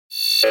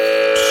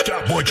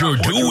Stop what you're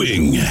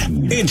doing.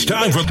 It's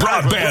time for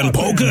BroadBand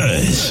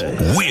Polkas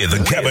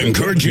with Kevin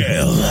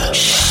Kurgel.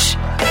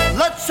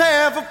 Let's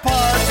have a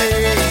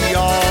party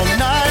all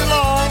night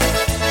long.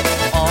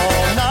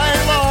 All night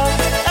long.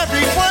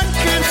 Everyone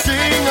can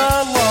sing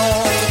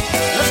along.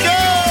 Let's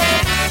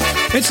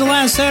go! It's the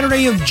last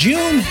Saturday of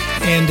June,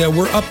 and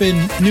we're up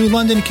in New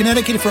London,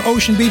 Connecticut for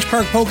Ocean Beach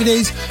Park Polka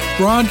Days,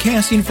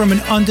 broadcasting from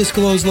an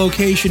undisclosed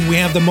location. We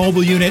have the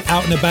mobile unit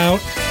out and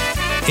about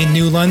in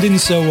New London,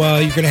 so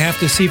you're going to have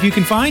to see if you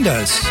can find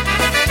us.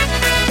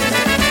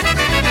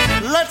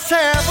 Let's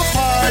have a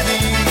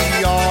party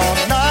all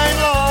night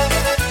long.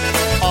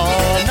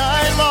 All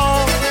night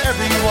long.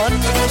 Everyone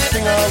will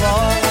sing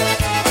along.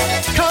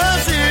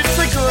 'Cause it's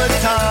a good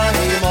time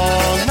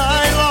all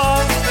night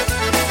long.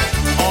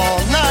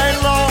 All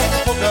night long.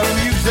 Polka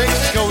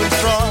music's going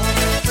strong.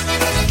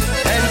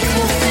 And you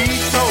will see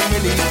so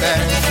many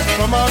bands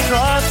from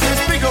across this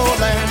big old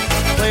land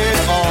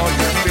playing all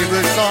your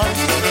favorite songs.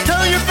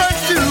 Tell your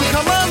friends to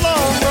come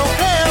along. We'll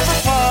have a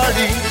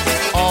party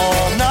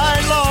all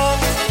night long.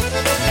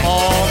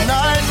 All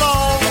night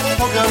long.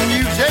 Polka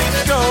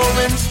music's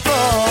going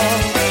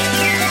strong.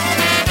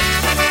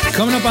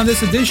 Coming up on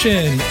this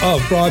edition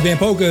of BroadBand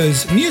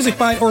Polkas, music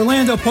by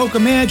Orlando Polka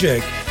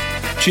Magic,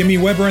 Jimmy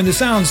Weber and the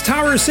Sounds,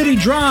 Tower City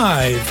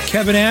Drive,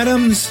 Kevin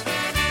Adams,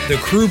 the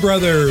Crew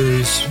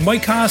Brothers,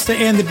 Mike Costa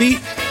and the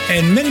Beat,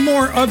 and many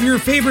more of your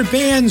favorite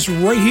bands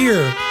right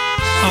here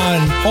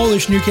on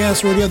Polish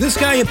Newcastle Radio. This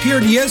guy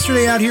appeared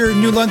yesterday out here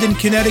in New London,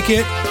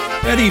 Connecticut.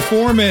 Eddie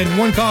Foreman,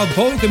 one called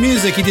Polka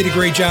Music. He did a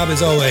great job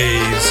as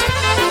always.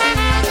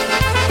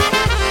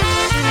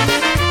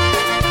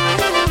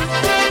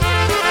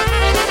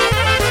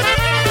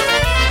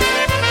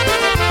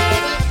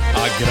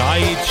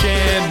 Grajcie,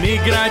 my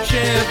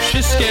gracie,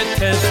 wszystkie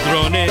te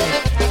strony.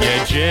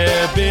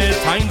 Jedziemy,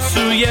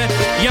 tańcuje,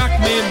 jak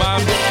my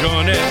mam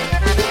żonę.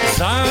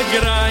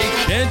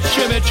 Zagrajcie,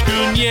 dzieweczku,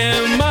 nie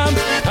mam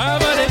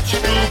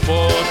kabareczku,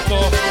 bo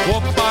to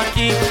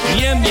chłopaki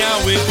nie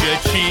miały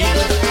dzieci.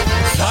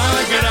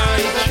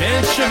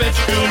 Zagrajcie,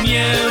 dzieweczku,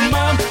 nie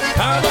mam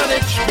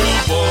kabareczku,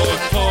 bo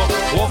to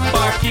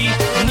chłopaki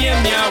nie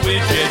miały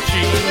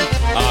dzieci.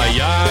 A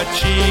ja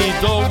ci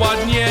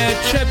doładnie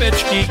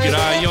czepeczki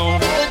grają.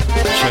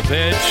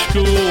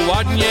 Czepeczku,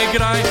 ładnie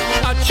graj,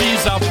 a ci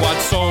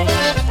zapłacą.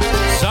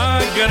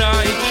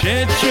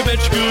 Zagrajcie,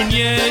 czepeczku,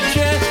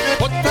 niedzie,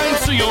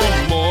 podtańcują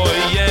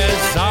moje,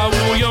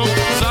 załują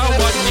za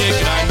ładnie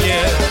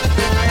granie.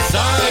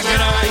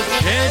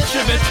 Zagrajcie,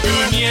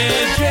 czepeczku,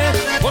 niedzie,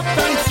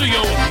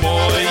 podtańcują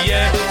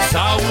moje,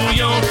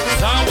 załują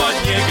za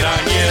ładnie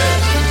granie.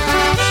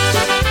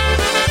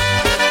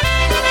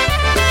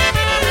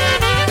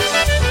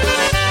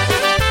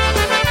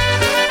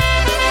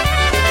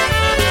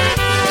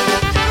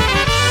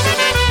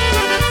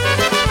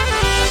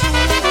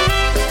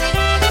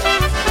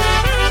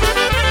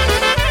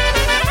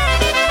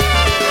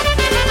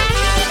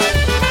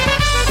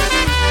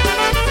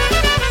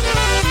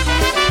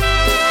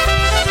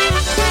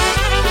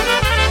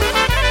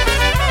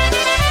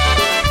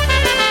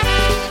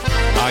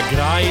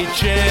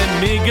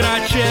 My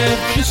gracie,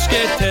 wszystkie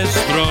te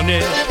strony.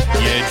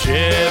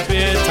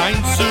 Jedziemy,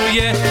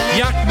 tańcuje,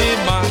 jak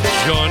my mam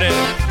żonę.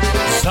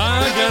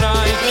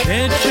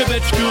 Zagrajcie,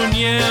 dzieweczku,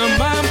 nie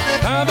mam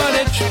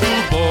kabareczku,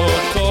 bo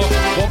to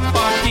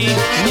chłopaki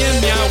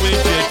nie miały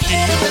dzieci.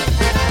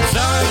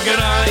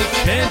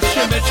 Zagrajcie,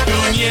 dzieweczku,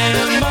 nie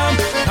mam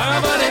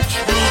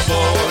kabareczku,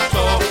 bo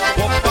to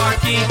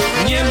chłopaki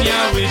nie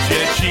miały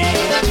dzieci.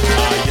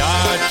 A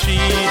ja ci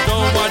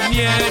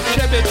doładnie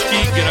czepeczki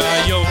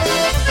grają.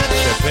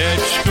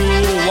 Czepeczku,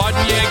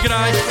 ładnie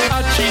graj,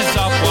 a ci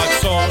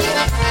zapłacą.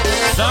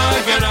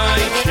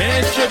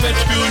 Zagrajcie,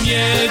 czepeczku,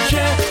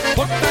 niedzie,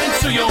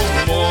 podtańcują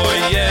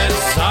moje,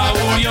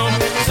 załują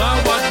za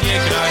ładnie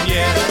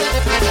granie.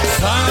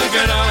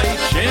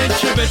 Zagrajcie,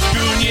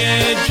 czepeczku,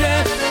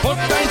 niedzie,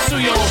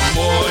 podtańcują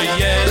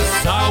moje,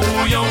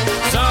 załują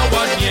za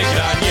ładnie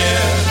granie.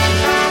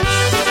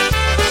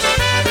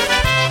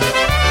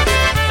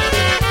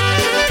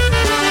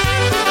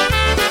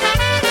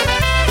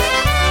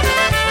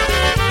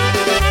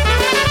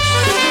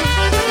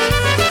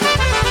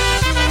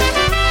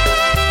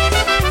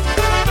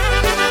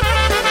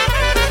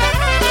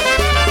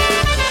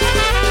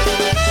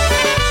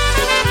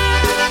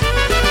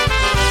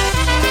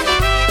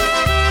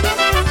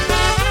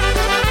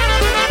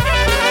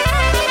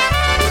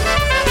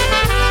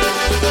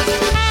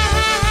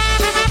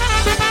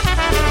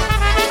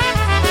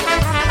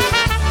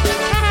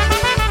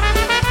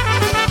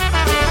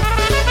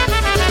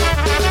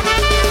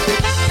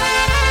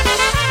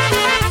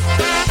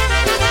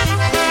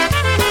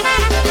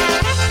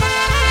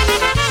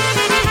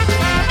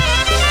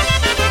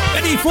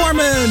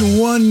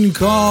 One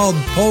called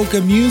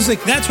Polka Music.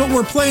 That's what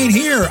we're playing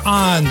here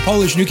on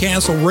Polish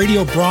Newcastle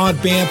Radio,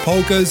 BroadBand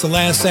Polkas, the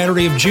last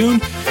Saturday of June.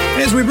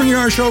 As we bring you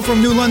our show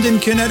from New London,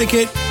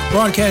 Connecticut,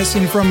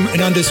 broadcasting from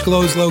an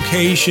undisclosed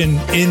location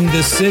in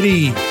the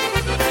city.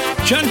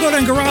 John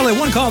Godangarale,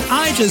 one called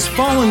I Just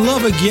Fall in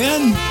Love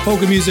Again.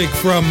 Polka music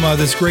from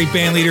this great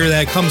band leader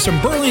that comes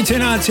from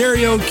Burlington,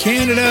 Ontario,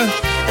 Canada.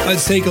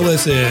 Let's take a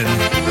listen.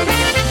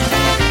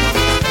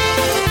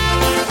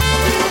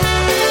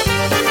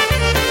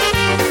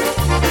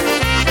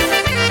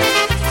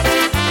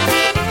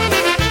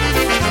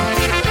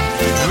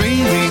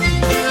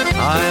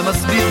 I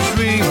must be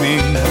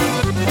dreaming,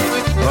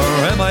 or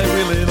am I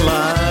really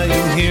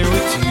lying here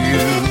with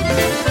you?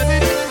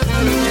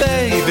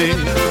 Baby,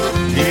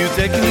 you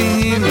take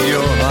me in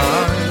your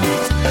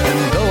arms, and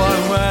though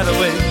I'm wide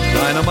awake,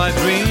 I know my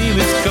dream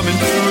is coming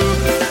true.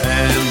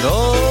 And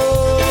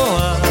oh,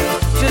 I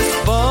just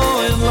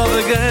fall in love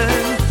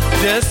again,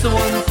 just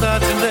one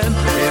touch and then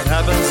it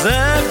happens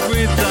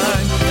every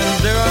time.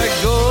 And there I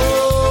go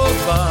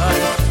by,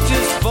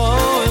 just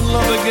fall in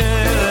love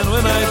again, and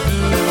when I do,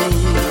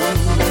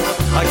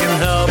 I can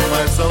help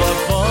myself, I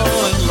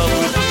fall in love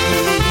with you.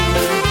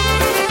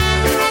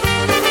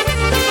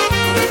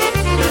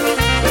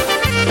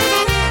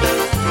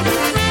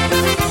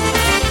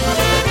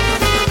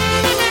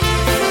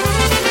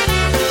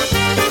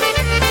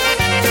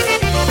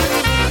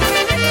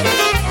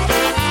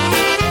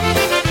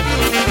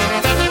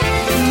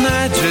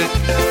 Magic,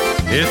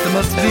 it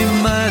must be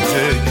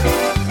magic,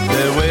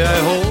 the way I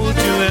hold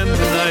you and the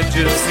night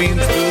just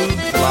seems to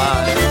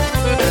fly.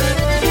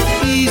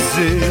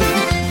 Easy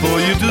for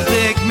you to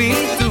take me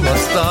to a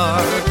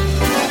star.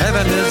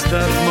 Heaven is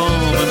that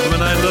moment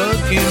when I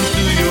look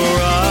into your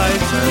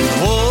eyes, and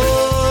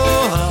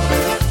oh, I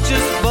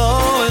just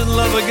fall in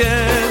love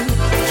again.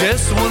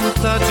 Just one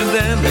touch and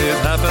then it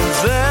happens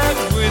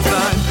every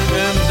time.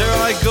 And there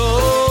I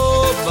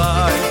go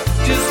by,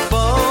 just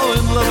fall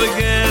in love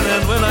again.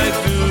 And when I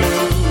do,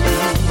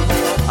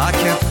 I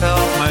can't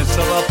help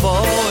myself, I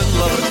fall in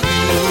love with you.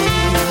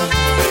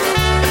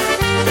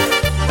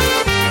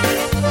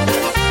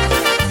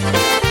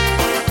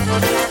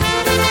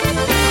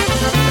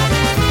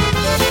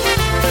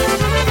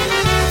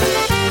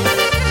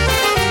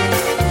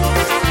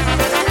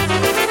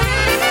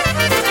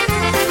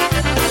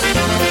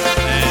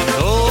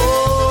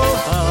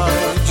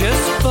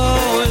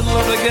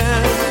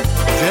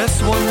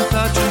 Just one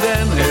touch and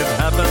then it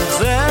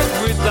happens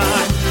every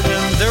time.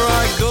 And there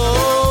I go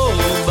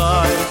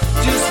by,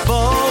 just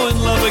fall in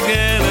love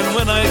again. And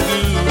when I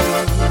do,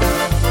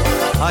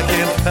 I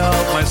can't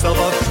help myself,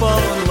 I fall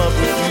in love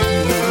with you.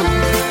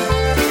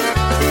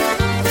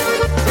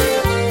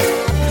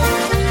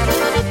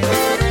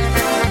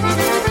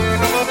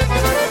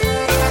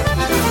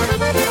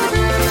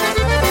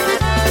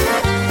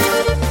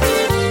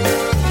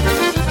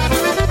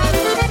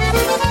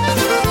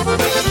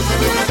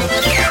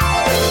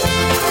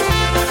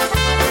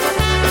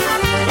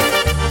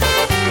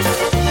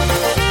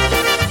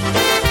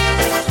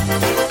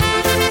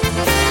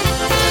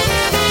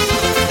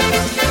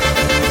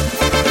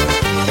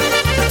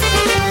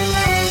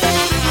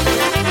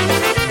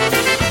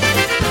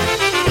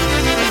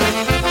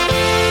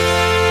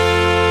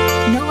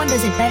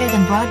 Better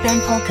than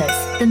BroadBand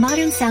Polkas, the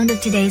modern sound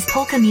of today's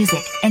polka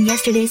music and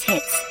yesterday's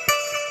hits.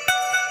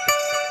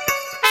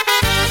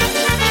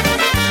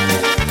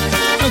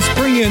 Let's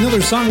bring you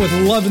another song with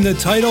love in the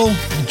title.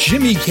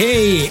 Jimmy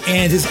K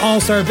and his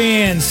all-star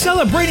band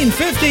celebrating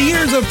 50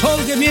 years of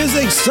polka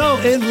music. So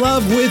in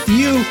love with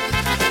you.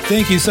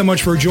 Thank you so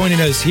much for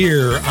joining us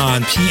here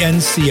on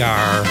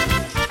PNCR.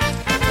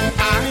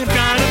 I've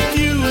got a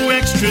few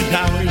extra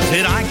dollars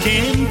that I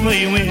can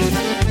play with,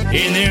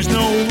 and there's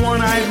no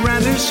one I'd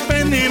rather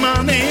spend them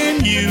on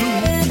than you.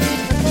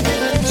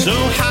 So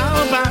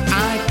how about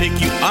I pick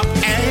you up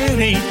at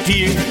 8,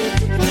 dear?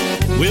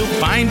 We'll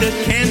find a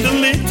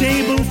candlelit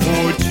table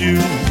for two.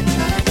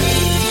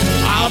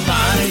 I'll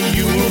buy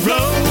you a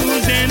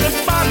rose and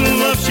a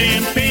bottle of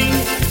champagne,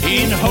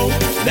 in hope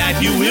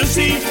that you will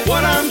see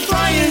what I'm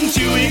trying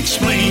to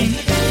explain.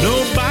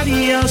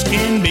 Nobody else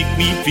can make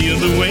me feel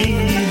the way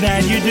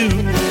that you do.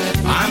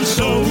 I'm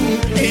so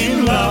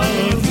in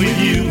love with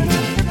you.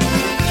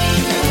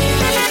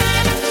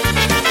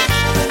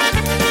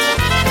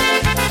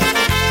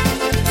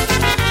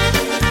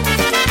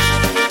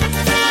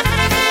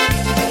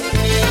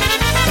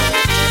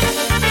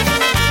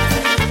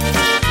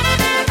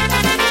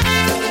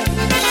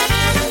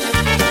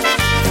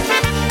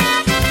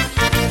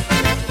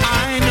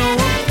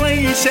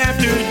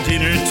 After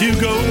dinner to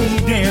go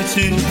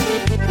dancing,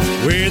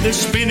 where the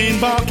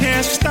spinning ball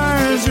casts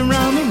stars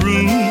around the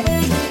room.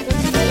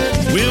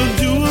 We'll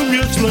do a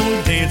real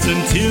slow dance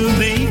until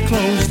they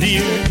close,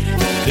 dear,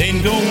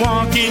 then go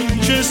walking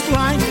just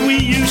like we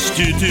used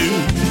to do.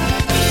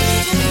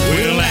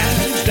 We'll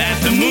ask that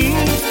the moon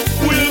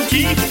will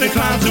keep the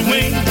clouds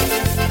away,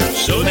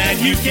 so that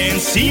you can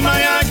see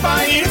my eyes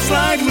by its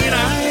light when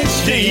I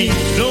stay.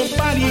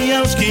 Nobody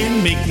else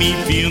can make me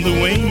feel the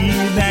way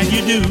that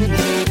you do.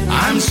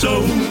 I'm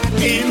so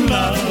in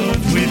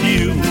love with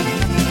you.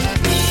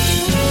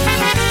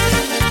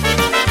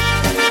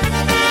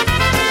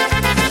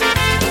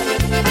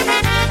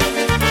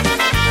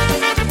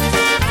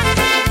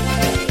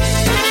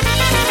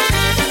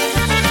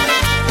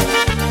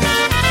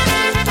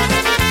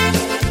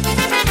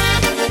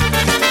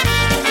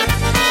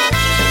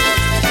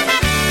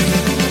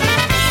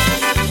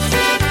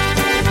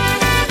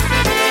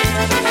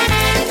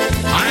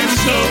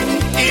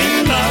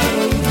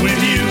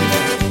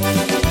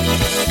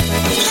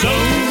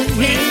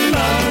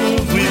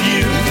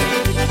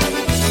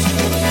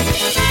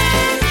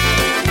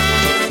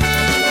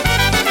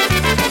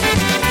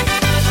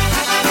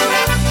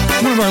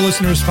 our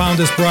listeners found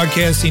us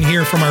broadcasting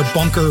here from our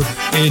bunker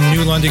in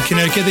New London,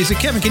 Connecticut. They said,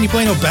 Kevin, can you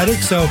play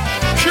Nobetic? So,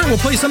 sure, we'll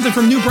play something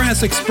from New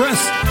Brass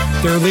Express,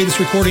 their latest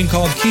recording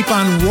called Keep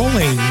On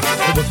Rolling.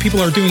 What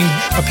people are doing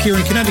up here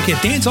in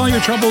Connecticut. Dance all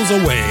your troubles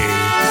away.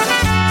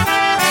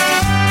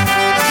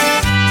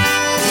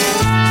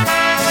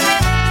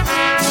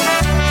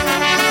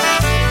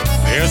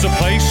 There's a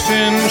place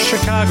in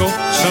Chicago,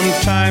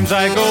 sometimes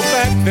I go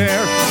back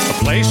there, a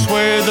place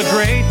where the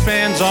great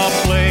bands all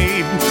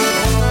played,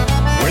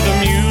 where the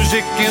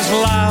music is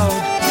loud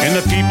and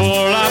the people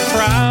are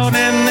proud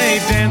and they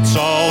dance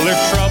all their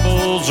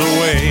troubles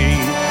away.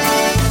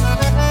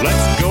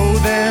 Let's go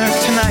there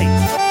tonight,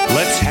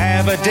 let's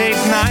have a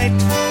date night,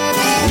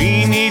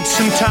 we need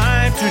some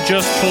time to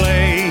just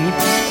play,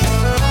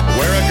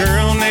 where a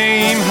girl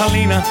named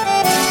Helena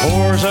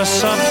pours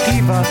us a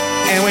piva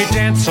and we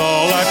dance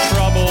all our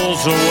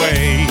troubles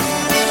away.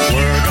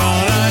 We're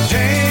gonna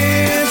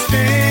dance,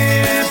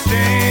 dance,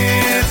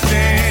 dance,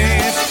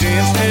 dance,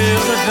 dance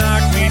till the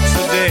dark meets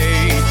the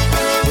day.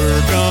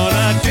 We're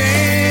gonna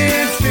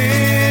dance,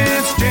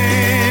 dance,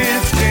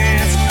 dance,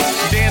 dance,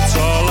 dance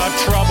all our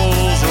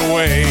troubles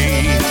away.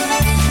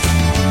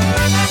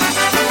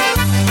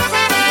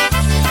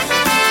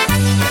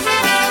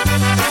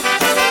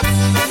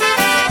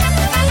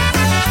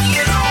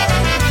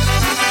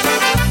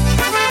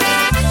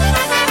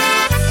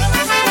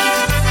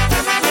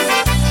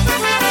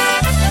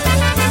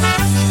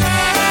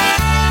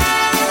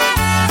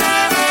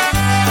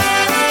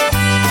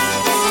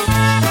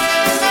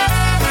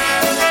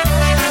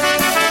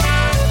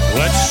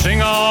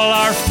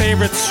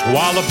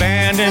 While the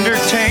band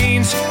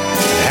entertains,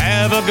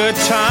 have a good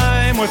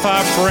time with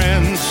our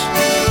friends.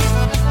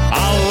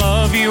 I'll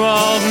love you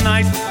all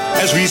night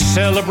as we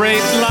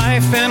celebrate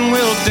life, and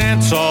we'll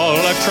dance all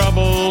our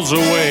troubles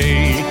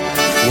away.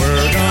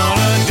 We're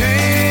gonna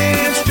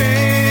dance,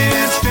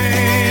 dance,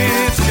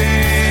 dance,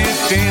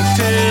 dance, dance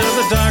till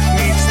the dark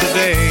meets the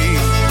day.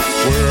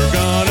 We're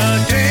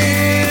gonna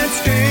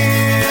dance,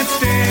 dance,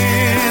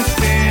 dance,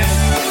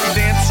 dance,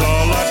 dance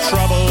all our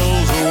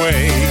troubles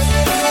away.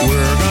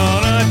 We're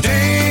gonna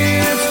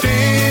dance,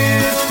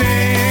 dance,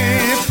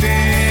 dance,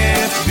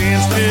 dance,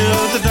 dance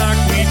till the dark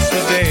meets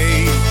the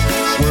day.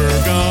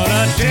 We're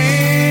gonna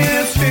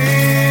dance,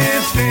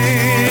 dance,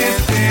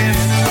 dance,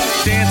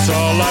 dance, dance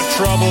all our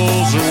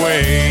troubles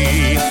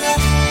away.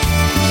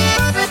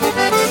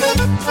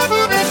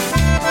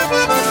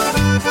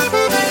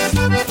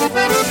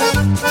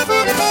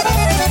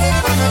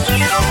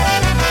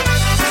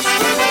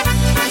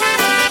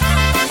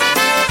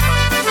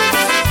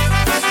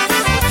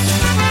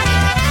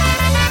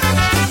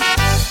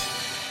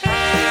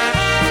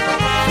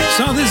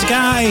 Saw this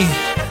guy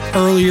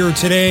earlier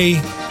today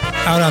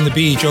out on the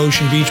beach,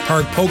 Ocean Beach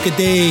Park Polka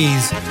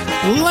Days.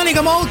 Lenny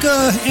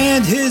Gomulka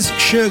and his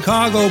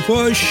Chicago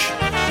Push.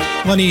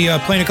 Lenny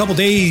playing a couple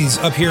days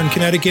up here in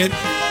Connecticut.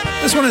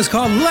 This one is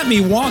called Let Me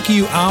Walk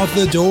You Out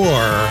the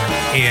Door.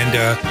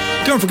 And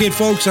don't forget,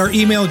 folks, our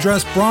email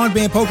address,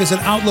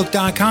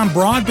 broadbandpolkas@outlook.com.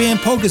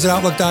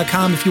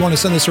 Broadbandpolkas@outlook.com if you want to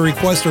send us a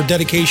request or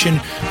dedication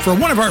for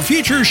one of our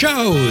future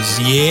shows.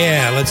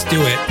 Yeah, let's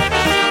do it.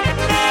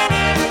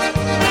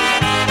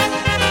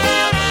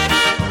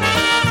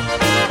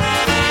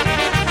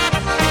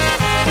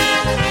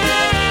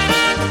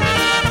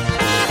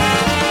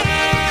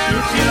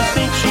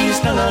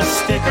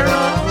 Stick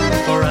around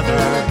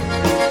forever.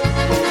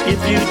 If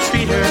you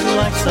treat her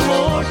like some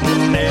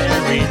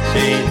ordinary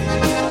thing,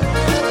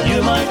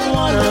 you might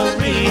want to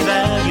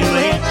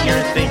reevaluate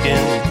your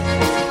thinking.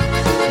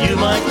 You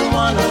might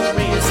want to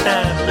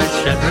reestablish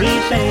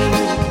everything.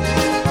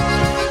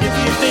 If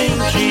you think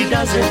she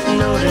doesn't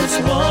notice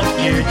what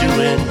you're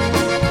doing,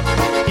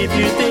 if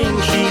you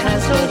think she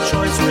has no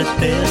choice with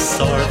this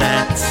or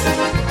that,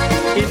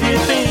 if you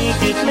think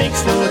it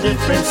makes no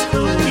difference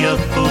who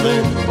you're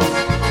fooling,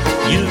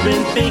 you've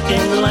been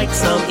thinking like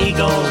some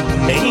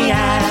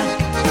egomaniac.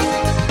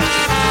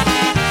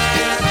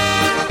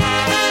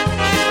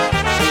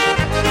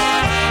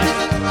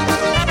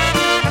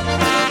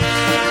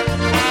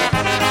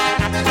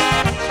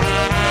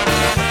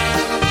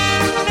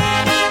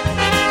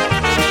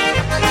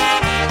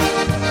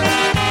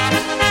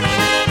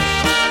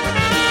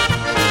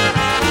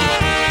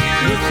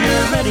 If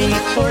you're ready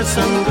for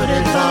some good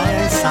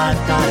advice,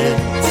 I've got it.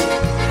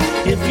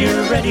 If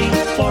you're ready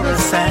for a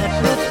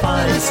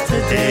sacrifice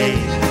today,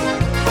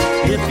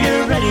 if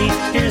you're ready,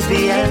 here's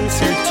the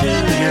answer to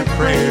your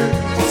prayers.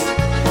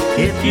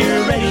 If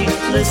you're ready,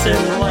 listen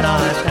what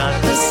I've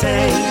got to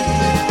say.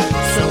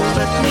 So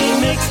let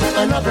me mix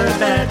another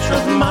batch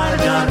of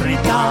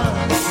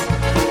margaritas.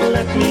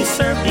 Let me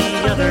serve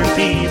the other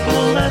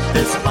people at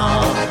this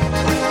bar.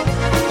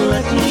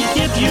 Let me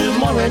give you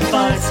more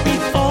advice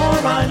before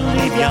I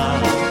leave ya.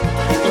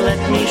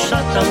 Let me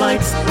shut the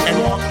lights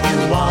and walk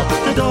you out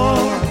the door.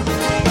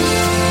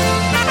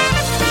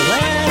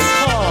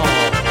 Last call.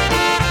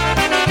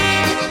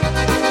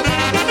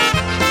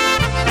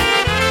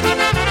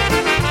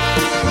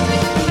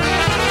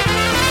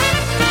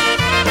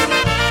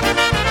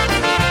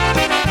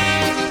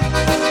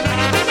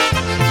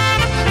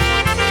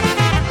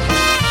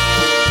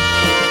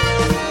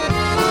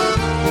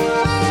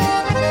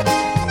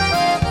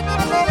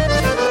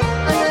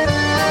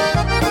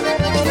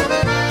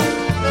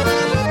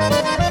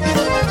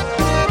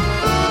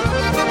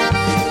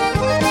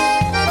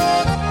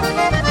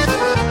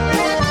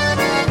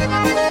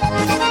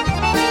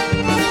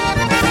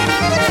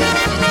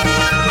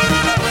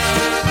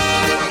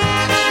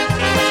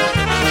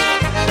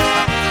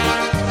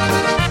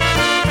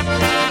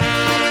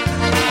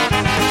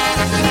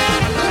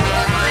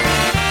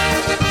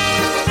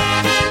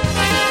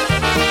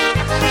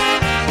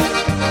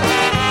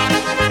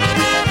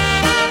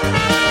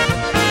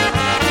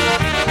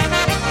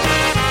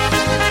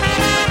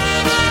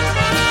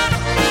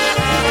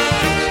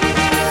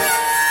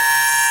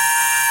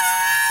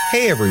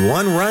 Hey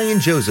everyone, Ryan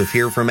Joseph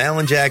here from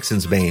Alan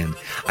Jackson's band.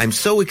 I'm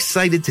so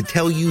excited to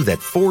tell you that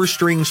Four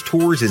Strings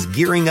Tours is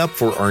gearing up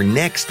for our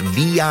next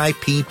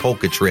VIP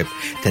polka trip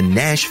to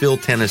Nashville,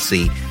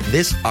 Tennessee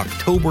this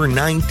October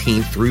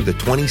 19th through the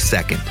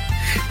 22nd.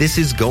 This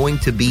is going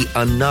to be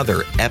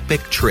another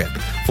epic trip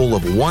full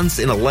of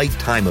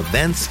once-in-a-lifetime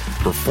events,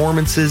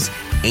 performances,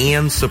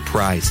 and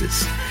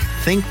surprises.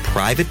 Think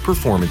private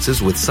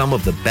performances with some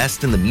of the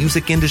best in the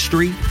music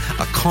industry,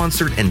 a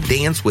concert and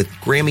dance with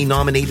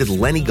Grammy-nominated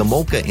Lenny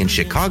Gomulka and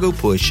Chicago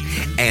Push,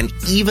 and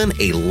even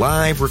a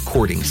live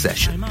recording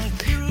session.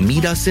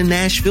 Meet us in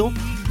Nashville,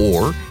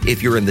 or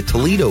if you're in the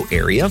Toledo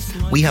area,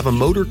 we have a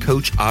motor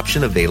coach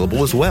option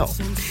available as well.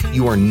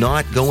 You are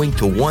not going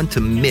to want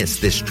to miss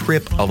this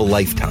trip of a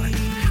lifetime.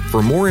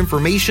 For more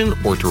information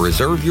or to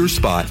reserve your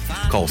spot,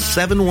 call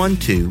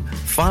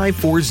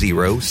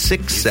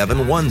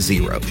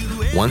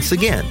 712-540-6710. Once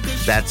again,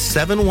 that's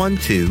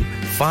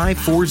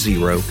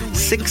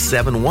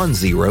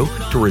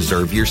 712-540-6710 to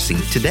reserve your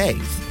seat today.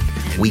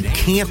 We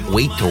can't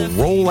wait to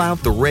roll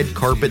out the red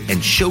carpet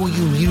and show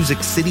you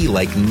Music City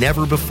like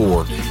never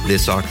before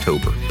this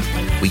October.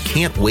 We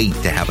can't wait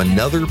to have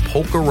another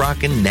polka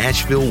rockin'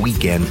 Nashville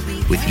weekend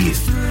with you.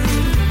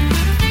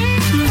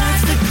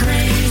 That's the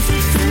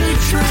crazy silly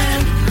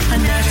trend, a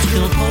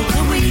Nashville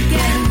polka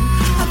weekend,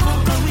 a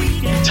polka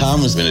weekend. Tom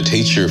has been a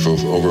teacher for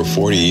over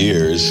 40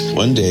 years.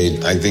 One day,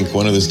 I think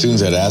one of the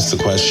students had asked the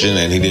question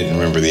and he didn't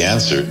remember the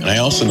answer. And I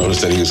also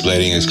noticed that he was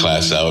letting his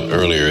class out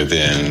earlier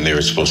than they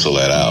were supposed to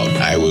let out.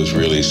 I was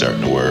really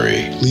starting to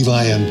worry.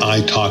 Levi and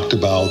I talked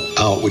about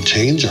how it would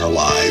change our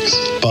lives,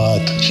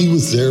 but he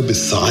was there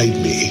beside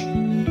me.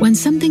 When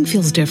something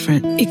feels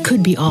different, it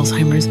could be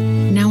Alzheimer's.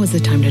 Now is the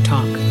time to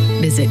talk.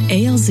 Visit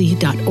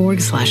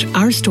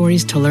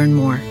alz.org/ourstories to learn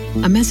more.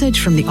 A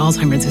message from the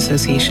Alzheimer's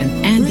Association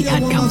and the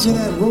Ad Council.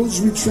 That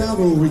Rosary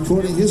Travel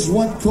recording his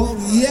one called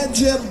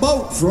Jedzie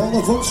Boat for all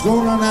the folks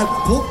going on that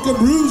Polka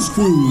Blues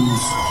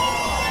Cruise.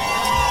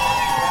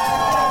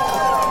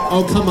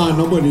 Oh, come on,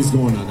 nobody's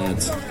going on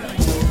that.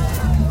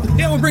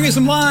 Yeah, we're bringing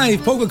some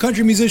live polka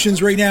country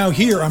musicians right now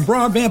here on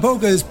Broadband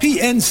Polkas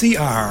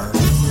PNCR.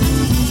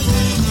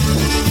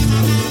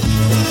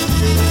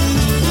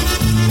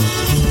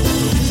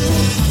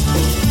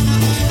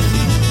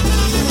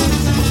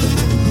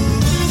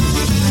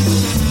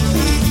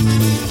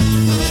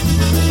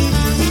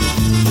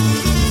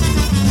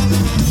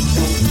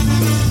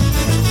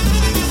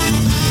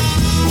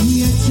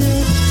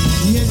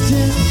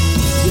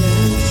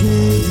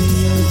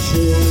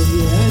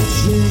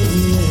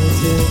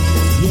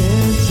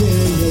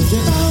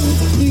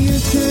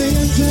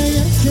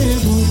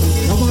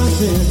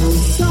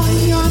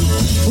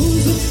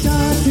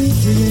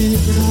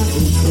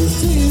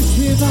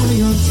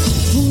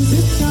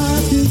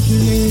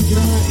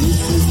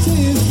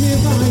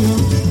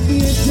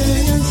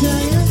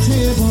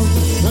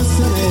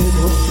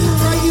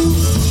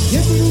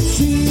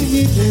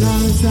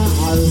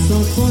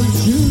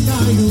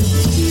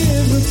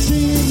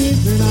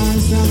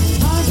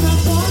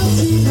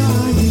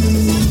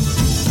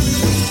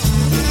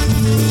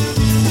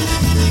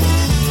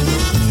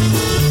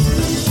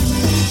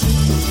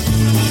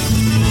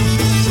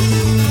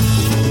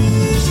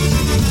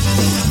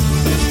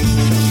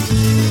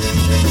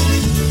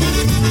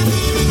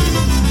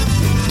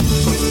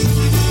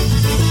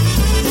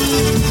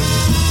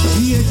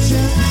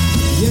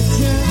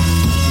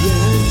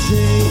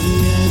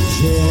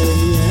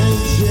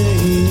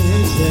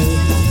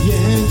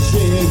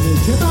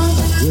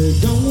 We're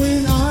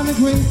going on a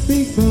great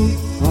big boat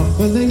up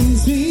a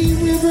lazy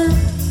river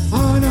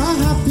on a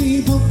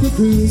happy polka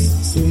cruise,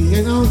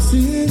 singing all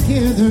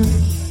together.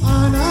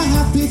 On a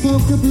happy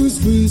polka blues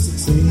cruise,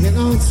 singing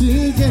all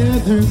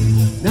together.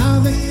 Now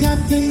the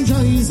captain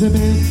joins the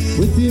band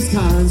with his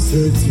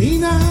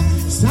concertina.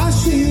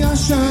 Sashi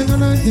Asha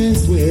gonna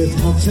dance with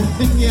Alcha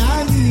and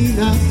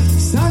Yanina.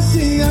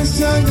 Sashi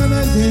Asha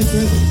gonna dance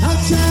with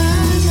Alcha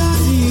and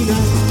Yanina.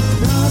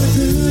 Now the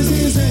cruise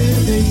is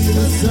ending,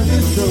 the sun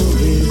is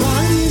slowly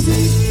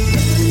rising.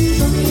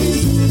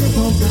 Everybody's doing the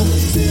polka,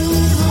 still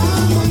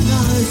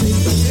harmonizing.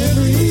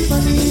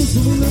 Everybody's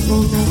doing the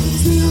polka,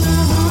 still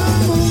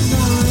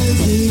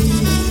harmonizing.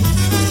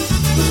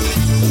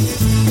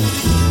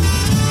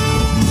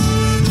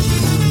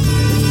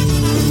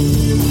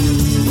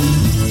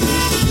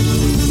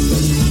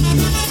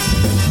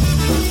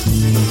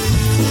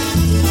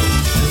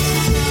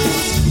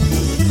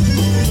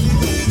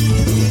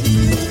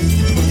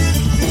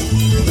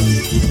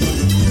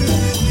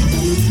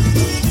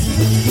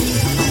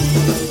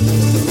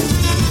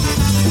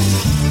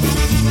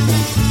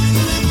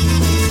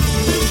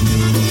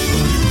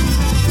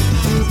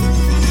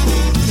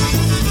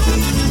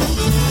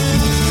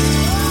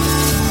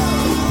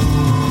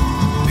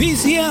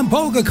 PCM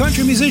polka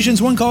country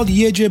musicians, one called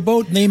Jedzie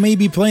Boat. They may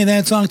be playing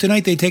that song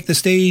tonight. They take the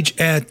stage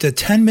at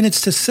 10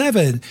 minutes to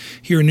 7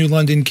 here in New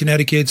London,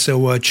 Connecticut.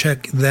 So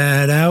check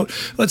that out.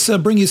 Let's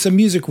bring you some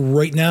music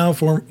right now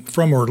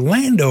from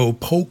Orlando,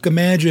 Polka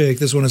Magic.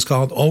 This one is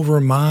called Over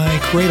My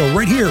Cradle,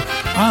 right here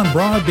on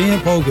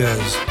Broadband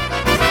Polkas.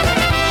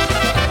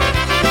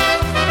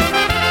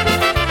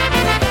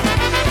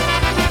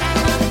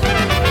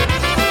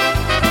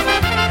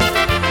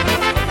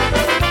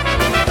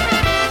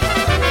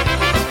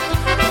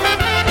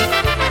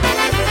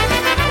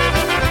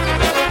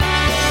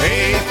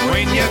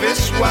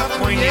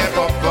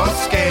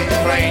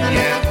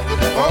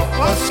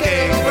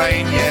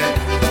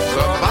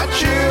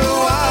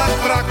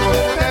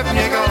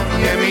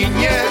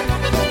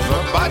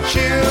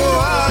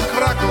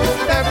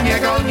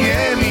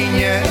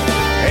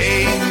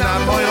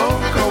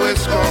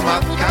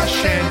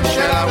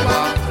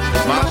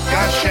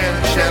 matka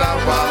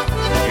szenczerała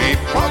i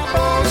po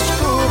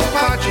polsku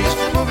padzić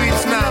mówić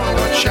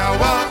znało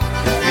ciała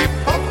i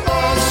po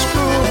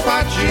polsku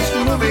padzić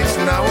mówić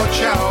znało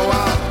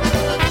ciała.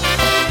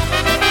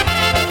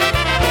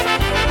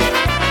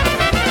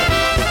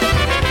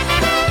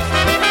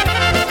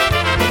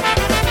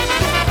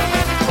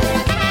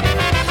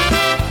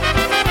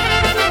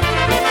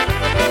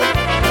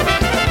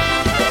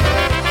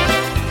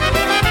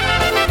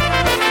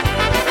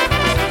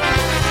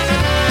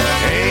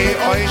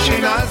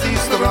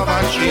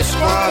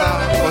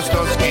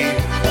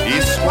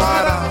 I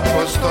składa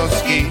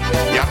postowski,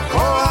 jak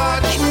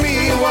kochać,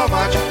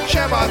 miłować,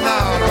 trzeba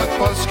naród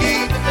polski,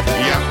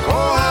 jak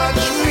kochać,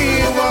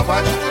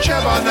 miłować,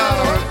 trzeba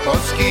naród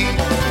polski.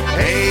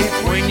 Hej,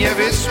 płynie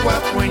Wisła,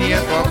 płynie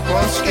po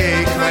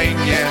polskiej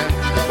krainie,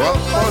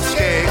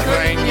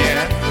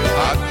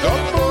 a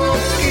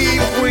dopóki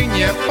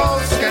płynie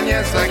Polska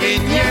nie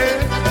zaginie,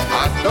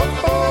 a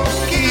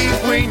dopóki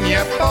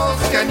płynie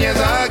Polska nie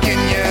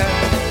zaginie.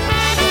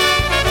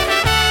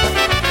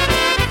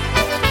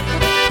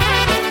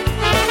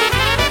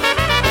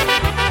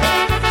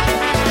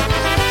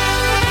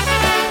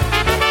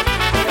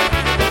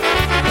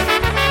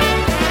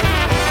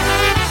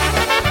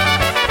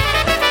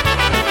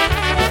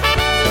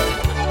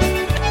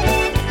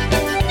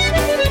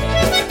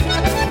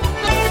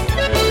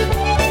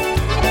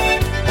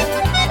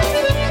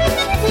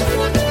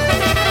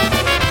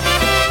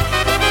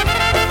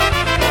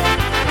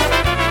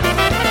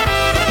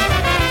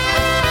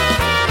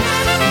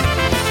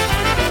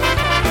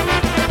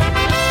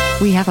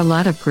 We have a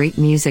lot of great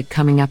music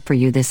coming up for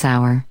you this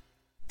hour.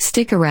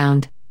 Stick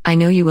around, I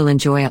know you will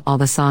enjoy all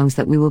the songs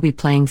that we will be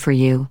playing for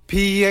you.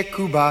 Pije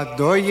Kuba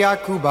do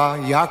Jakuba,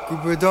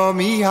 Jakub do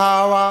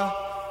Michała.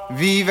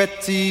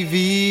 Wiwet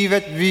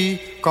wi,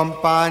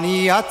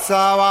 kompania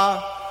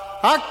cała.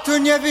 A kto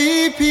nie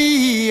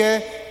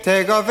wypije,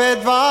 tego we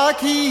dwa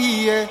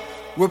kije.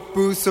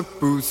 Łupu,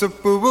 supu,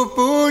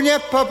 nie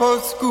po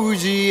polsku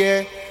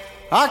żyje.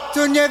 A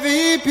kto nie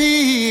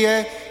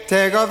wypije,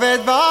 tego we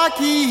dwa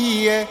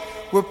kije.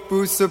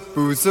 Łupu,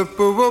 supu,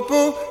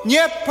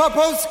 nie po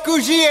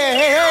polsku żyje.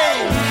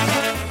 Hey!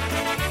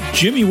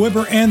 Jimmy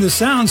Whipper and the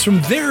Sounds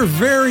from their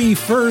very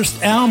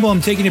first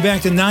album, taking it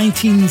back to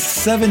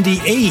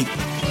 1978.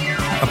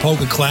 A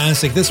polka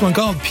classic, this one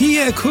called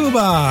Pia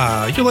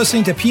Cuba. You're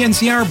listening to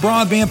PNCR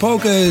Broadband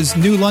Polkas,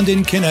 New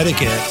London,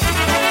 Connecticut.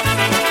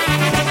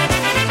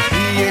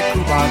 Pije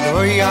Kuba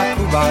do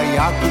Jakuba,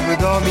 Jakub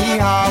do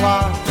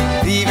Michała.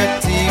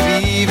 Wiwet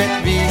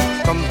wi,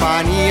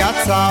 kompania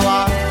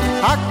cała.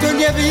 A kto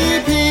nie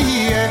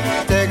wypije,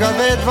 tego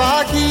we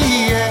dwa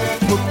kije.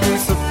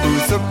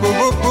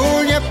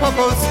 Supu, nie po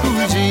polsku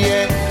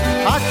żyje.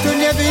 A kto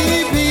nie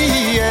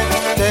wypije,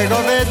 tego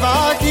we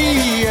dwa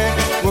kije.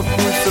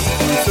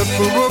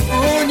 Supu,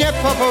 nie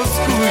po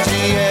polsku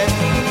żyje.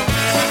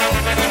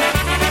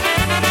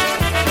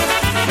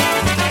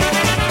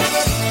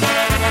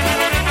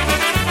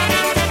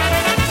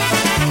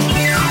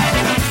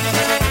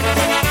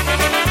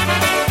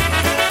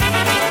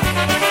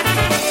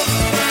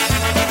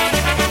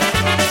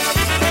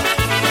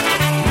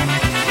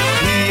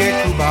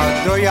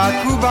 Do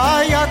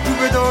Jakuba,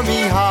 Jakub do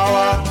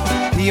Michała.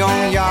 Piją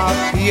ja,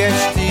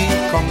 pijesz ty,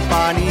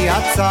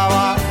 kompania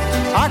cała.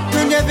 A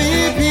kto nie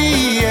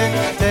wypije,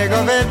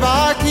 tego we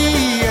dwa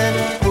kije.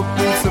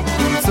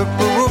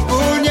 Supu,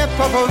 nie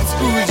po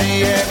polsku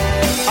żyje.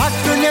 A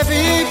kto nie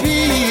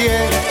wypije,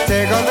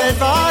 tego we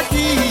dwa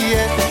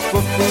kije.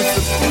 Supu,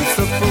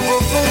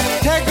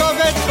 tego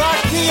we dwa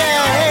kije.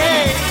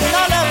 Hej,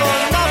 na lewo,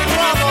 na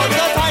prawo,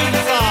 do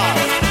tańca.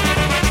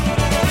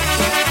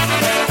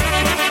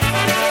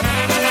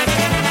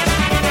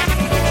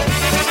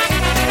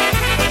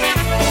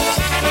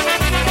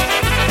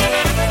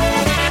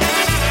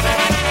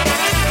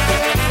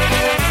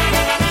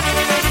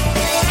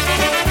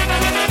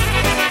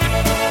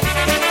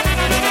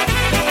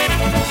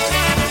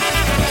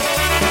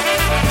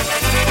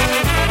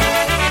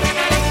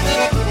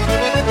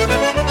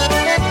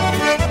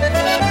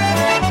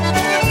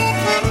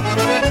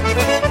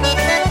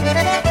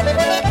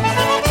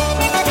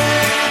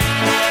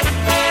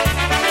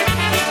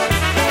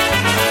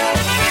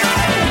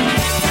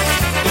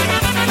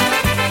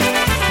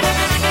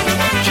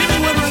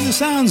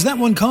 That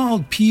one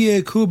called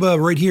Pia Cuba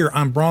right here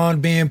on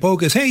Broadband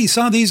Polkas. Hey,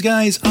 saw these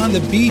guys on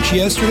the beach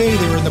yesterday.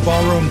 They were in the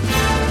ballroom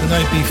the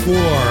night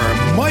before.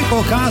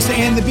 Michael Costa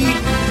and the Beat.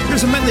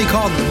 Here's a medley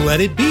called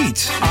Let It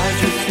Beat. I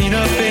just seen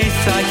her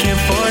face, I can't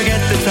forget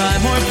the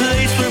time or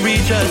place where we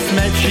just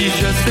met. She's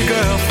just a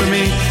girl for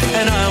me,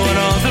 and I want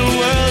all the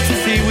world to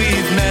see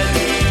we've met.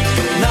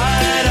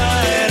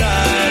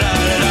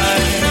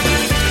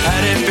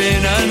 Had it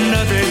been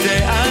another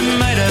day, I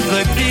might have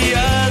looked the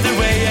other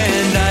way,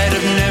 and I'd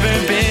have never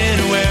been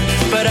aware.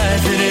 But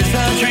as it is,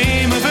 I'll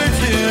dream of her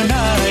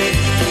tonight.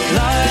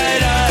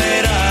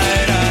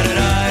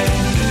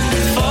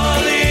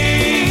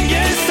 Falling,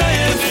 yes, I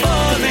am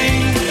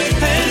falling,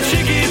 and she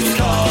keeps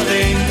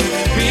calling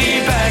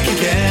me back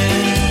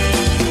again.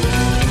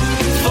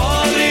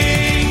 Falling.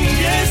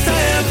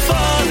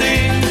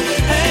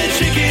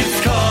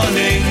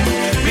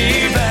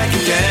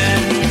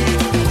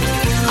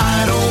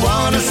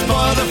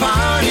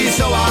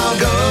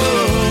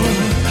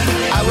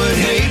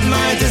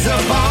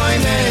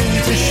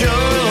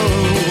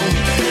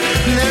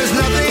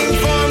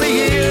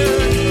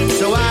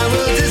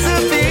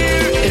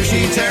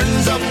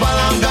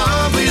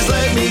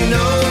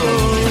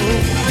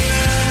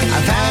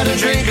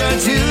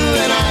 to,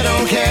 and I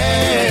don't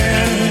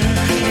care.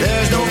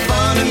 There's no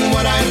fun in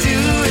what I do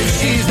if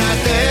she's not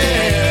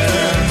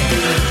there.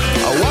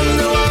 I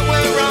wonder what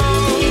went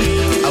wrong.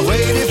 I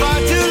waited far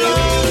too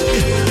long.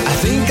 I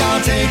think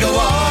I'll take a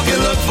walk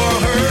and look for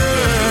her.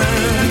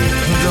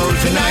 Though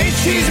tonight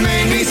she's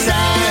made me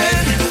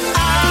sad, I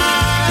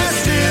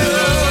still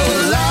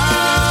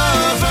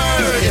love her.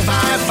 If I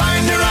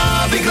find her,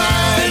 I'll be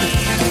glad.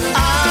 I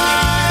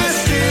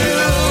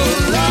still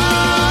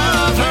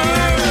love her.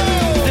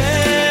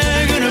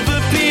 They're gonna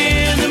put me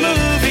in the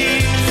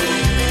movies.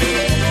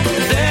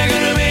 They're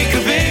gonna make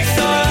a big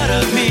star out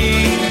of me.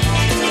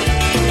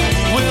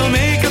 We'll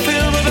make a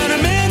film about a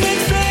man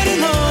that's sad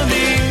and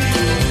lonely,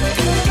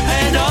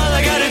 and all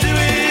I gotta do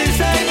is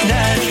act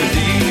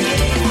naturally.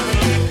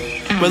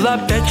 Well, I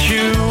bet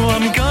you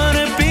I'm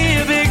gonna be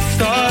a big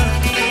star.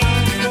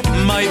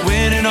 Might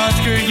win an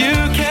Oscar, you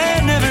can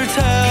never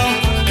tell.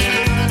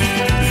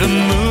 The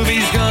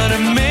movie's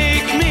gonna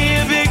make me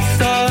a big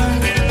star,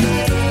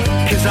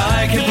 'cause I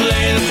can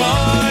play the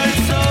part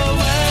so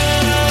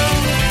well.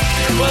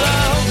 Well, I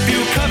hope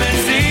you come and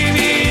see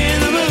me in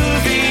the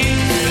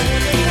movies,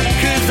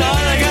 'cause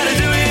all I gotta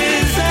do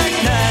is act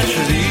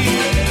naturally.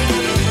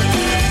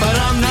 But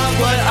I'm not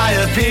what I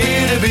appear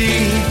to be.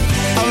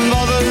 Of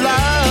all the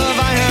love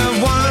I have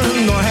won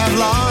or have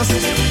lost,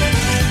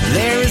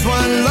 there is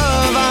one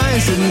love I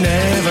should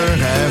never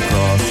have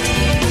crossed.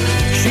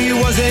 She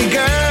was a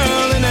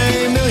girl in a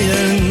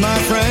million, my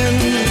friend.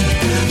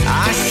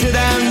 I should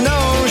have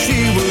known she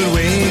would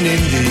win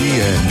in the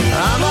end.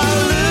 I'm a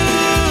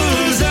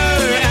loser,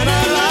 and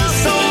I lost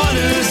someone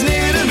who's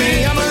near to me.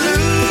 I'm a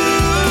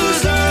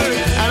loser,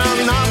 and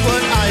I'm not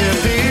what I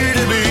appear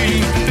to be.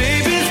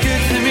 Baby's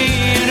good to me,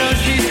 you know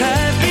she's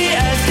happy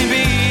as can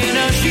be, you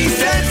know she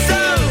said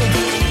so.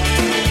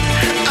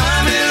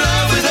 I'm in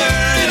love with her,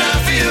 and I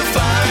feel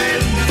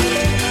fine.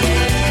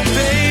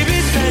 Baby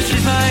says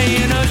she's mine,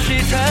 you know she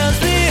tells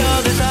me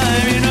all the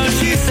time, you know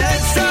she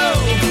said so.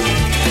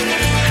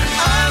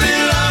 I'm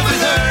in love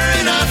with her,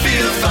 and I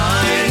feel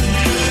fine.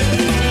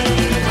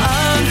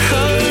 I'm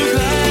so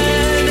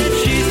glad that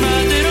she's my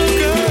little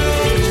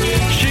girl.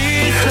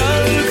 She's so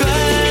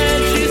glad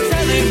she's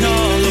telling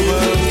all the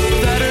world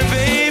that her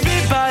baby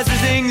buys her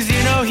things,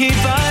 you know he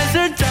buys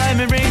her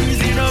diamond rings,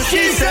 you know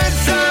she said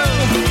so.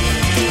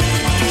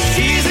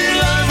 She's in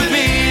love with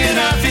me, and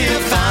I feel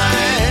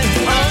fine.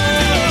 Oh.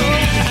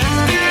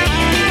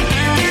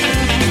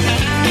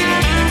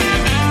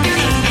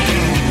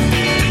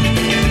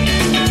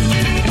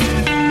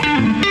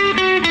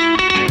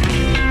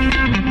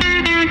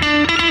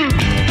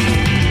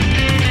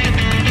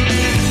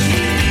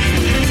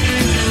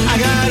 I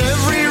got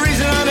every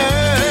reason on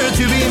earth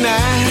to be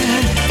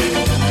mad,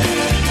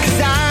 'cause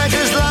I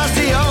just lost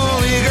the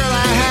only girl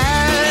I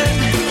had.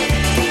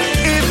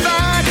 If I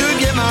could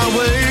get my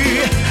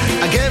way,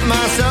 I'd get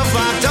myself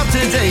locked up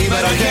today,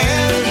 but I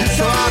can't,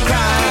 so I'll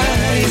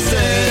cry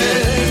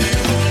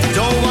instead.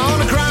 Don't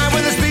wanna cry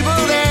when there's people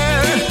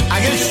there. I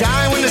get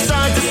shy when they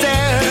start to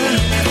stare.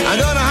 I'm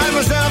gonna hide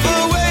myself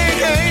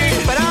away,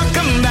 but I'll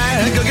come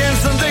back again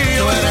someday.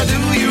 When I do,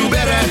 you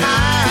better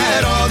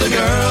hide all the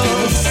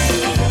girls.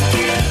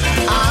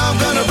 I'm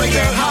gonna break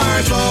their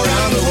hearts all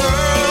around the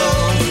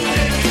world.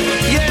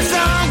 Yes,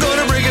 I'm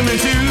gonna break them in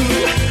two.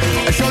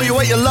 I'll show you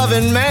what your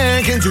loving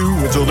man can do.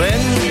 Until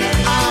then,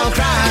 I'll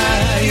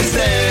cry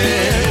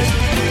instead.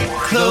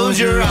 Close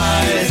your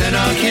eyes and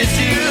I'll kiss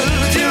you.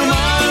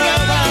 Tomorrow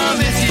I'll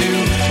miss you.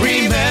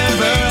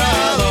 Remember,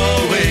 I'll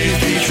always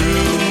be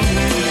true.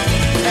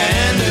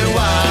 And then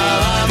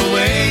while I'm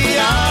away,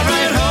 I'll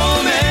write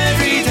home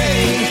every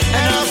day,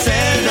 and I'll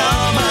send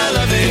all my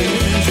loving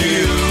to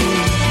you.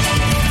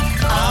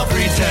 I'll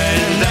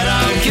pretend that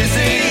I'm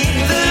kissing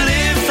the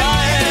lips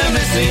I am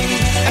missing,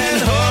 and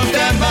hope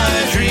that my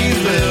dreams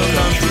will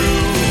come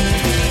true.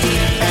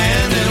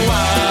 And then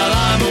while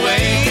I'm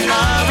away,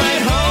 I'll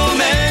write home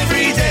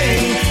every day,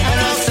 and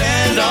I'll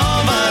send all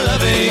my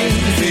loving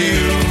to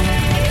you.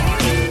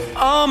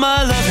 All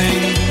my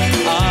loving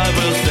I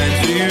will send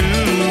to you.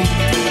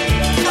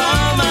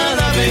 All my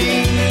loving,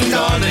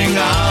 darling,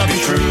 I'll be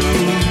true.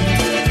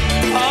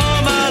 All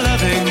my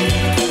loving,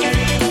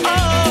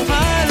 all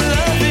my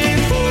loving,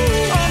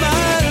 all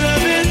my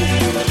loving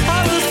I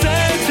will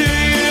send to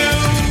you.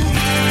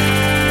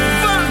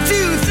 1,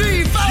 2, 3,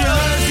 4. She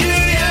loves you,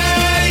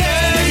 yeah,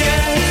 yeah,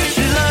 yeah.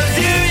 She loves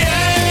you,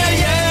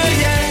 yeah, yeah,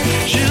 yeah.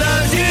 She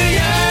loves you,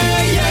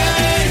 yeah,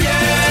 yeah,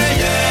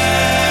 yeah, yeah.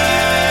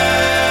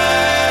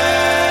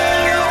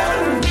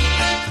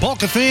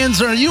 Polka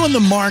fans, are you in the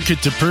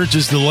market to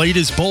purchase the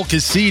latest polka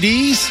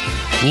CDs?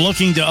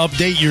 Looking to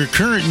update your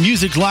current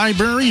music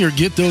library or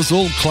get those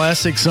old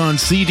classics on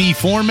CD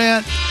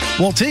format?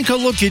 Well, take a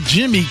look at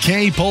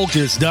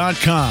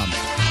JimmyKPolkas.com.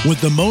 With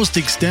the most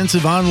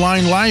extensive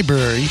online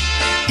library,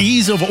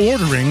 ease of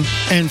ordering,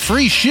 and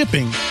free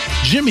shipping,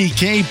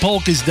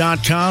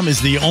 JimmyKPolkas.com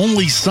is the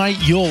only site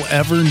you'll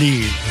ever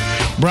need.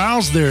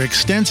 Browse their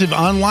extensive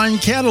online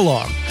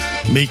catalog,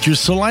 Make your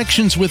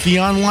selections with the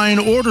online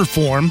order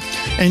form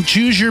and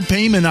choose your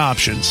payment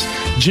options.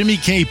 Jimmy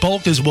K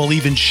Polkas will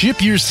even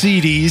ship your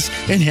CDs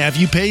and have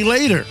you pay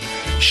later.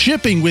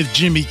 Shipping with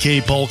Jimmy K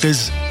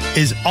Polkas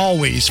is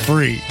always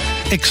free.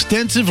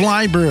 Extensive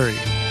library,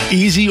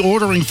 easy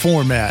ordering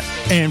format,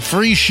 and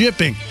free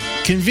shipping.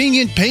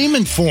 Convenient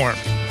payment form.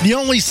 The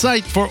only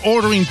site for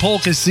ordering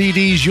polka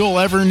CDs you'll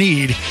ever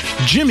need.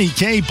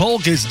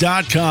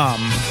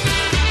 JimmyKPolkas.com.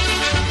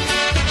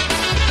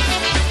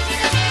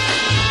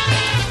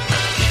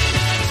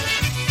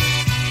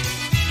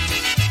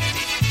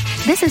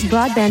 This is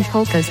Broadband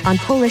Polkas on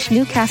Polish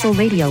Newcastle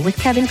Radio with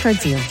Kevin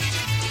Kurdziel.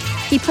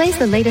 He plays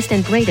the latest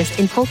and greatest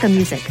in polka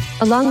music,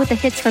 along with the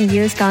hits from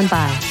years gone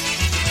by.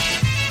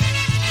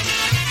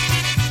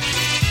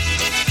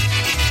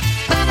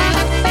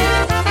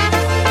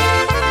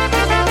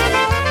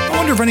 I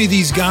wonder if any of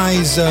these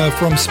guys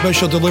from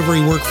Special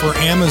Delivery work for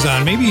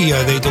Amazon. Maybe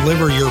they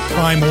deliver your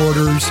Prime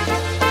orders.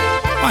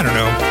 I don't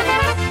know.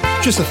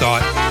 Just a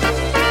thought.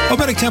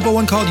 Opening tempo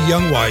one called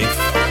Young Wife.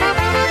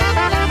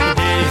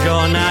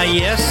 Żona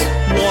jest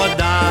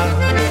młoda,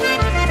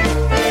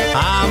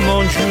 a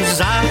mąż już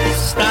za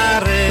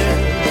stary.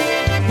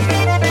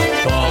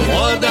 To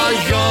młoda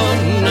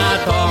żona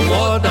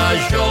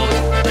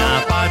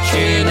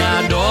patrzy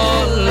na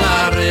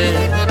dolary.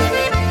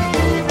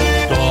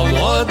 To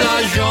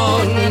młoda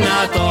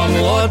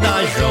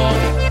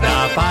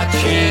żona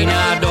patrzy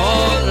na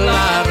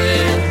dolary.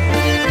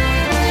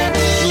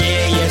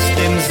 Nie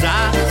jestem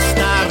za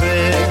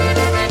stary,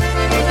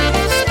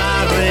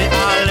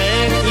 ale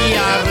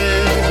jary.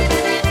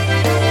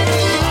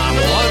 A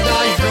młoda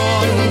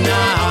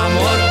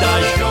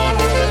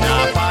żona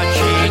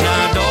patrzy na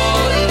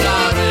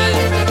dolary.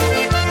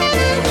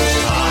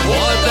 A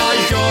młoda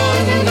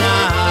żona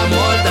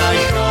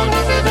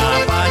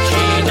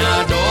patrzy na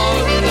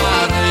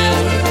dolary.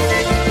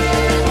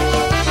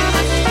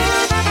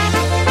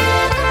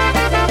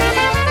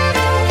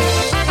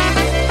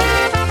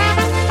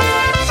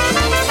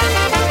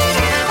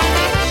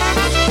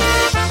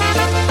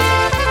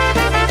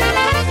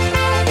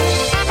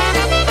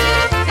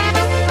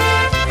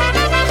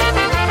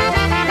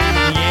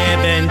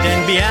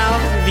 Biał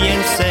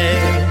więcej,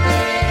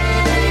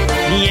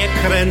 nie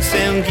kręcę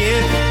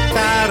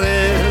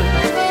gitary,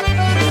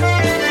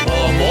 bo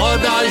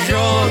młoda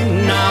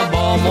żona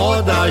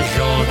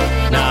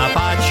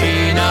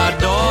patrzy na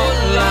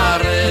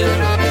dolary.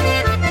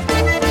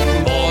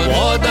 Bo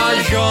młoda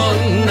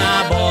żona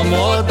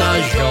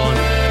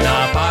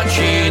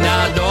patrzy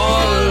na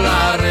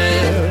dolary.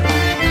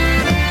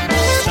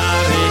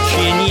 Stary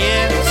czy nie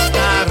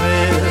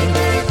stary,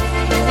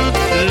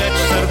 lecz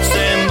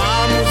serce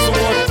mam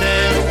złote.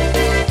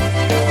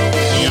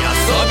 Ja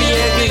sobie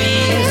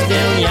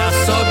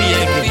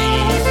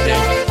gwizdę,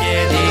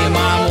 kiedy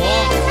mam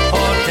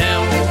ochotę.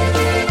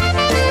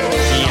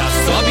 Ja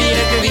sobie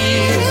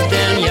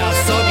gwizdę,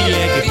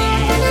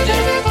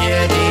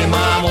 kiedy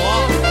mam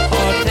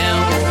ochotę.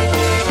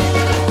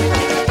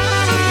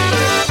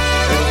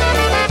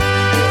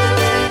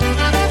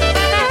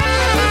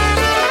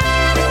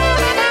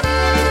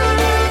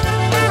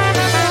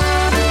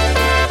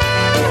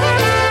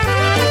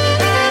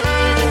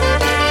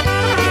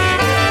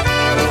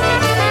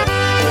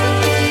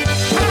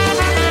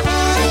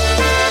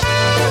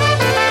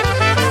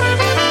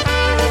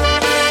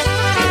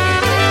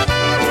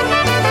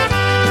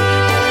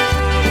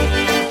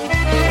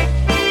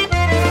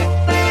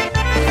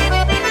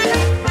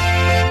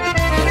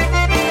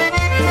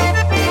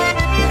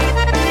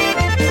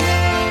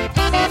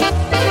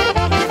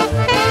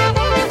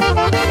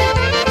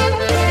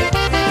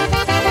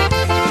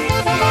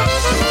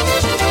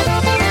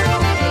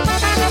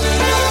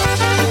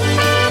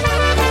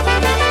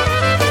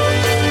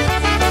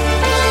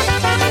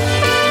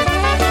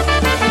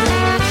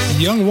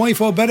 Young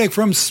Wife Obetic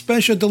from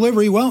Special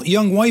Delivery. Well,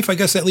 Young Wife, I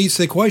guess that leads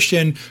to the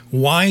question,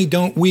 why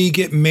don't we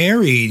get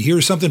married?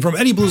 Here's something from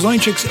Eddie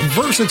Blazonczyk's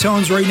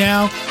Versatones right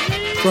now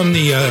from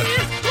the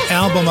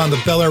album on the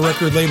Bel Air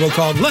record label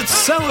called Let's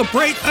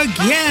Celebrate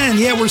Again.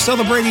 Yeah, we're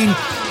celebrating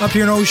up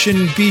here in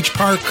Ocean Beach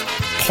Park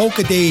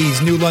Polka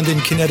Days, New London,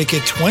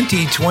 Connecticut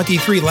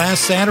 2023,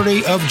 last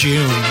Saturday of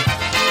June.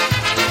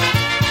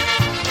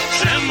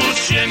 Czemu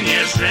się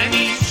nie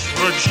żenisz?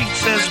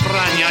 Rodzice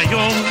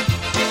zbraniają.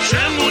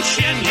 Czemu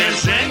się nie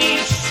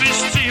żenisz?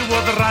 Wszyscy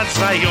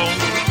odradzają.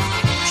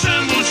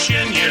 Czemu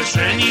się nie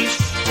żenisz?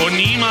 Bo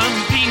nie mam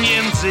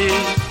pieniędzy.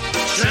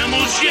 Czemu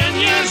się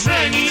nie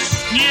żenisz?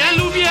 Nie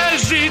lubię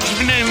żyć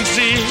w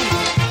nędzy.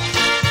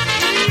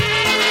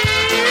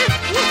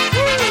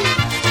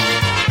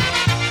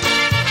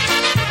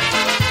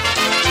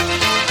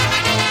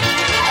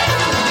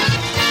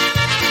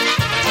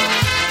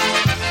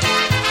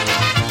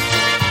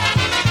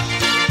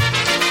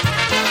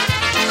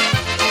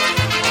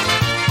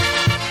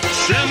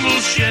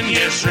 Czemu się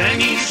nie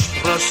żenisz?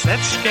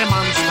 Troszeczkę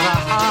mam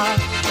stracha.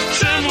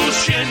 Czemu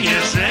się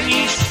nie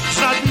żenisz?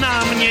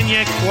 Żadna mnie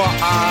nie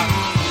kocha.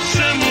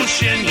 Czemu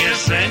się nie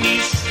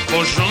żenisz?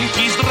 Bo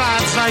żonki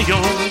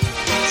zdradzają.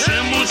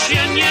 Czemu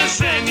się nie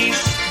żenisz?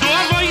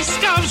 Do wojny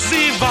wojska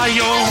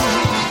wzywają.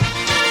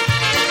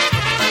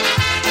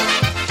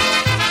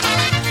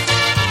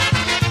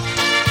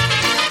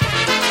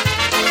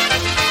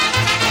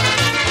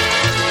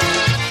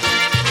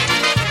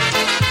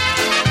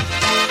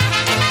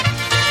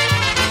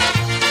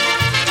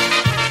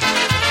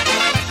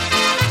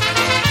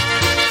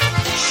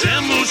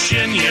 Czemu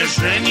się nie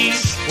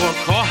żenisz,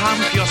 bo kocham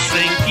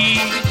piosenki?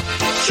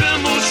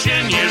 Czemu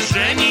się nie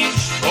żenisz,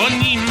 bo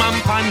nie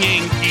mam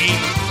panienki?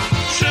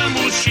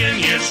 Czemu się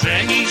nie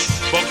żenisz,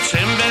 bo chcę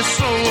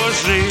wesoło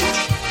żyć?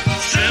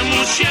 Czemu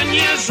się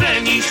nie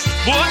żenisz,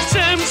 bo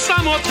chcę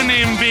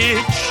samotnym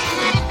być?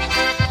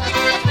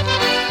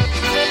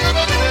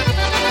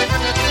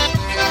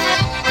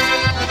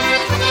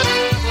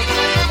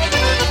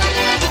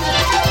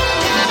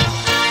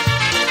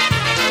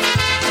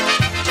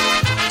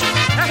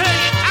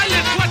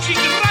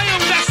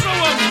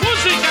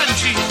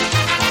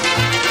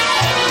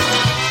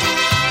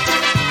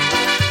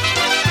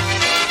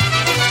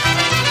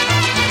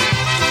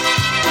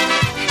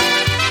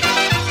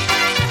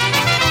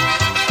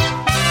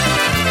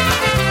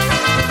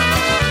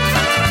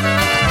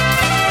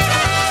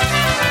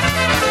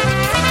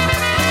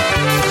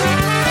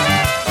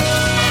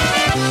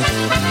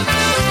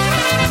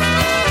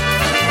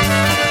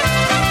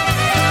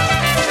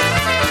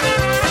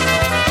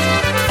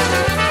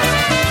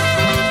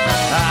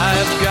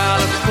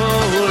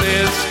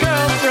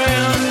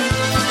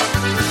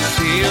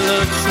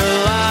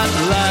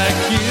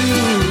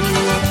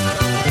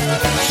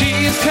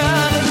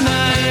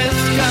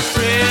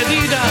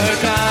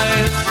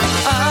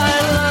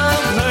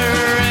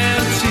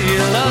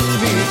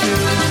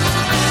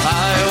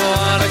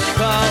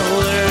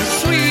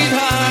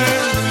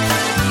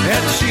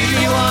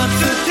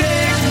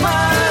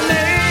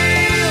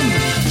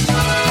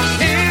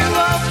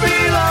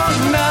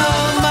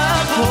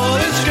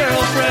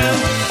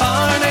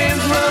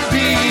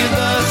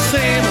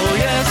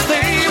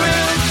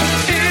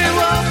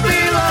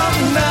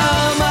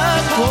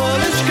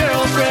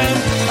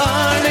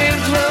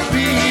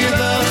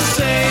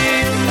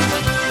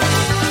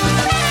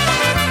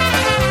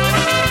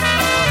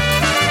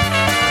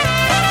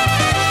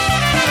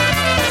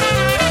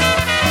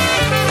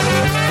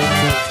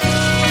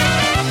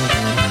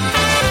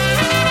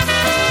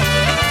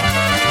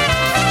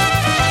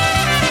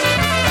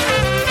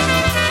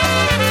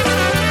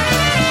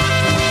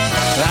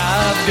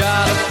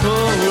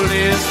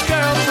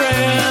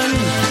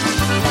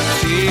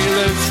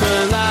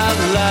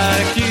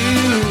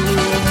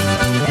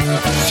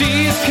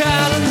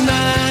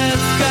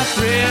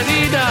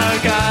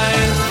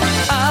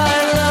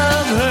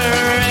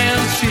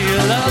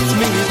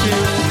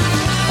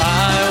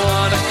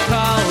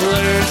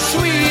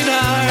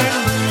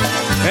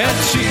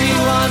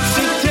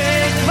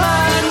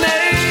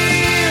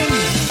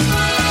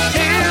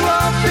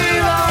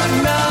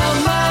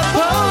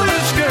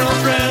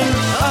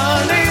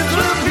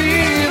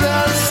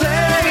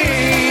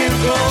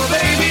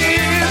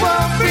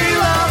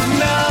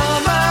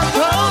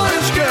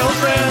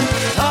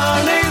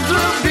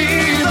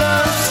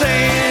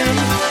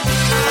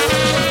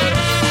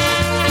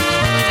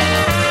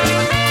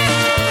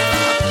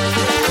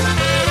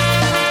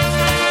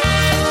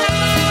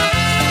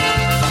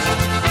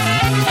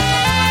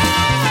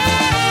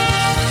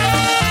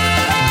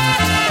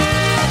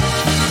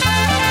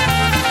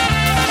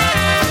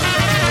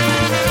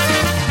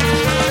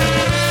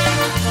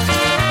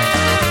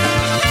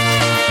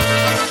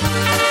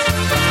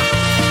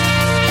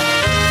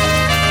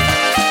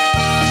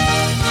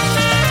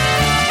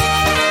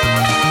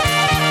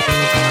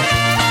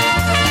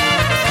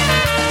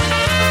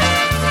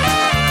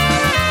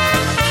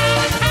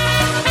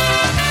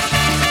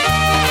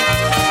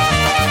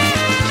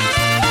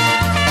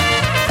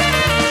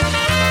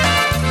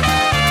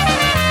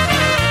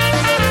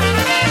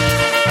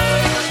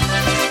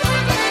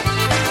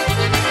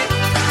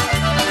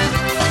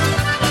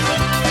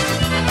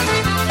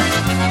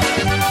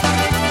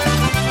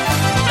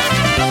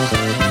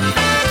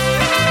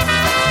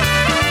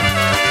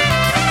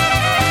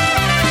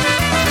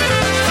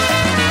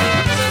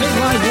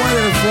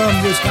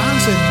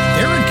 Wisconsin.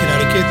 They're in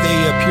Connecticut.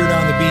 They appeared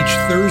on the beach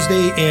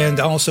Thursday and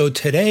also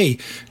today.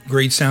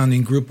 Great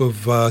sounding group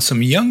of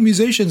some young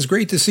musicians.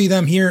 Great to see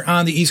them here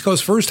on the East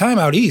Coast. First time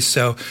out east.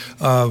 So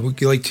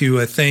we'd like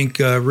to thank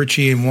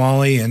Richie and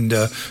Wally and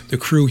the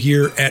crew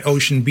here at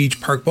Ocean Beach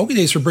Park Polka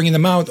Days for bringing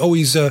them out.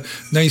 Always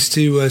nice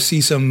to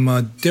see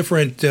some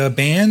different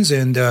bands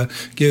and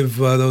give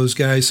those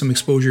guys some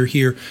exposure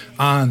here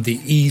on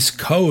the East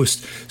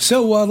Coast.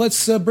 So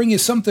let's bring you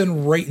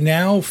something right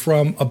now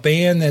from a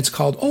band that's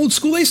called Old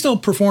School. They still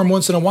perform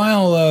once in a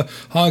while,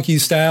 honky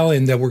style,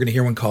 and we're going to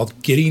hear one called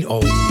Getting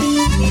Old.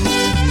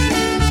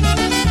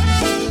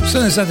 So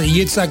that's not the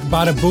Yitzhak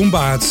Bada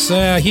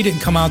Boombots. He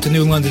didn't come out to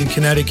New London,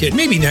 Connecticut.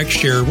 Maybe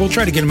next year. We'll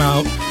try to get him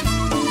out.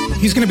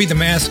 He's going to be the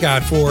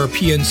mascot for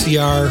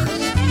PNCR.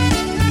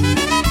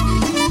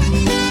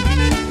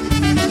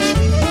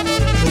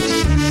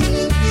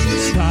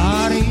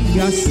 Stary,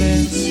 ja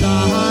sen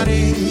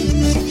stary,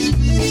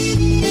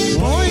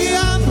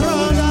 moja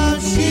broda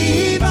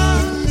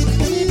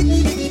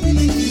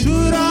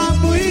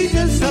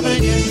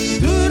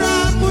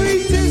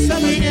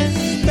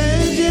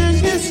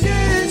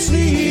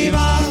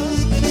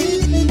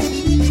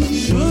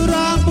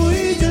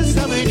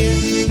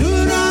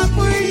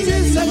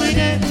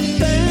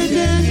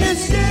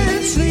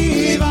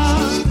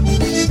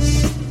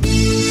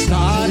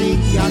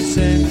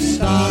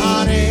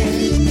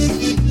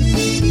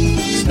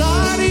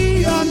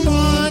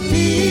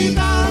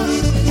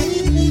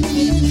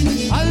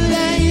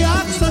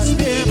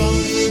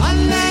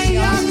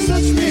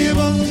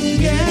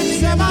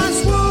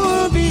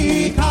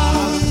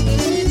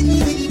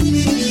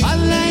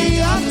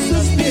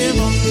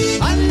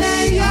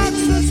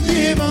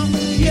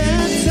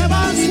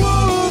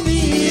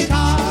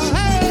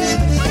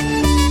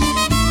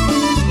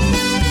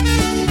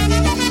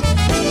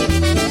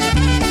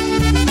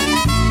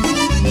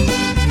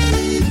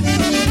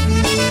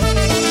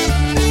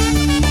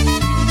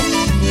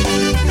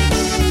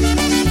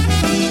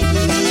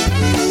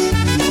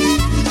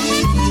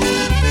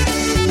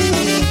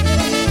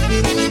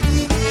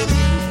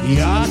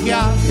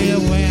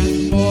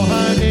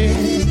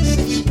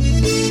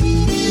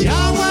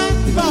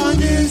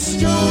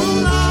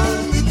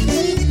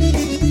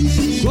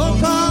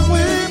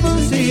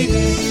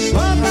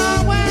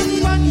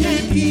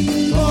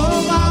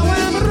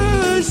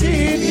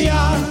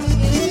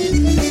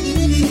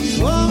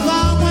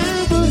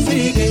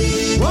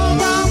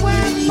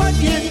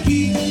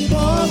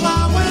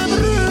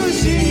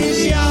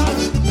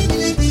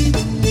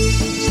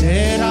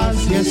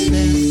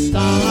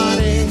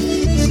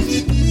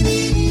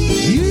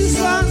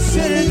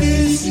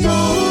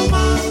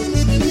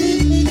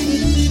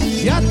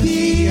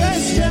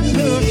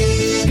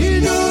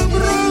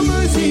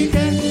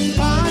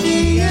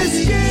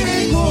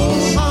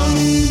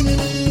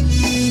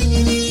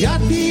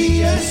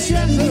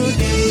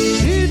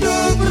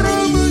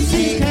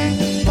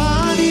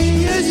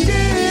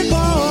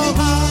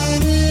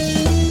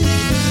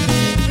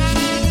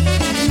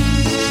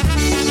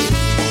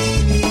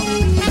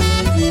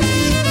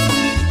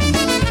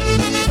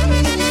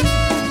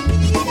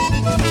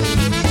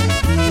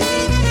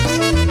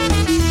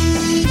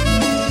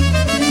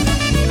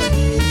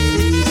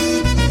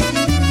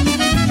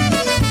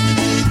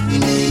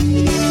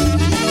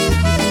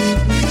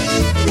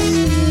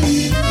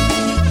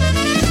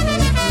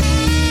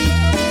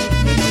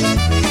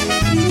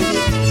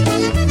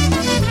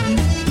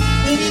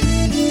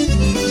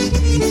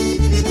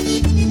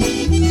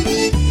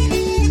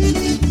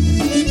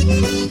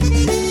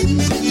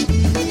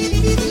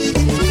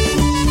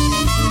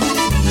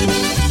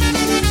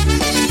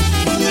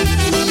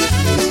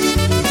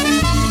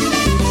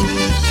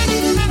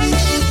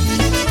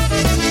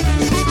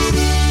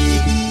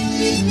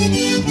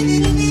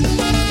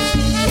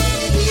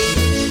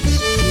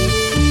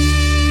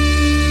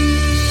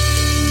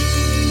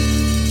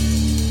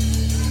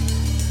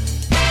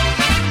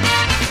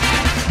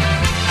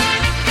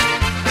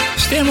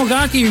Stan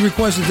Mogaki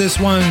requested this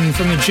one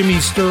from the Jimmy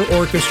Sturr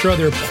Orchestra,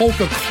 their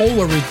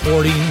Polka-Cola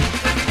recording,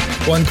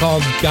 one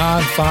called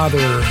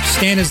Godfather.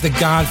 Stan is the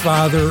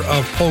godfather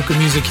of polka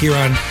music here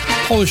on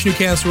Polish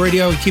Newcastle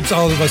Radio. He keeps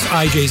all of us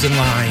IJs in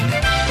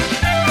line.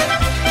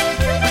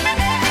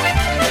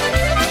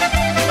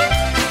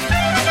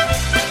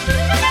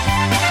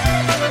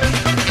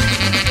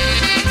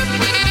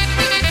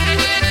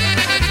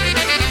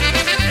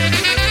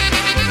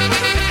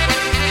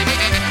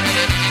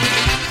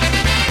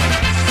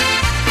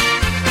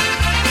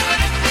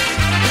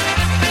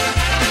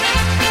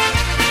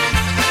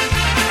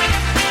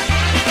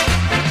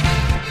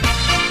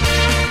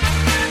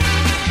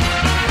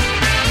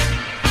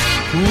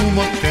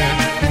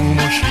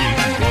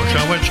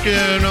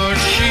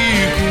 Nosi,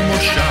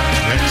 kumosia,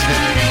 jak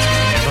zlepić,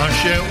 da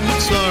się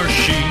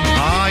ucosi,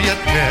 a ja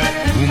tę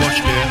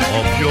kumośkę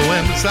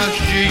objąłem za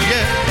żyję,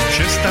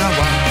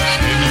 przestała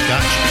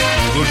szemikać,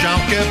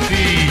 gorzałkę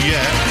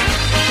pije.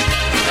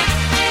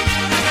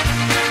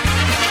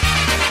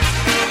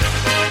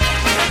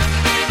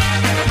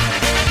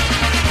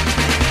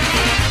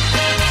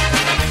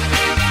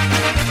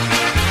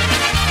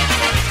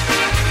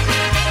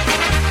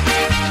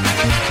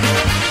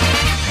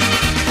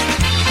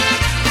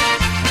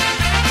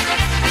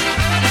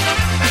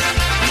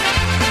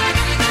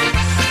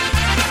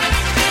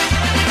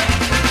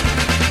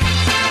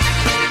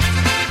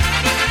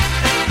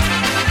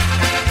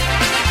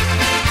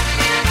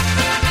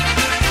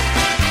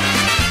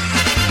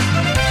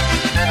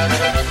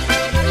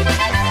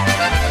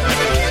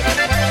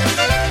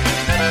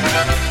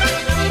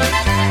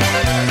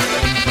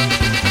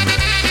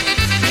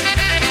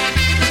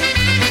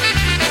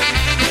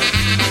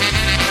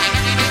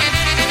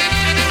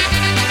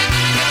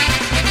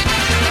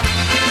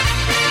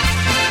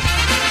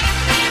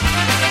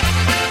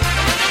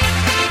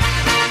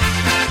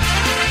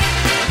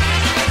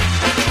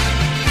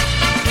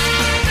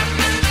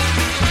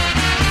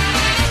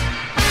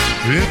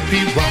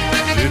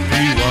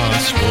 Wypiła,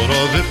 sporo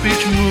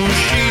wypić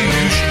musi,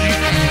 już ci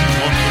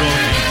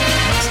kumotrowi,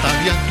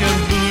 nastawiakiem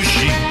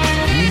dusi.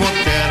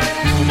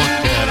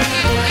 Kumoter,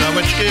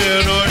 gorzałeczkę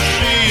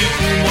nosi,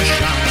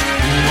 kumosia,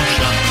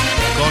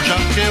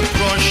 gorzałkę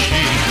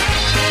prosi.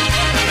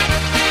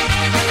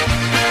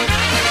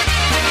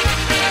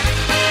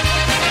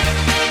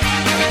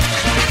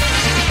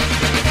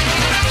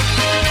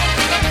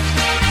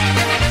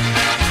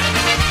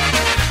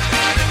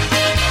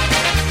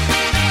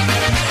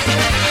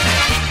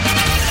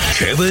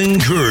 Kevin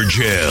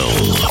Kurdziel.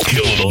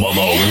 Kill them on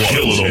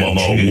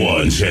the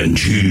ones and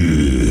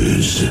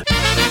twos.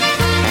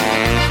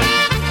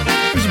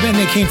 There's a band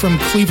that came from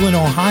Cleveland,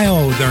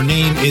 Ohio. Their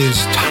name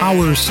is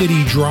Tower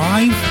City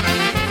Drive.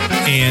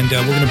 And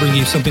we're going to bring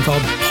you something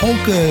called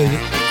Polka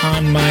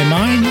on My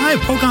Mind. I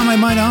have Polka on My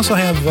Mind. I also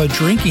have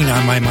Drinking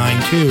on My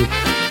Mind, too.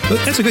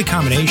 But that's a good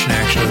combination,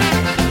 actually.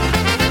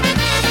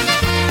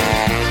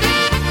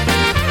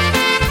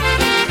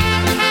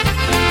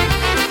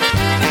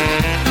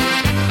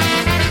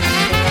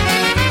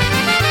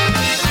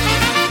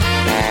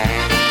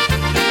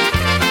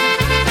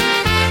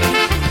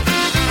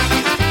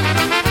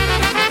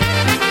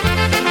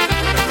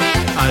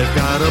 I've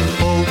got a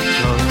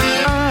polka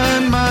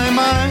on my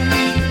mind.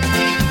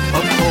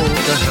 A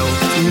polka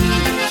helps me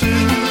to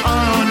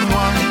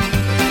unwind.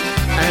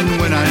 And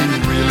when I'm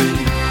really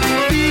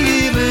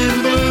feeling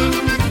blue,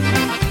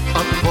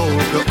 a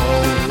polka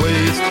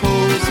always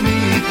pulls me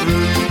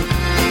through.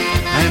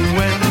 And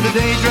when the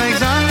day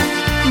drags on,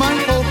 my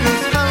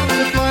polka's bound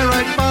to fly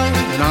right by.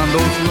 And on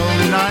those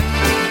lonely nights,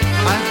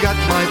 I've got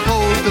my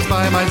polkas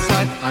by my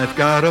side. I've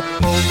got a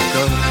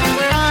polka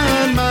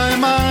on my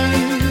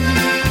mind.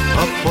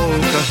 A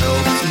polka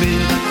helps me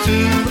to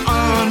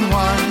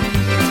unwind.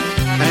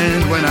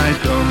 And when I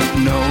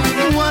don't know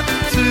what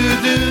to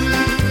do,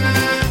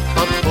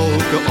 a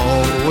polka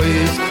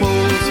always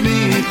pulls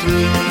me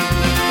through.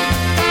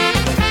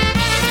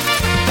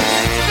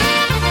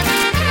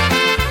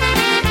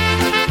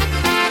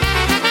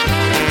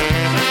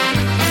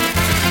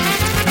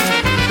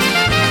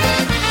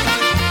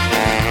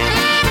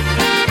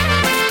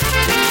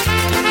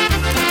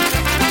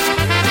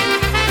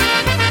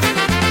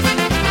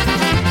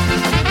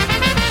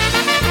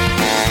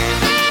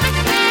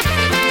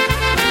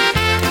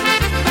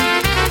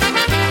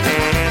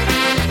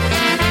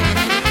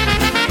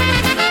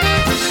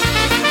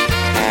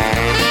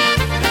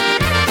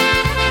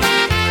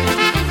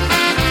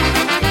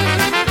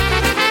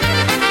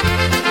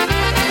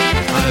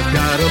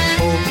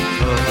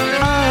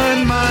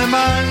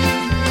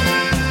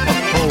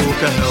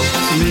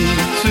 Helps me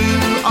to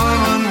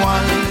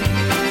unwind.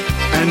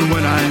 And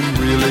when I'm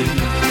really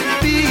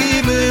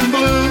feeling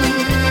blue,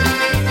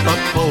 a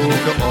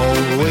polka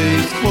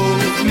always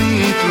pulls me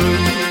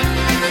through.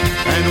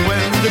 And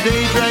when the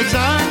day drags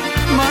on,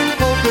 my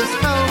polkas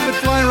help it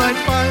fly right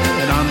by.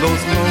 And on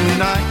those lonely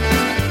nights,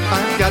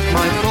 I've got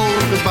my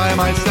polkas by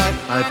my side.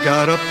 I've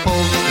got a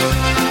polka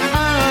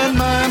on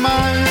my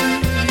mind.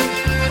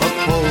 A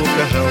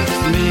polka helps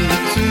me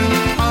to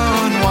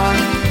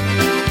unwind.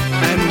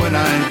 And when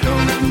I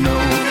don't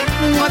know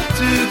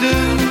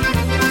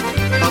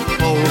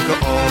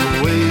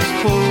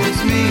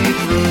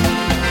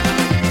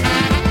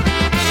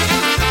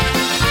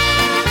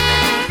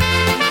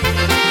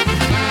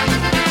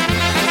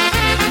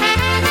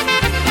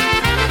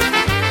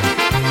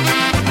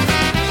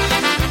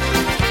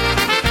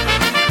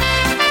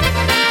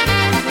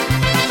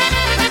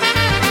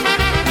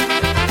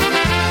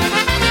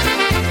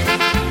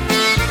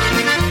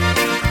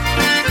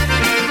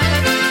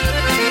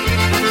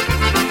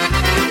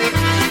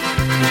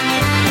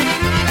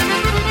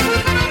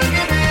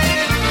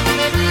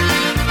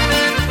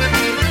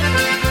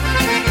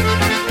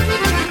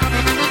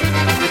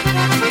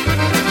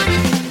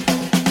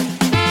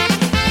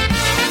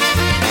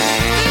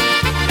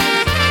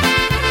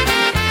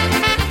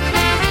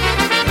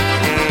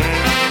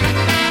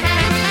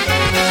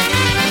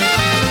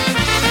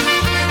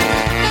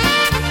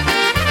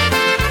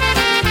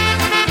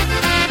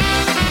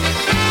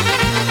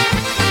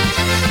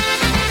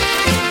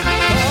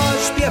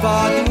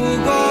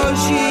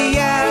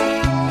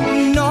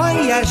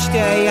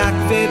jeszcze jak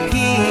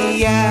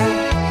wypije,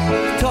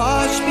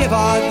 kto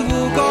śpiewa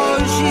długo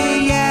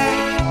żyje.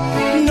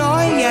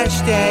 No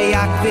jeszcze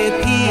jak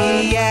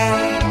wypije,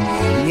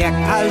 niech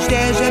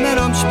każdy ze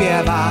mną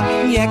śpiewa,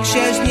 niech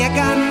się z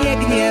niego nie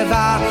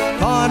gniewa,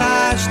 to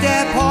nasz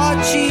te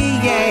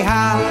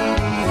pocijecha.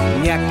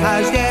 Niech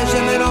każdy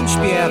ze mną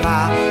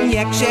śpiewa,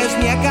 niech się z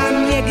niego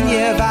nie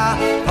gniewa,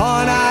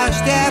 to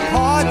nasz te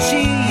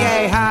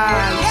pocijecha.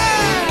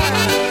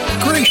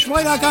 Grace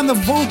Schweidak on the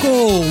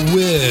vocal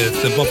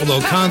with the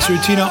Buffalo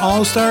Concertina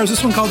All-Stars.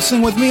 This one called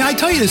Sing With Me. I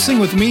tell you to sing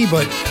with me,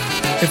 but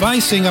if I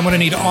sing, I'm going to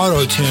need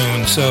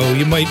auto-tune, so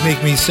you might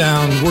make me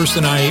sound worse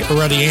than I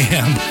already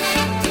am.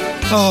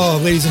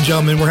 Oh, ladies and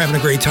gentlemen, we're having a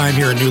great time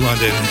here in New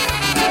London.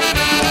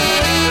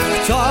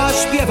 Kto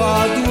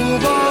śpiewa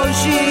długo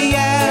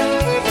żyje,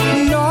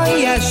 no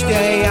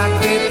jeszcze jak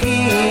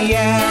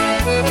wypije.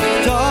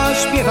 Kto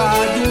śpiewa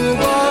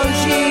długo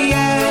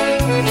żyje,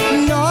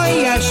 no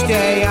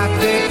jeszcze jak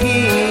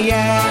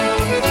wypije.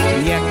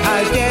 Niech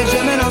każdy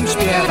ze mną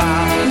śpiewa,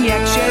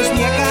 niech się z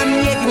niego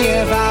nie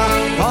gniewa,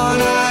 to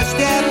nasz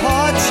te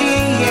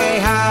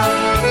pocijecha.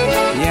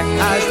 Niech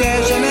każdy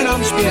ze mną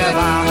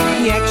śpiewa,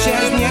 niech się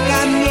z niego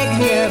nie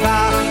gniewa,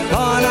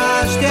 to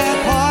nasz te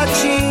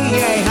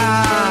pocijecha.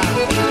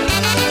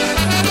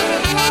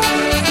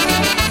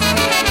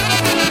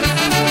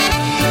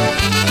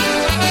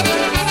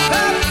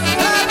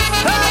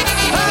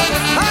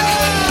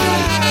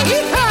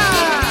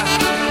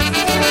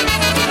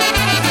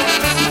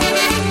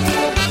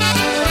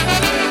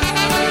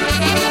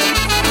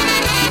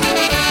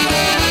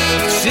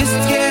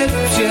 Wszystkie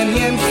przy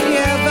nim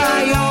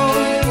śpiewają,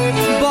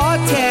 bo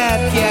te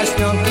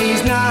piosenki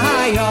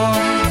znają.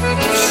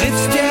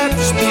 Wszyscy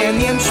przy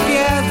nim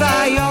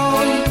śpiewają,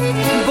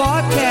 bo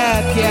te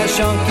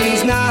piosenki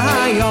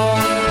znają.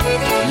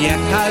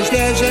 Niech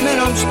każdy ze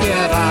mną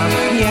śpiewa,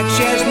 niech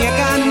się z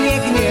niego nie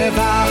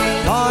gniewa,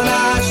 to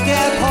nasz te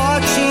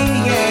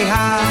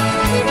pocijecha.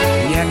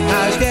 Niech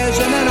każdy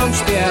ze mną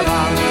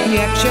śpiewa,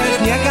 niech się z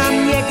niego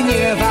nie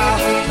gniewa,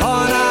 to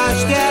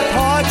nasz te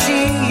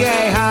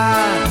pocijecha.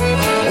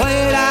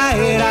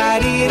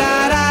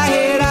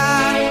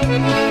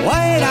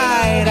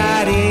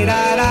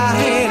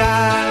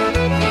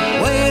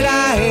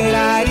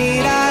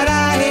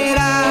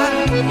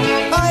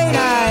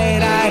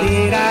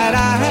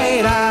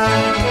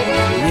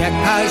 Niech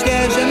każdy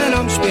ze mną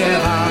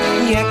śpiewa,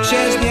 niech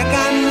się z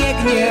niego nie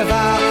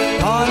gniewa,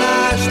 to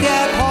nasz te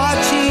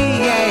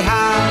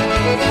pocijecha.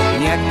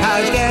 Niech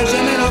każdy ze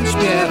mną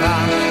śpiewa,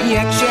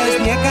 niech się z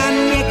niego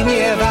nie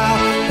gniewa,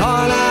 to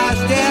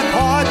nasz te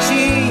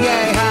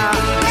pocijecha.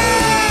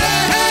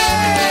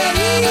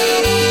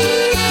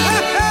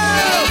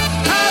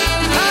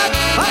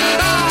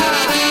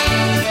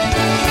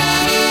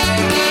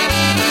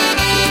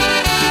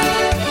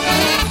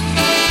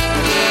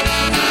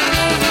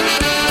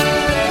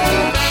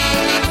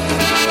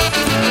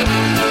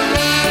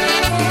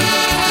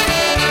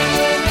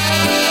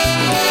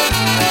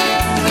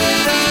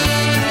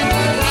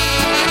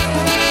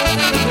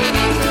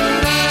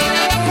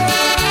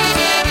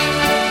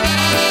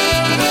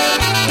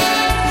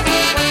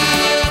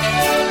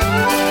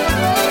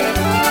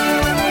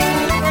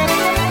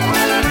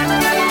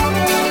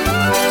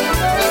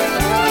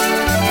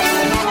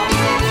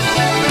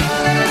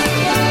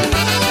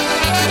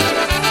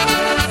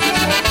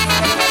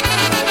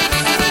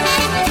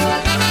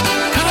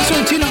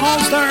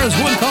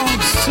 One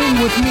called Sing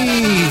With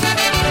Me.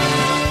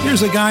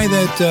 Here's a guy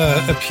that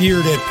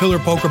appeared at Pillar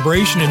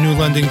Polkabration in New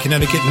London,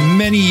 Connecticut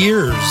many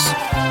years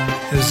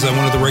as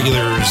one of the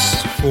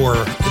regulars for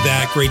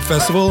that great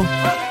festival.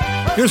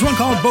 Here's one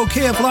called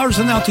Bouquet of Flowers,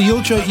 and out to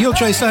Yulcha.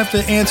 Yulcha, I still have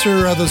to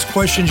answer those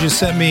questions you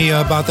sent me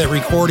about that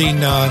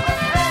recording.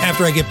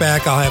 After I get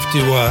back, I'll have to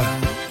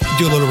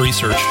do a little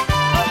research.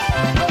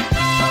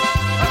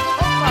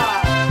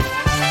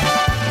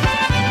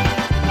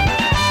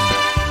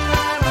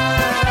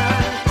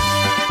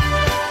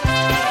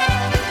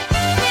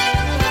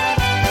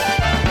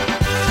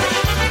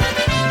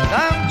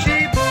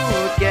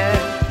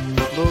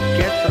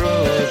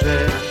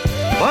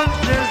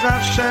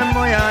 Zawsze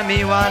moja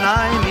miła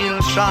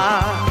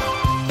najmilsza,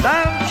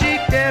 dam ci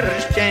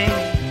pierścień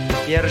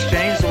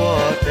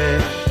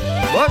złoty,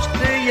 boś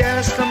ty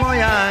jest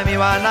moja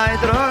miła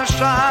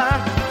najdroższa.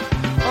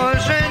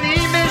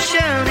 Ożenimy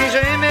się i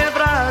żyjmy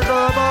wraz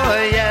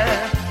oboje,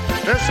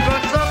 wszystko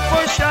co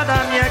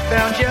posiadam niech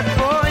będzie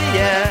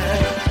twoje.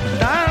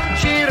 Dam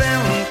ci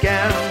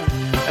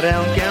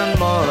rękę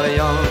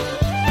moją,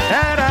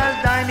 teraz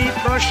daj mi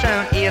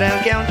proszę i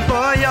rękę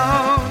twoją.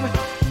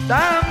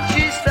 Dam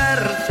ci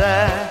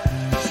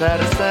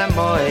serce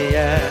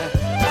moje,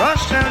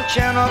 proszę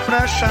cię, no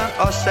proszę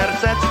o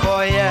serce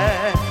twoje.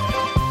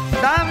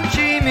 Dam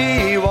ci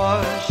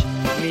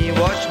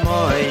miłość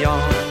moją,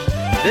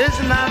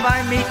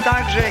 wyznawaj mi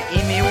także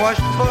i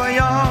miłość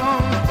twoją.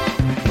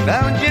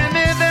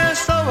 Będziemy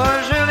wesoło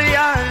żyli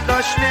aż do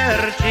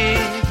śmierci,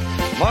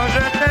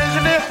 może też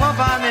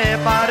wychowamy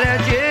parę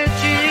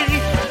dzieci.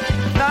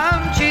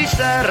 Dam ci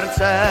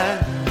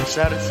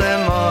serce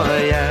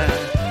moje,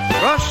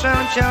 proszę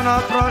proszę cię, no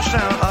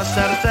proszę o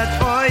serce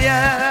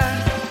twoje.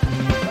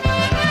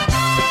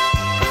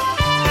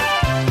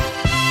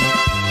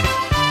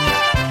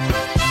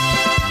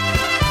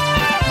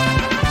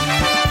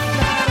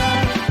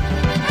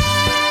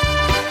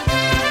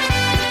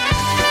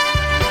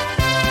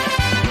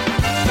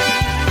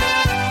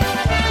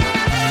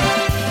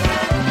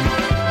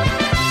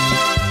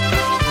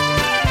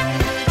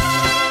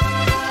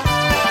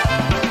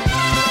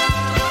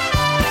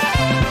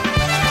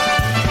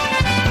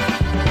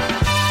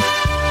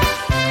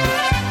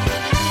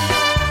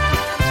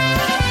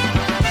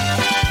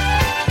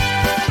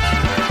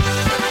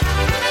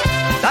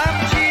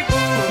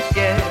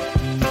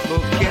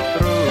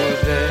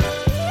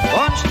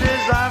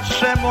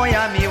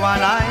 Moja miła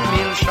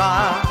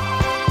najmilsza,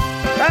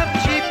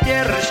 dam ci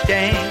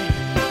pierścień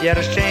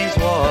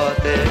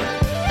złoty,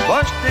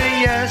 boś ty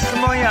jest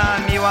moja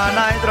miła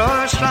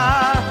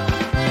najdroższa.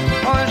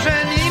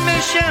 Ożenimy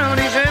się,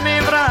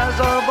 liżymy wraz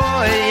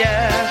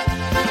oboje,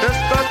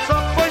 wszystko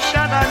co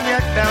posiadam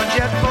niech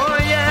będzie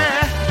twoje.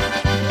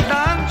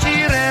 Dam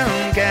ci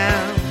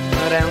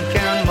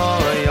rękę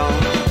moją,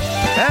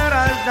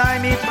 teraz daj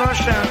mi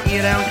proszę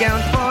i rękę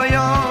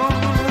twoją.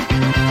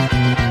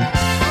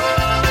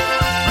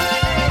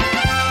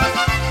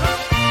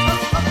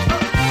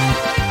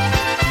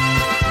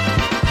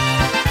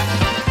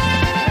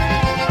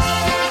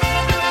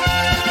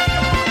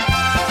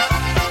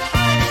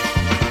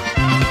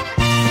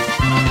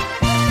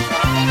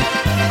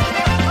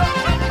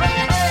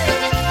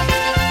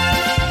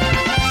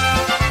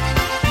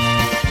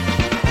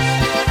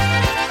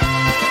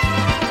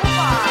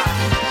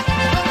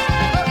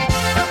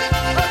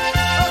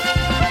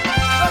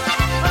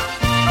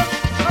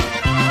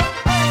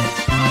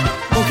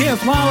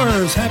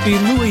 Flowers. Happy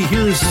Louie.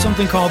 Here's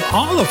something called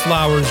All the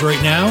Flowers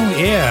right now.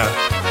 Yeah.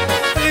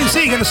 You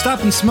see, you got to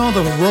stop and smell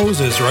the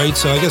roses, right?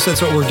 So I guess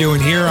that's what we're doing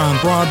here on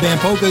BroadBand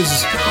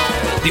Polkas,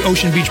 the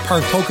Ocean Beach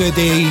Park Polka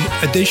Day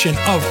edition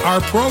of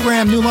our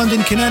program, New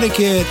London,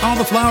 Connecticut. All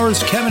the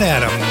Flowers, Kevin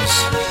Adams.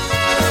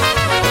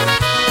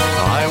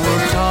 I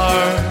worked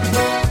hard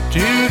to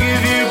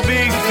give you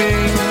big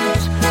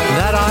things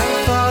that I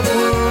thought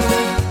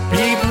would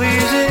be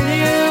pleasing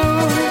you,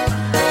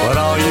 but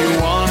all you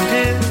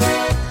wanted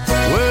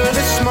were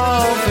the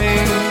small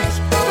things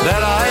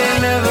that I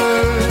never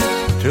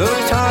took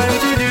time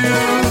to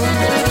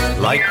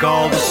do. Like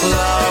all the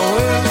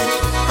flowers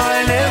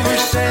I never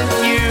sent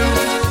you,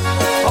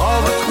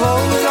 all the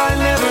clothes I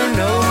never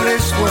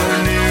noticed were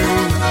new,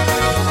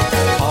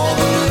 all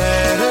the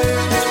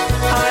letters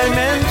I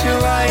meant to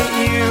write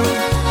you,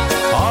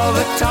 all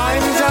the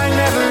times I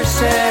never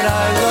said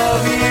I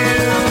love you.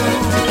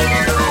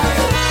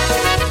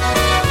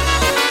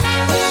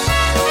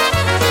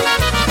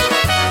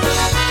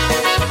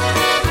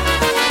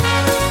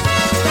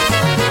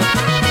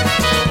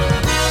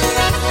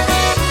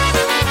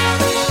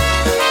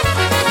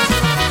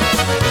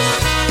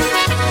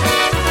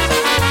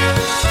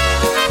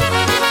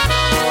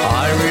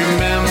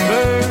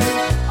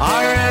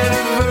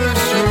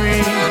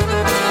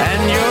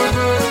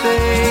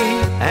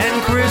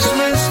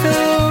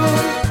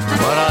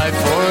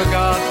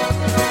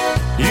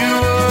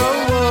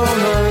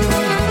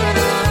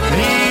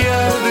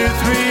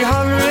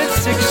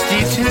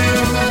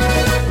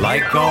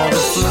 Like all the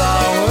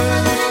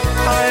flowers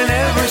I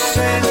never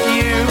sent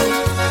you,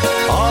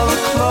 all the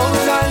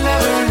clothes I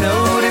never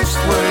noticed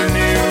were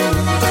new,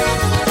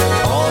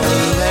 all the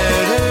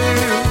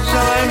letters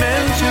I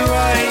meant to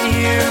write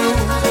you,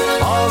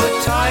 all the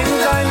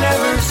times I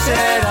never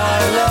said I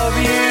love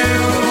you.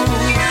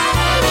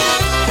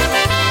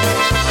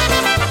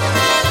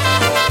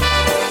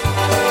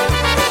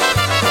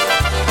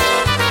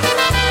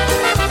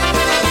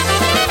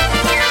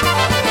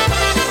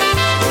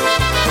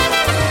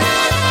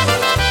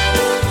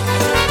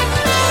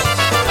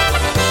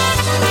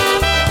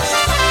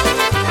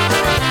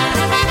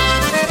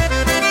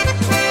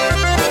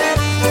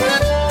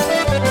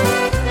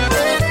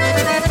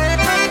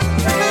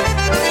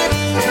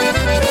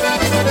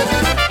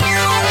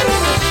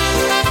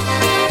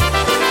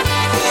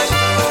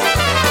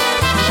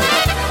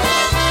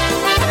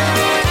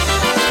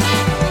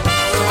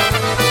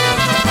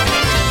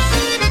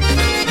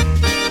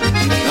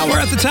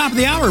 Top of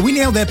the hour. We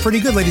nailed that pretty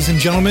good, ladies and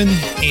gentlemen.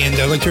 And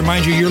I'd like to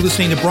remind you, you're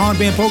listening to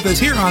BroadBand Polkas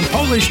here on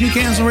Polish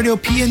Newcastle Radio,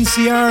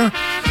 PNCR,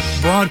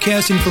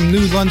 broadcasting from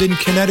New London,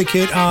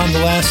 Connecticut on the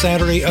last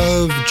Saturday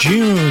of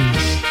June.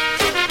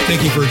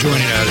 Thank you for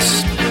joining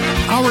us.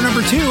 Hour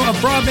number 2 of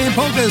BroadBand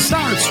Polkas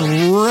starts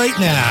right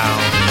now.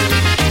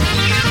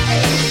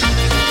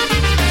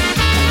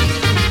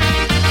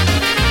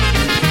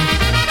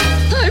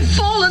 I've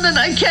fallen and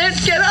I can't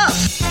get up.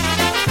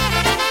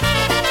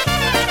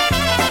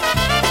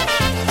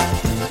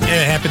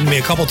 It happened to me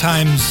a couple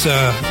times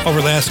over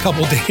the last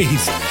couple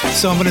days.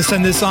 So I'm going to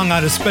send this song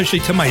out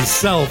especially to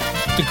myself,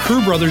 the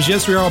Crew Brothers.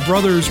 Yes, we are all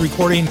brothers,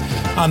 recording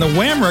on the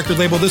Wham record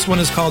label. This one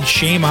is called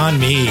Shame on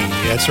Me.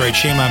 That's right,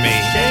 Shame on Me.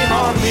 Shame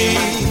on me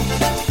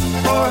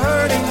for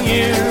hurting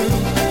you.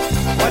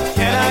 What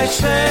can I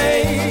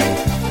say?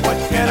 What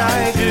can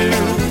I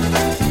do?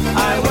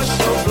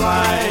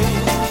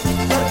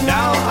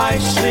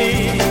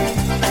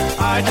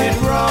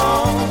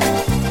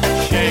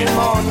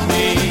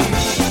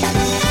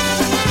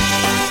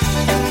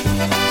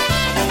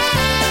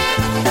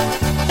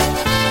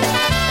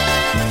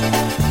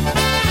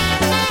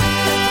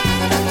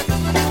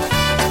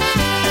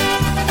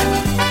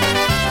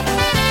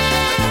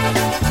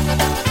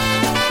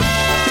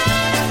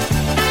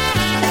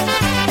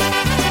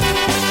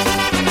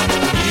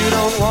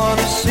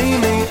 see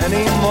me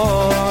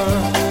anymore.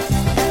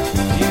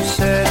 You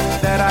said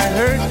that I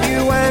hurt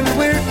you and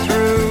we're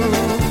through.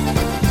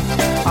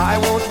 I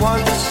won't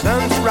want the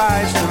sun to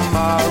rise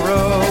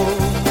tomorrow.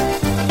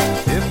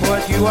 If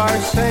what you are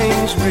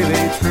saying's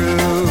really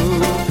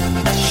true,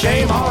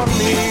 shame on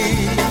me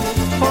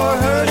for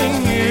hurting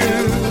you.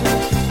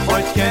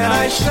 What can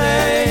I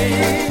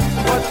say?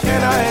 What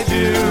can I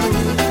do?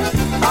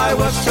 I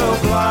was so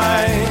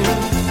blind,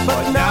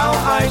 but now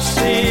I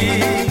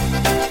see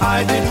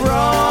I did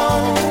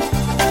wrong.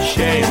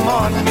 Shame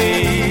on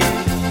me.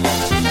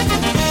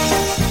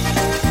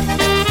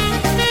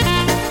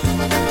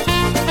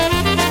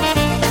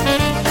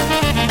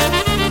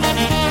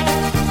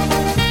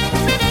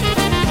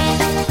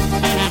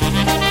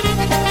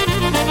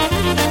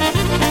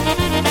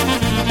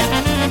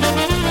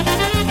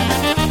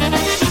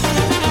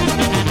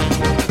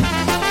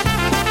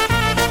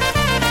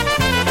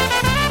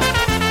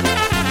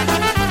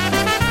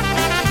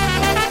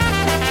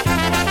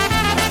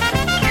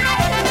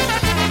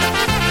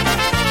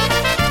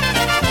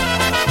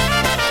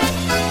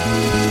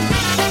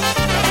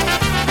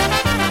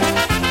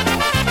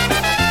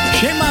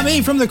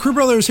 From the Crew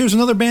Brothers, here's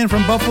another band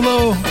from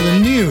Buffalo, The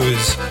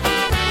News.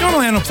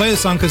 Normally I don't play this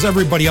song because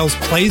everybody else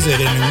plays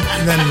it,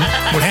 and then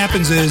what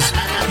happens is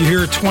you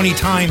hear it 20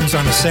 times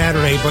on a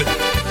Saturday, but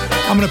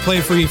I'm going to play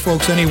it for you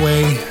folks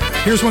anyway.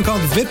 Here's one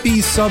called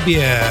Vypij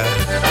sobie.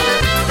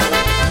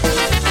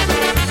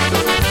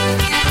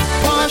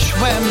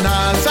 Poszłem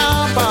na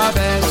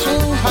zabawę,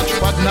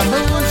 słuchać ładną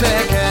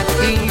muzykę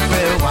i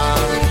była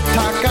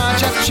taka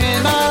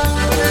dziewczyna.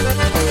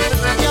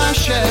 Ja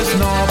się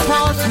znów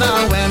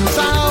poznałem,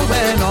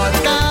 całe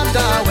noc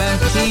gadałem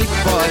i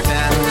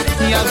potem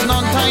ja z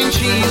nią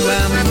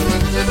tańczyłem.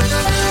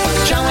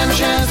 Chciałem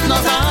się znów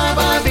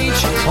zabawić,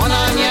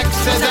 ona nie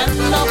chce ze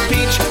mną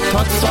pić.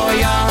 To co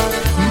ja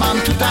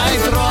mam tutaj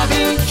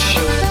zrobić?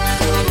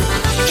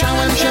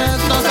 Chciałem się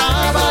znów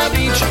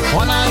zabawić,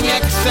 ona nie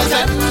chce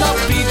ze mną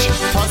pić.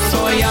 To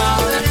co ja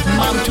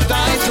mam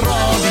tutaj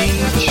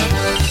zrobić?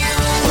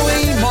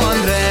 Mój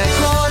mądry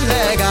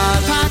kolega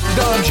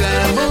tak dobrze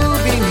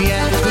mówi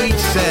mnie,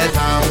 pójdź se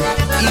tam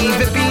i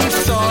wypij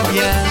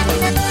sobie.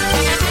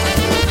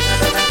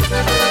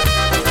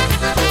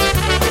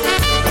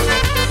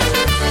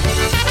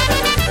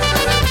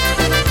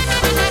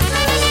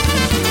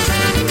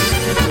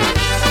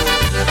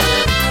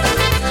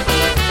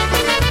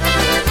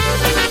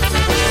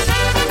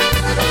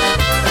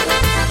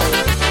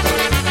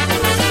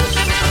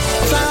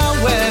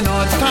 Całe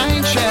noc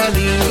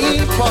tańczyli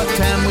i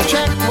potem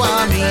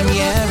uciekła mi,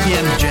 nie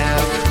wiem gdzie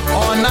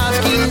ona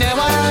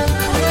zginęła.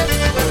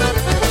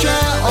 Gdzie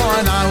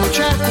ona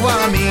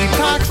uciekła mi,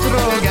 tak z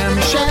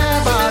drugiem się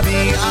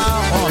bawi,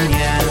 a o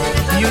mnie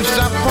już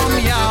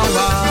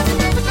zapomniała.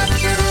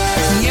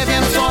 Nie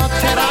wiem co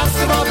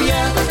teraz robię,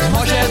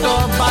 może do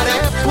bary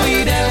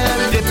pójdę,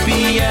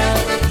 wypiję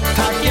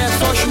takie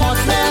coś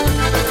mocne.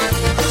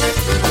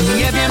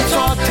 Nie wiem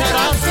co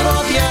teraz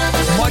robię,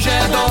 może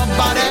do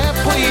bary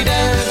pójdę,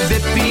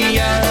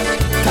 wypiję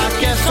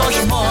takie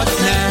coś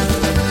mocne.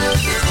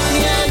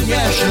 Nie,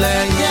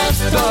 jeśli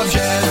jest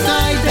dobrze,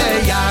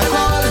 znajdę ja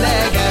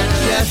kolegę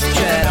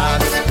jeszcze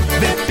raz,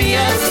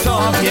 wypiję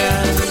sobie.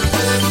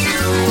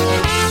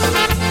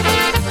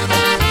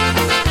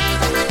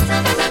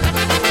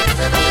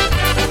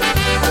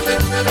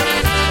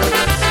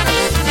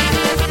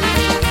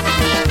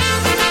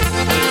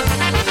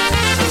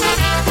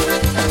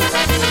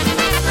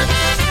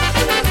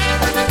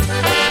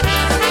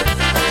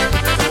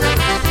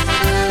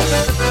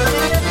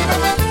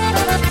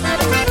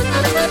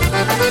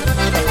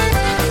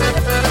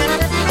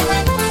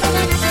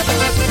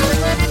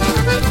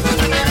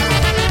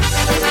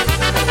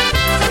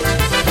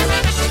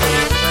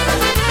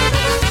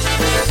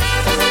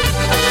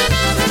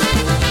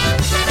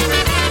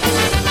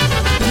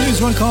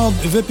 One called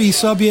Vypij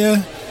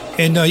sobie.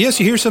 And yes,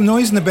 you hear some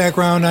noise in the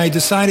background. I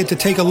decided to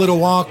take a little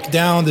walk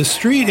down the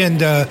street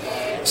and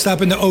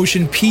stop into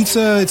Ocean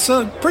Pizza. It's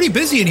pretty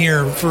busy in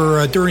here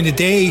for during the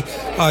day.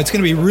 It's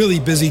going to be really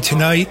busy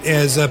tonight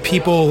as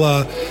people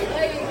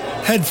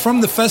head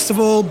from the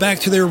festival back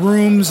to their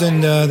rooms,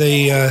 and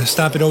they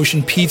stop at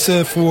Ocean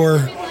Pizza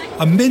for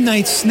a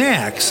midnight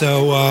snack.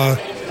 So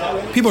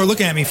people are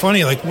looking at me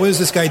funny, like, what is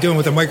this guy doing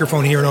with a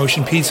microphone here at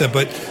Ocean Pizza?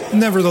 But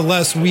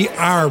nevertheless, we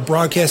are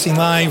broadcasting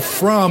live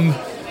from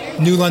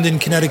New London,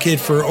 Connecticut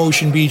for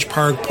Ocean Beach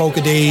Park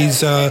Polka Days.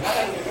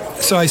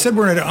 So I said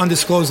we're at an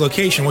undisclosed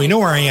location. Well, you know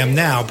where I am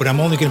now, but I'm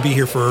only going to be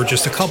here for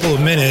just a couple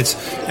of minutes,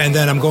 and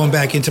then I'm going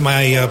back into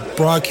my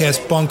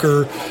broadcast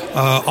bunker,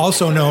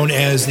 also known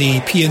as the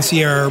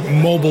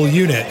PNCR mobile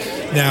unit.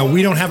 Now,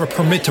 we don't have a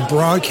permit to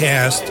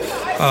broadcast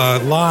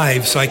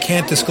live, so I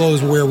can't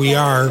disclose where we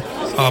are.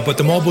 But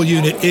the mobile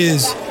unit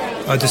is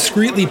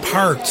discreetly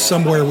parked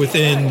somewhere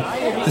within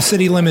the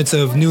city limits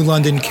of New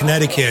London,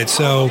 Connecticut.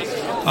 So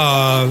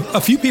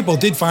a few people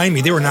did find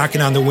me. They were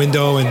knocking on the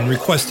window and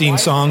requesting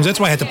songs. That's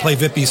why I had to play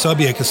Vypij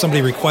sobie, because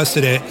somebody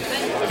requested it.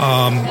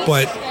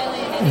 But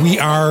we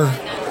are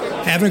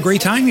Having a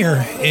great time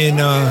here in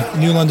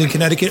New London,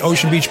 Connecticut,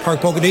 Ocean Beach Park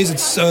Polka Days.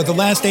 It's the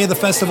last day of the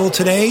festival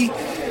today.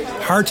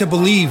 Hard to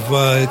believe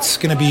it's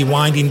going to be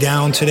winding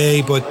down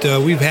today, but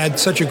we've had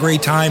such a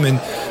great time and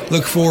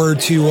look forward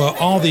to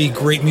all the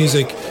great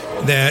music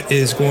that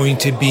is going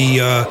to be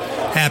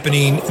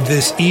happening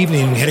this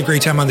evening. Had a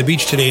great time on the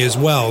beach today as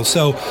well.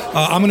 So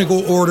I'm going to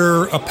go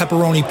order a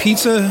pepperoni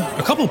pizza,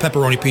 a couple of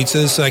pepperoni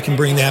pizzas, so I can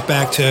bring that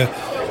back to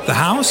the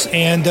house,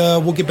 and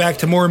we'll get back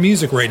to more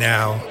music right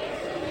now.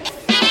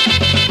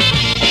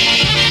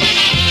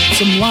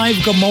 Some live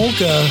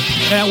Gamolka.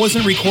 That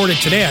wasn't recorded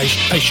today.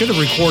 I should have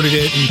recorded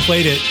it and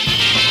played it.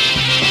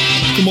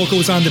 Gamolka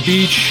was on the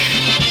beach,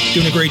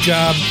 doing a great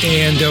job,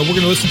 and we're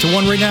going to listen to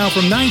one right now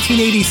from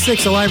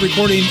 1986, a live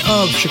recording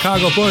of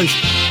Chicago Bush.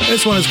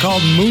 This one is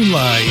called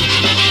Moonlight.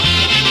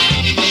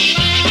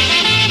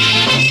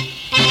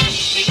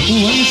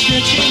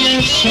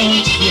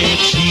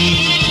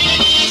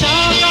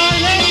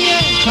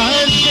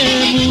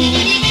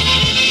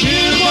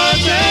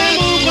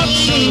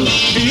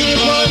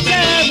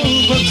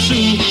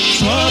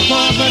 Co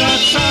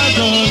powraca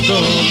do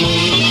domu.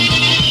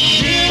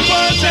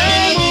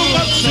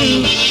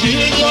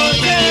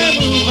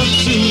 Młodemu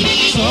chłopcu,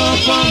 co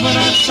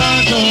powraca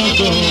do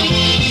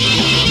domu.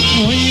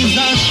 Mój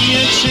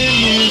zaświecie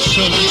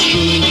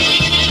miesiączku,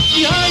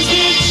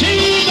 jazdy ci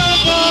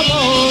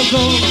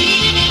dopomogą.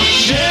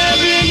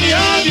 Żebym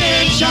ja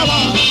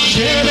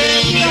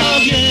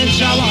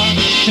wiedziała,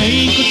 tej,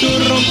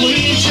 którą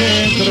pójdzie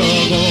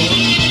drogą.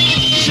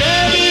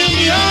 Żebym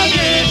ja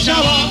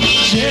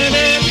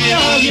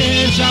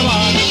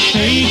wiedziała,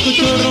 tej,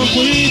 którą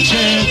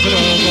pójdzie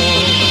drogą.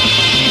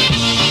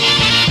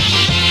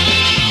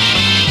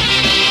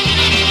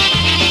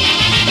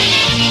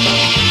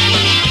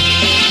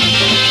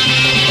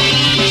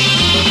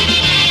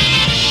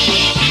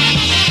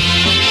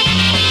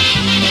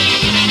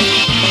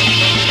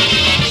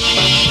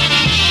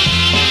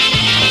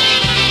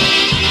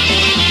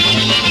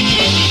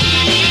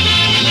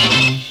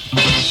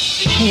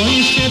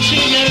 Łońskie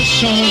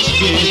przyniosą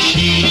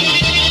dzieci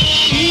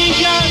i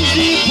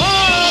gwiazdy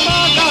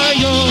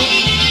pomagają.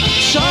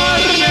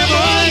 Czarne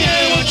moje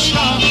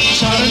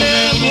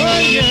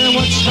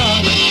oczka,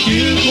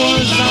 tylko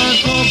za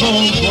tobą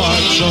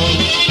płaczą.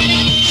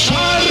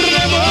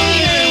 Czarne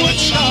moje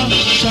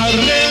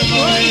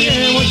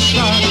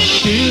oczka,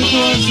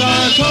 tylko za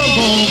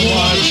tobą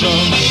płaczą.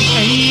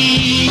 Ej,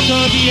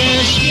 tobie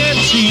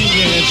świeci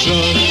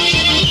miesiąc,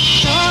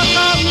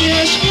 taka mnie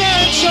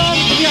świecą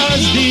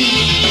gwiazdy.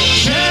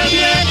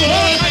 Ciebie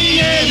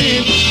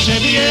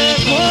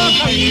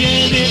kocha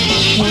jeden,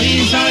 mój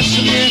zaś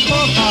mnie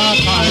kocha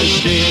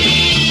każdy.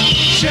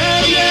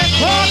 Ciebie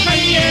kocha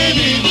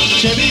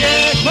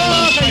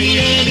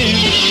jeden,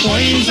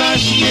 mój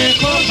zaś mnie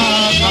kocha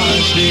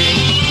każdy.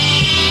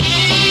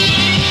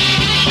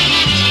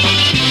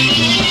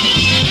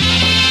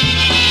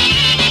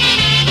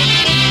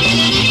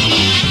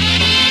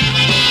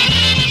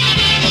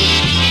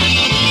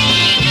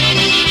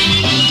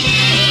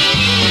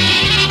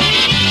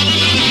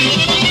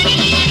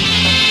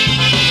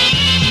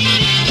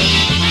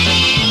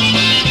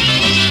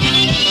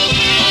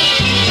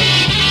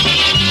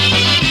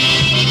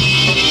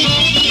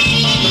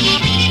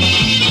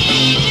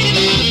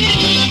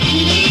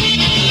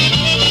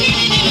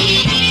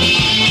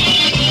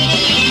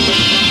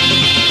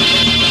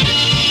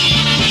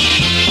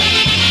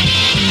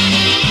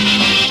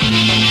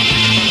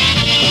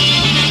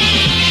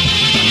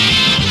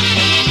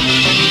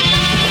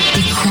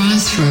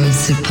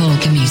 Of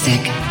polka music.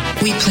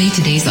 We play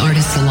today's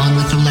artists along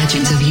with the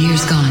legends of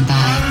years gone by.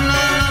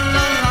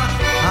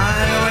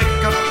 I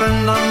wake up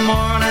in the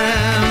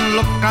morning,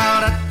 look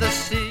out at the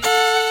sea.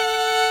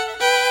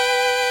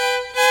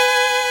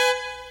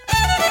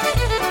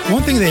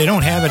 One thing they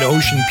don't have at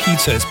Ocean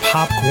Pizza is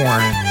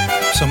popcorn.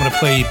 So I'm going to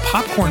play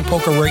Popcorn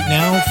Polka right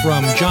now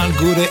from John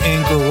Guda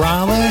and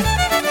Gorala.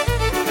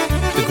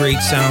 The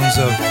great sounds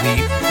of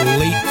the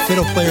late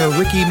fiddle player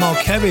Ricky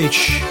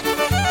Malkiewicz.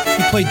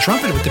 He played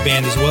trumpet with the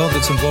band as well,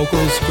 did some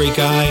vocals, great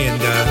guy,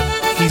 and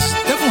he's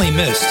definitely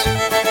missed.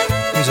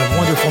 He's a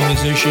wonderful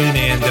musician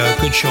and a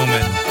good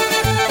showman.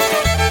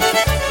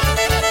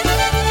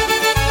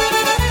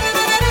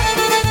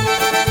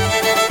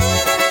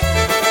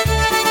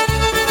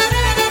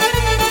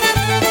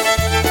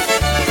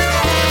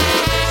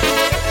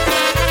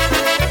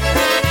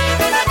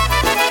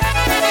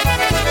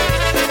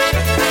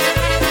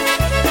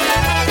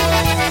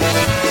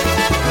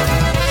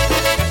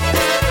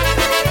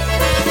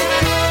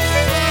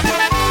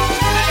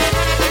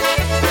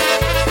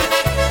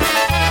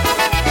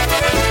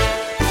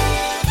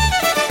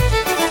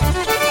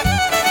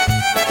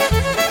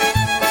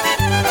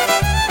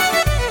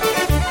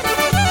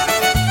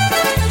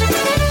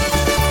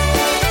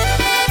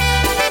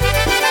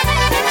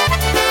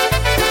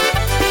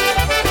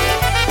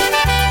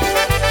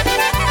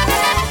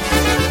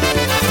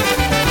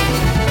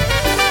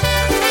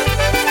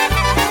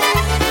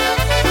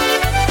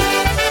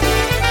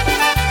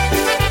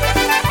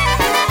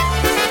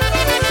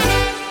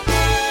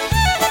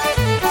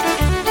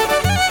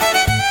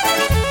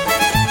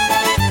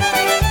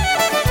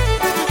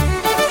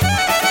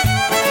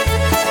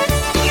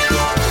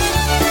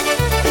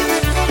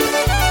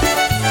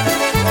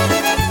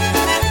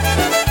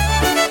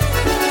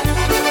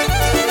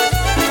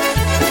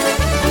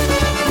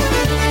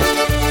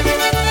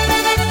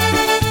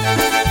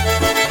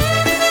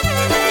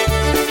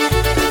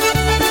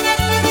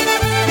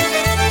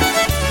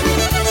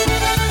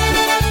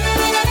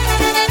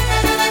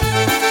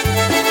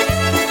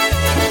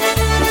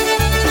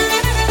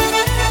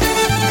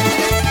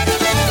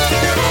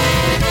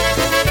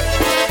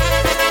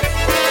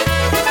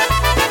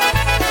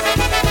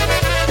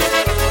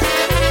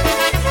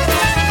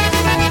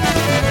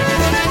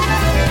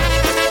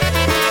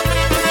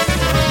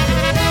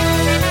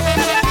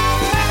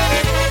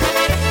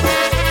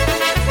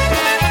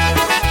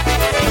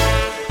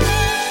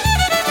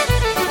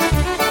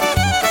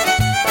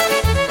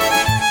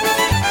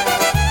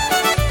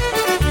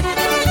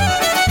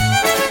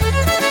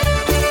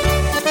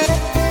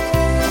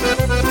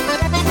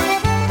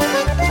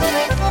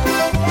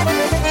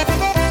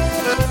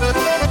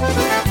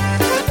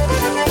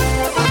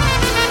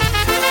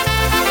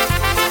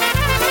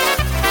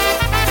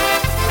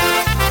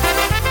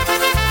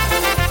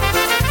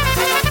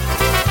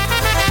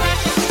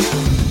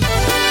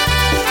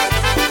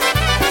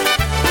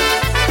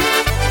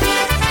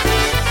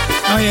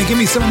 man. Give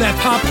me some of that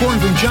popcorn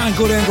from John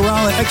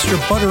Godangarala, extra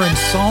butter and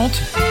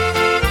salt.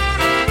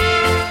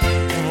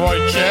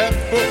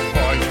 Wojciechu,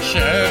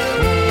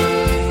 Wojciechu,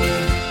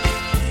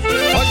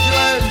 choć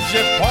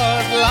leży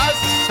pod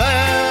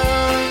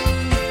lasem,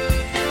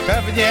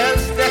 pewnie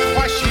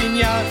zdechła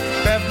świnia,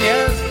 pewnie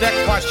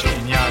zdechła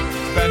świnia,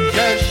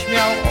 będziesz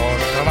miał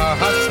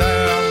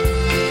ortrasę.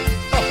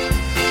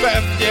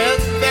 Pewnie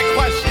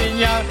zdechła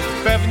świnia,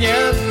 pewnie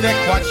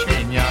zdechła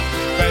świnia,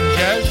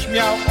 będziesz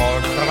miał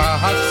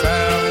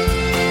ortrasę.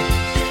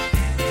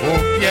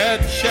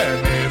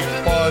 Upieczemy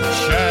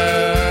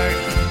pociek,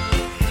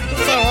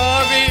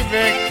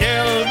 zrobimy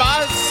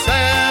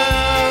kiełbasę,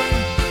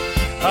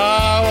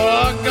 a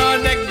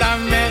ogonek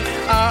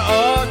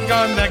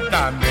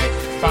damy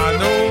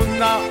panu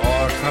na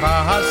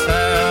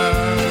ortrasę.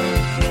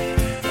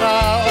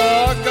 A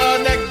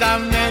ogonek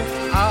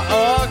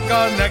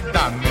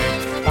damy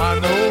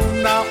panu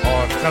na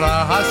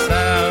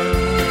ortrasę.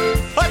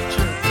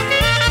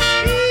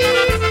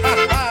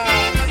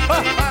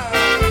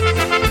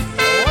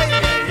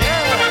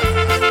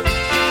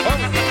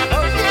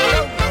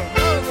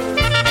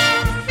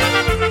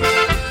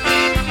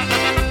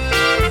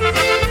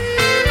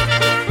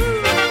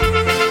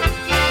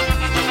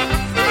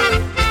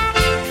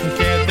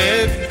 Kiedy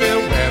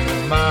byłem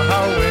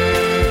mały,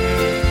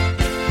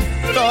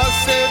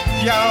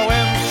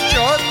 dosypiałem z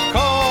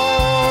ciotką,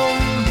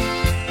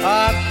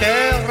 a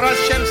teraz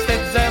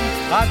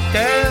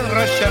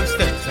się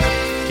wstydzę,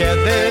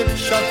 kiedy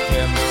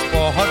ciotkiem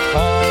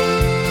spotkam.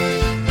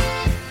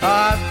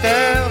 A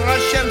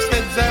teraz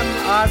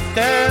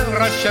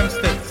się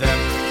wstydzę,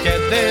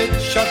 kiedy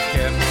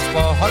ciotkiem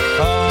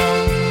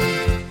spotkam.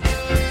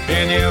 I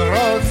nie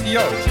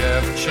rozjął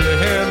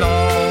dziewczyną,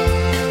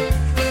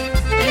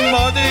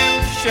 modlił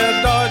się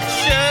do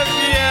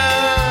ciebie,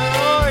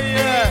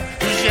 oje,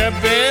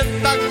 żeby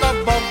tak do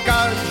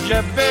Boga,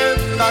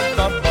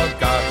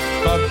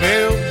 to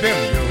byłbym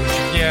już w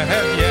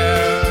niebie.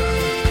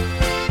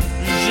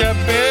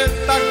 Żeby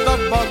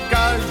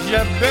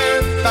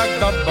tak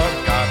do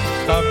Boga,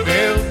 to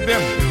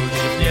byłbym już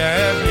w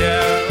niebie.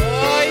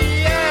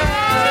 Oje!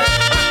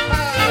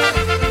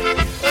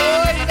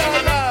 Oj,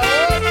 da,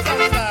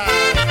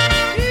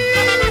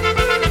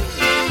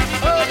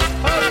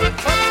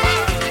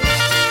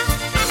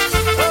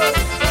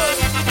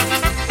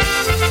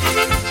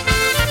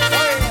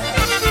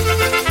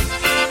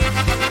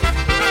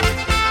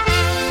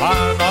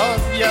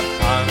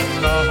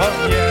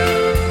 Panowie,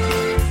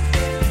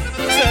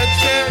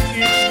 chcecie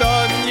iść do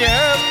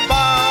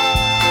nieba?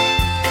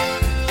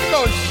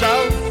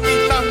 Gorzałki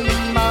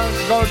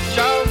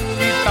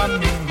tam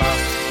nie ma,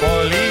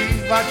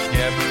 poliwać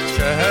nie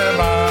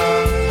trzeba.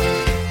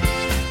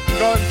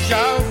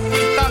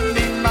 Gorzałki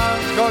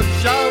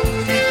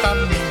tam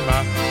nie ma,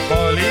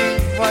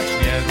 poliwać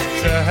nie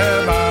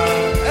trzeba.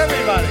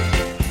 Everybody!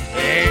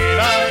 Hey,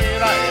 laj,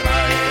 laj,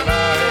 laj,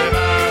 laj,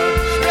 laj.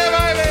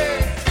 Śpiewajmy!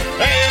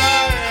 Hey,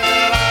 laj,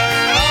 laj,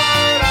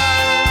 laj, laj.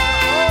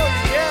 Oh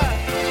yeah!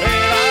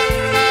 Hey, laj,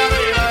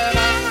 laj, laj, laj.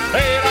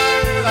 Hey,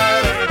 laj, laj,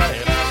 laj, laj.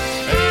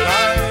 Hey,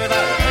 laj,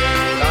 laj,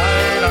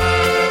 laj, laj.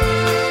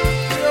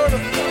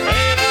 Beautiful.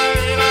 Hey, laj,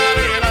 laj,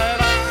 laj,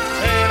 laj.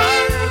 Hey, laj,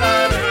 laj, laj,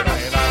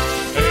 laj.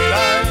 Hey,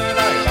 laj,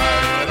 laj,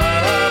 laj, laj, laj.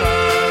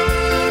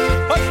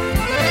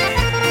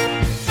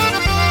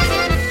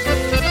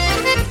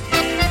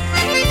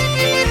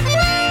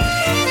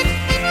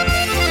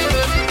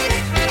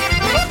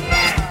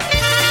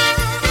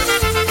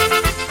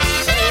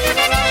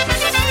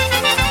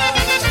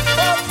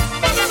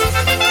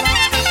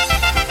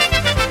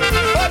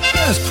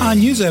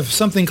 Pan Yusef,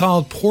 something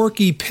called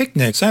Porky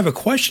Picnics. I have a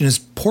question. Is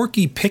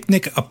Porky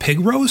Picnic a pig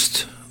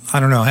roast? I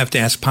don't know. I have to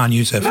ask Pan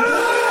Yusef.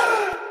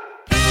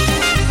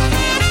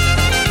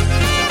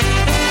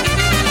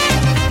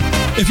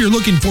 If you're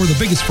looking for the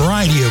biggest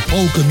variety of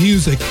polka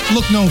music,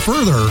 look no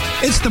further.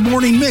 It's the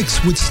Morning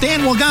Mix with Stan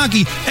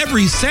Wagaki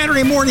every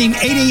Saturday morning,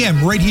 8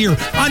 a.m. right here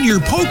on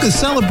your Polka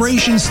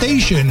Celebration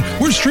station.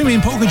 We're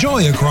streaming Polka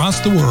Joy across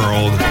the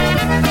world.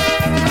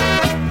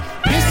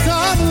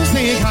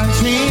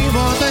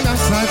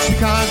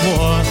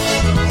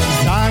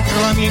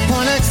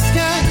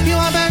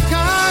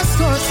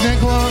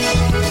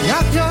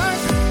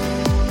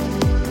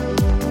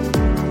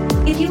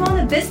 If you own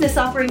a business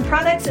offering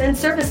products and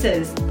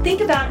services,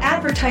 think about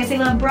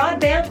advertising on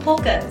BroadBand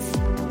Polkas.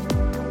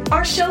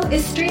 Our show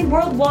is streamed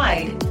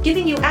worldwide,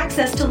 giving you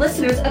access to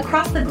listeners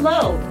across the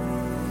globe.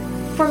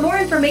 For more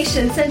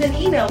information, send an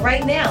email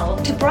right now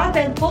to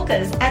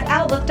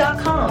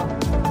broadbandpolkas@outlook.com.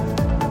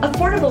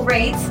 Affordable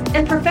rates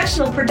and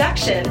professional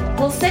production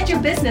will set your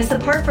business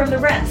apart from the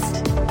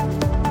rest.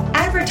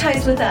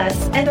 Advertise with us,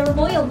 and our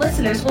loyal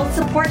listeners will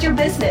support your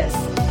business.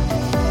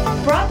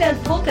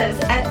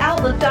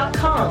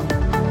 BroadbandPolkas@outlook.com.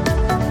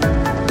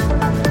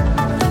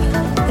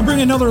 I'll bring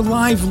another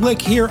live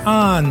lick here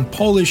on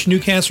Polish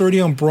Newcastle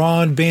Radio and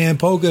Broadband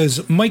Polkas.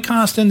 Mike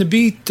Costa and the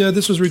Beat.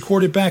 This was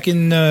recorded back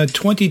in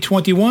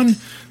 2021,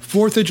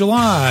 4th of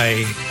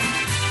July.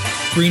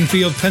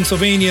 Greenfield,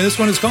 Pennsylvania. This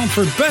one is called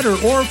For Better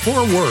or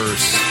For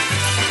Worse.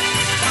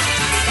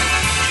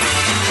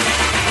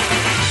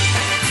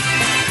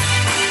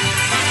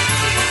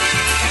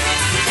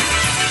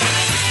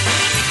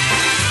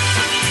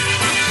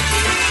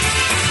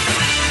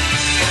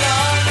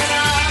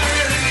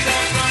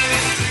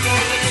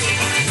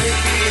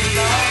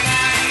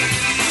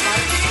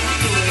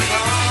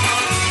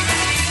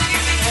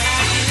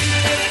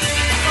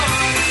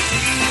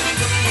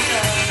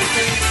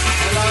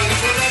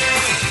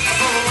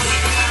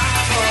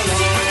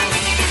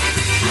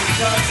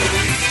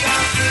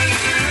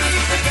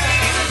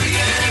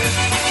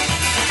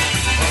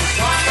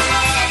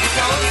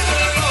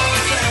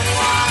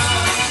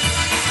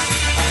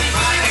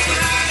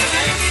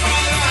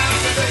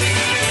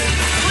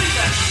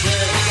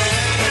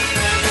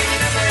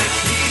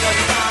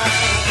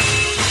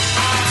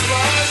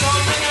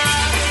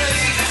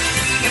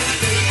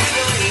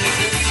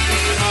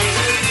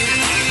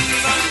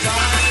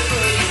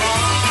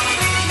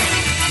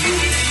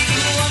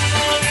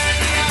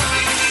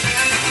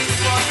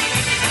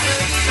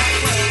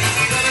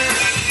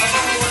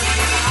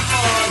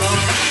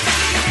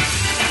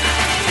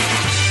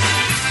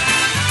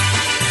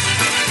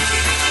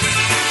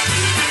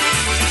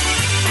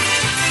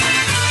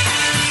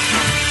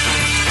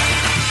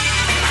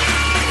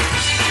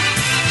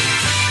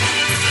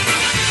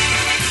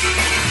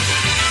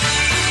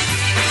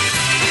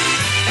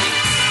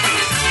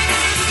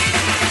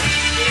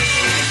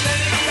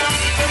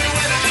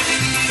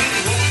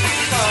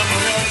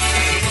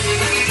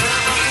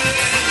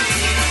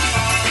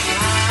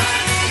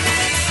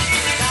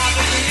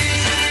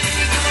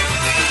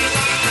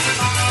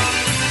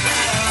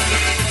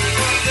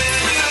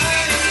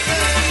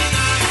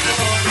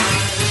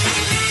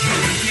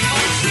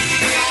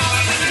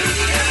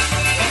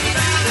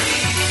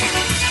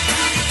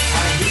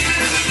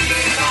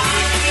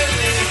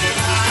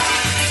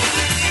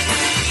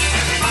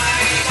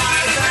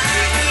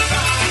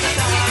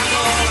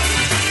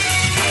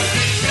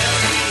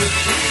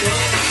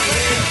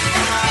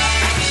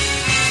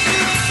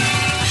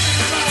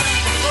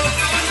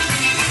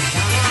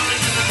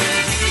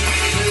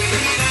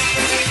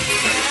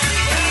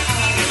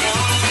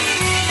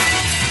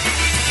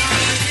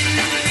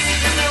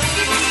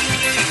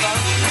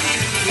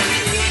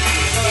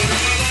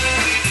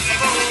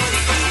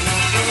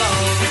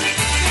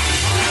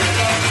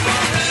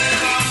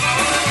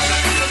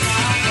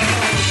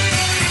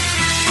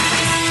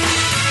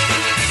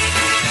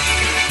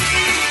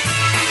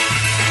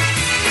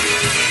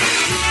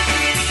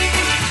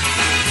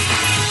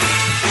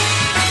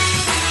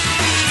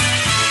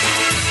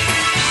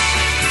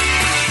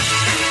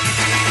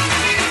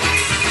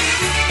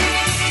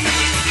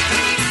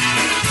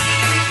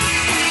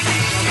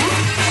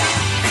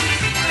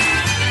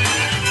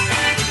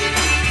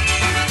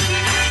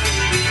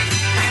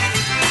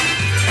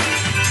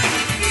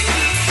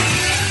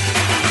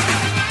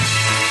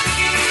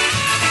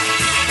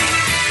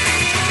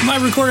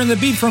 recording the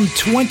beat from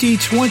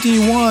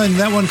 2021.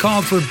 That one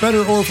called For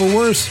Better or For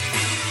Worse.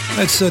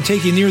 Let's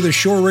take you near the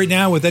shore right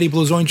now with Eddie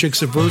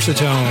Blazonczyk's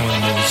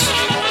Versatones.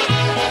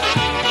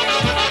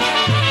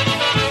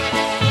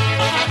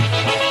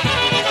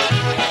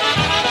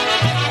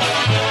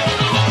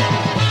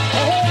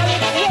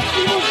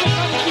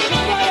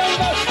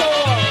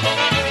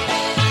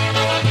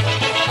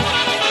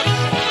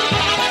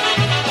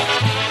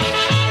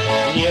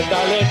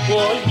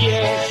 Niedaleko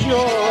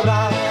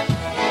jeziora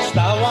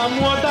stała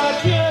młoda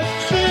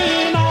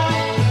dziewczyna,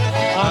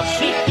 a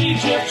przy tej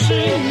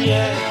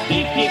dziewczynie,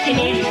 tej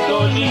pięknej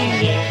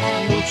dolinie,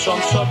 nucą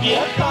sobie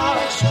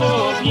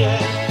pastowie.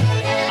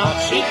 A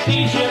przy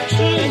tej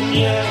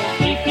dziewczynie,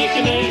 tej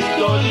pięknej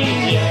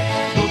dolinie,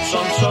 nucą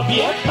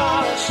sobie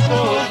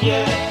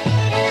pastowie.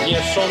 Nie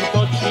są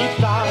to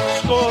ci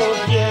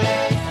pastowie,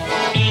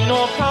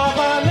 ino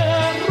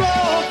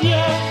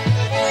kawalerowie,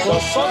 co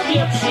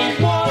sobie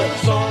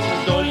przywożą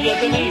do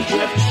jednej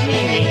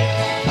dziewczyny,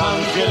 tam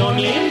w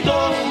zielonym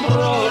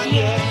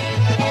Dąbrowie.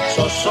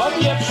 Co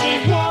sobie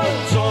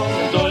przywożą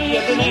do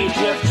jednej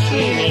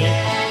dziewczyny,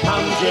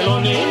 tam w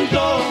zielonym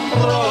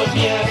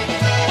Dąbrowie.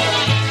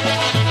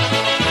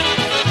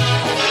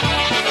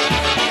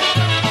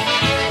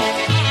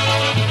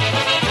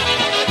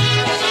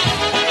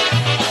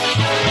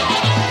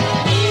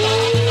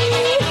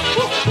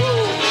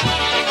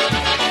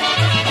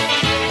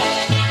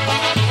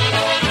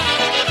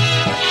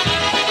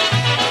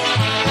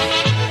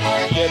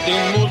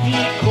 Jeden mówi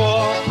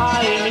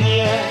kochaj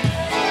mnie,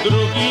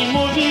 drugi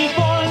mówi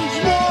bądź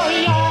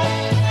moja,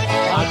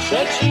 a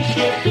trzeci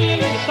się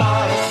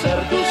pyta,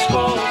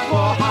 serduszko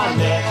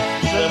kochane,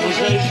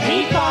 czemużeś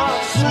mi tak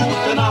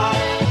smutna?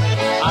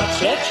 A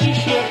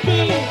trzeci się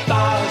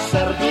pyta,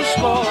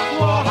 serduszko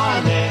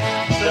kochane,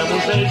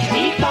 czemużeś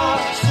mi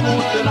tak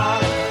smutna?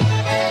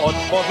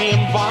 Odpowiem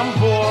wam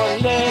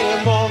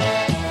wolemo,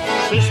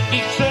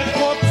 wszystkich trzech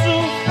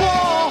chłopców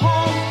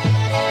kocham,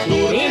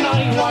 który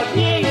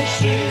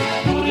najładniejszy,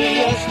 który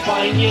jest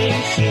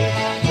fajniejszy,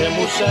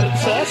 temu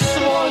serce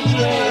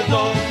swoje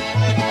dom.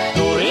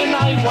 Który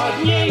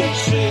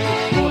najładniejszy,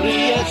 który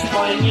jest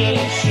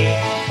fajniejszy,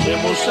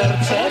 temu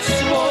serce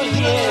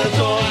swoje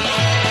dom.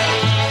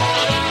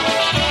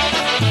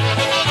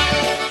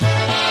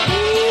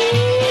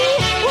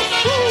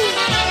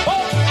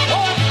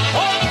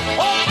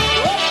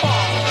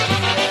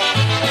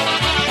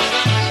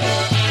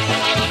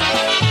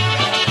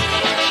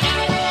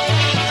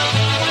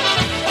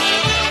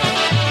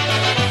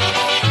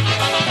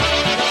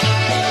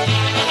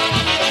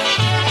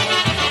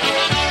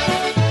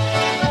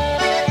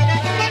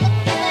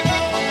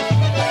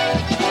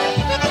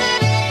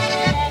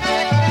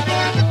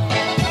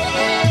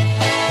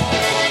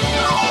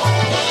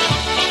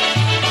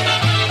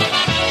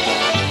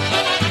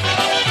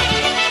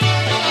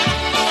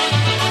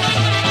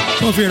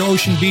 Well, if you're at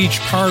Ocean Beach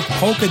Park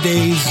Polka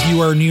Days,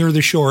 you are near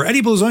the shore.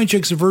 Eddie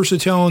Blazonczyk's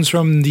Versatones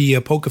from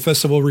the Polka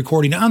Festival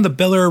recording on the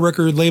Bel Air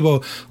record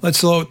label. Let's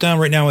slow it down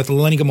right now with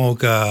Lenny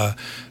Gomulka.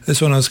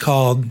 This one is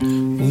called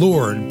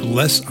Lord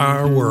Bless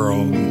Our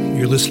World.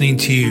 You're listening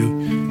to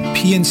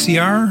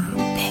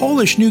PNCR,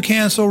 Polish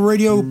Newcastle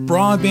Radio,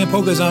 Broadband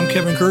Polkas. I'm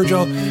Kevin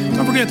Kurdziel.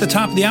 Don't forget at the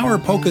top of the hour,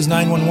 Polkas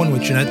 911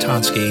 with Jeanette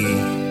Tonsky.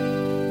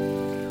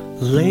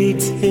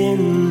 Late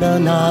in the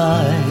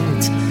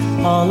night,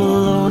 all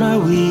alone are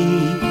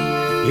we,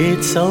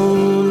 it's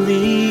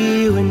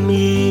only you and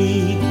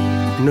me,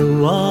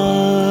 no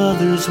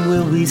others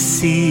will we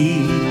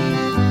see.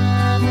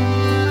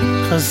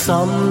 'Cause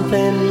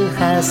something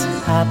has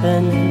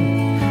happened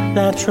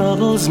that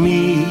troubles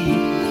me,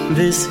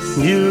 this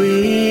new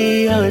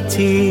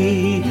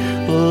reality,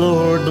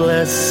 Lord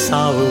bless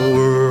our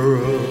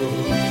world.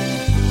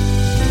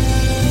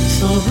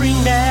 So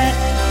bring back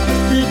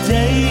the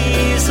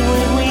days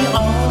when we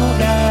all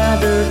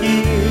gather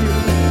here,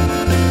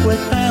 with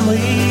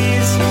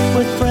families,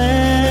 with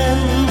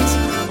friends,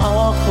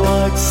 all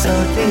quite so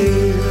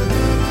dear.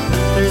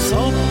 There's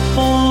hope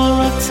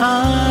for a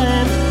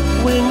time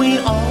when we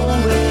all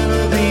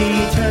will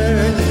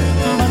return,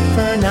 but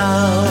for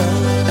now,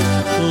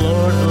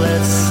 Lord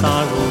bless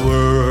our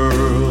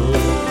world.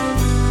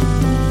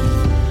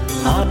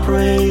 I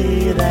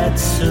pray that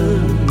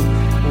soon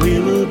we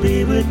will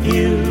be with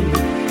you,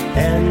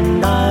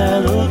 and I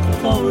look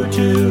forward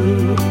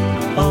to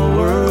a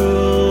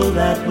world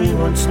that we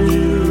once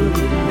knew.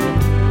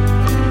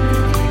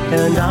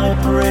 And I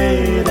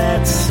pray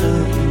that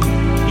soon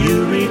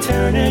you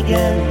return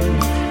again,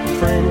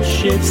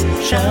 friendships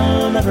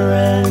shall never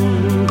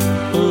end,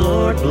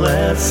 Lord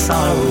bless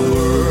our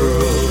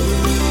world.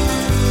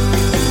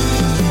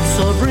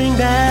 So bring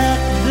back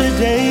the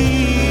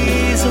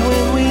days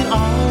when we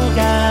all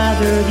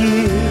gather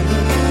here,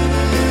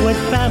 with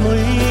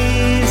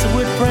families,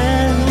 with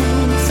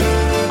friends,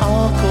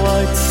 all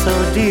quite so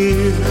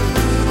dear.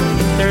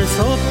 There's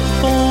hope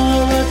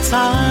for a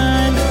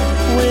time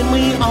when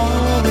we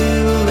all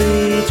will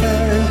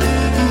return,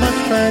 but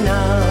for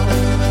now,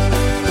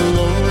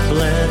 Lord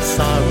bless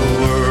our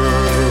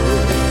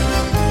world.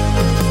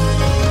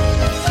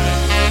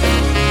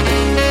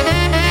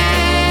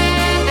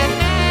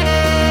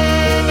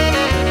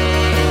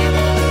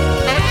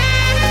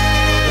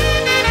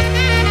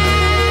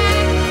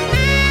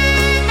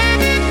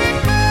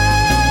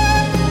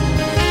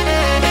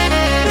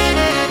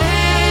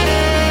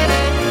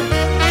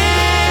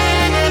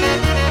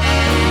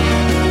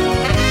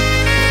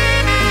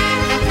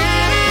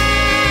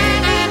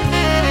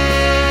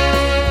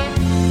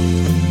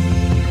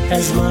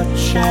 As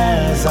much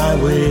as I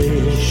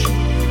wish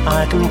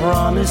I can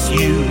promise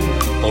you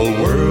a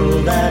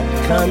world that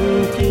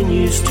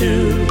continues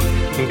to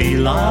be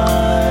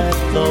like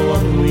the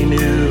one we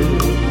knew.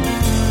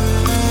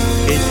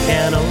 It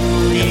can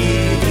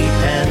only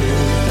depend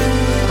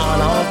on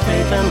our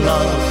faith and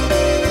love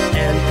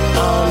and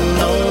on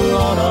the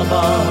Lord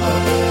above.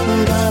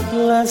 God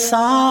bless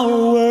our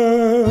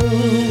world.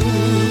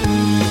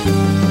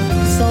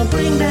 So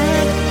bring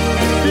back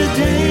the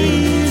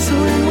days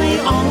when we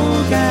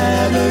all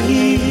gather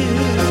here,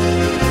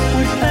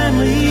 with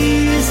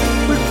families,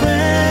 with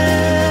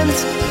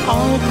friends,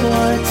 all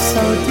quite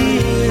so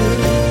dear.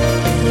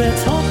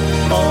 Let's hope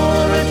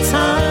for a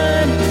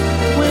time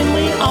when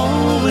we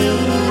all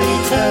will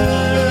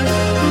return.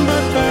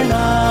 But for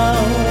now,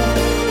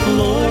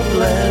 Lord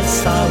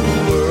bless our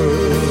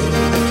world.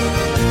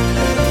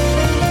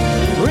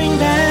 Bring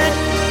back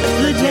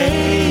the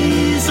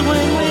days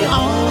when we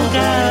all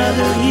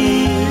gather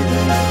here,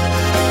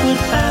 with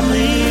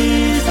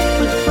families,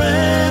 with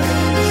friends,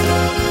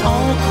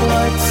 all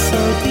quite so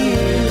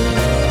dear.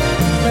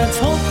 Let's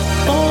hope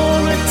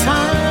for a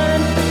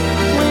time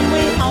when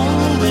we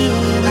all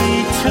will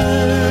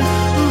return.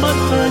 But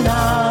for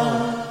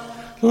now,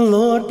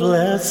 Lord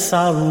bless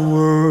our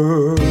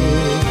world.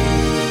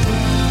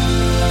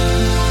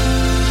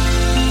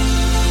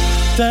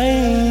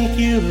 Thank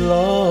you,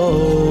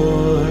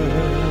 Lord,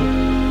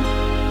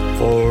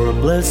 for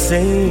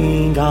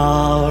blessing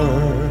our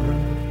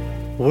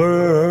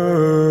world.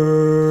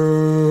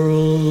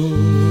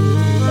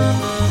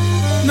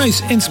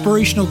 Nice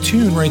inspirational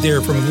tune right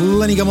there from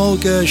Lenny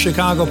Gomulka,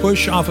 Chicago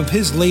Push, off of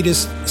his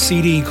latest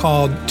CD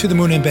called To the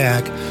Moon and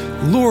Back.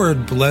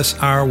 Lord bless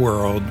our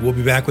world. We'll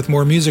be back with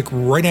more music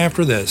right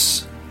after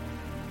this.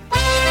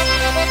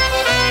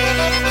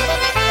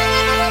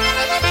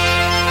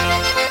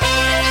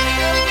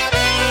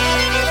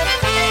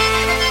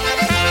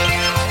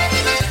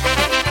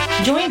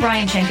 Join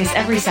Brian Chenkus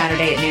every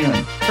Saturday at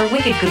noon for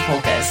Wicked Good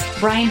Polkas.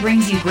 Brian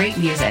brings you great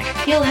music.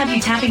 He'll have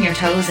you tapping your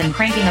toes and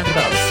cranking up the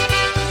bows.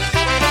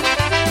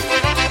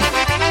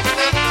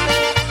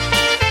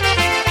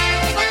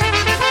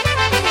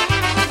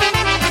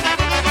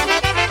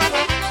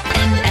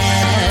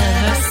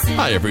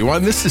 Hi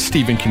everyone, this is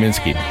Stephen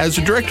Kaminsky. As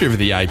the director of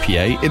the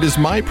IPA, it is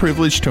my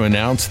privilege to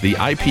announce the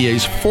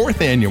IPA's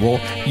 4th annual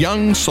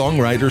Young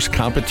Songwriters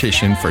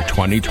Competition for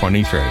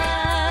 2023.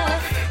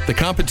 The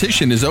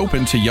competition is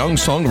open to young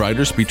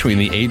songwriters between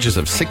the ages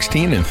of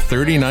 16 and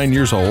 39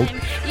 years old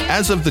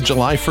as of the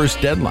July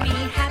 1st deadline.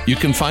 You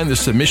can find the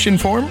submission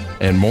form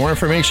and more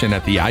information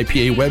at the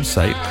IPA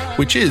website,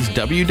 which is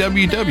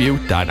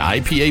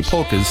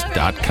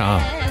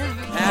www.ipapolkas.com.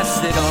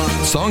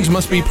 Songs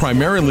must be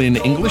primarily in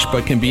English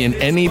but can be in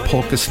any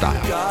polka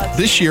style.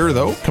 This year,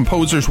 though,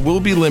 composers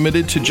will be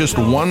limited to just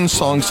one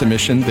song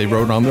submission they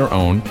wrote on their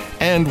own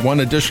and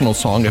one additional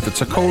song if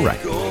it's a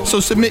co-write. So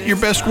submit your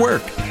best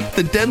work.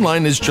 The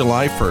deadline is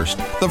July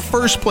 1st. The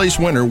first place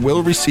winner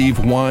will receive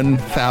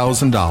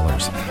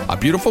 $1,000. A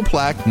beautiful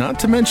plaque, not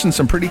to mention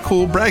some pretty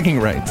cool bragging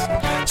rights.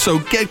 So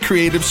get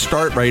creative,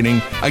 start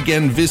writing.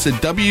 Again, visit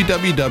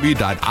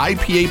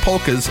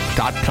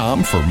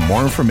www.ipapolkas.com for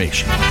more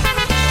information.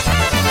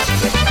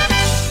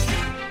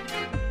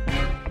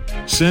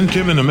 Send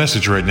Kevin a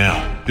message right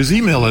now. His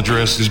email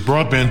address is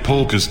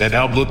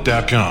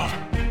broadbandpolkas@outlook.com.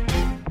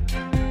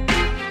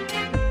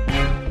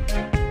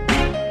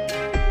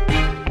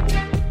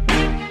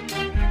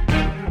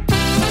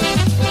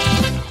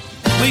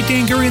 Late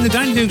Dan Gurry and the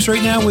Dynadukes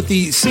right now with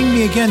the Sing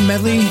Me Again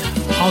medley,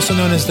 also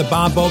known as the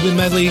Bob Bobin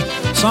medley.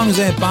 Songs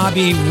that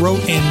Bobby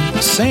wrote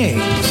and sang.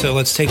 So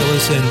let's take a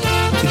listen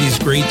to these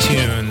great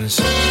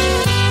tunes.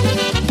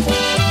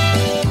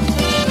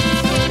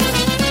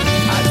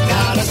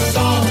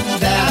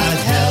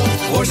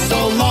 For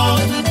so long,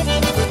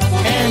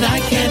 and I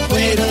can't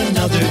wait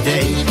another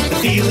day. The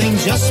feeling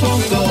just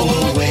won't go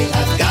away.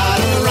 I've got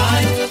a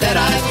rhyme that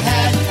I've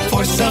had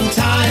for some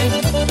time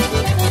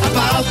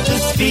about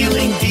this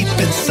feeling deep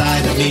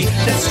inside of me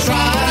that's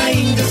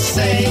trying to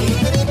say,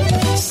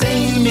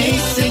 sing me,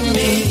 sing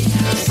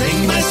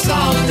my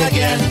song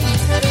again.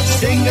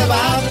 Sing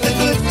about the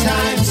good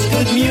times,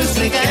 good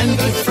music, and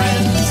good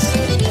friends.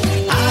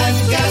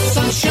 I've got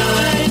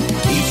sunshine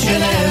each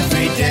and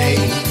every day,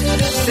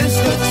 since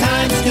good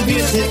times, good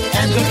music,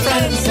 and good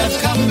friends have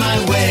come my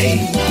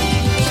way.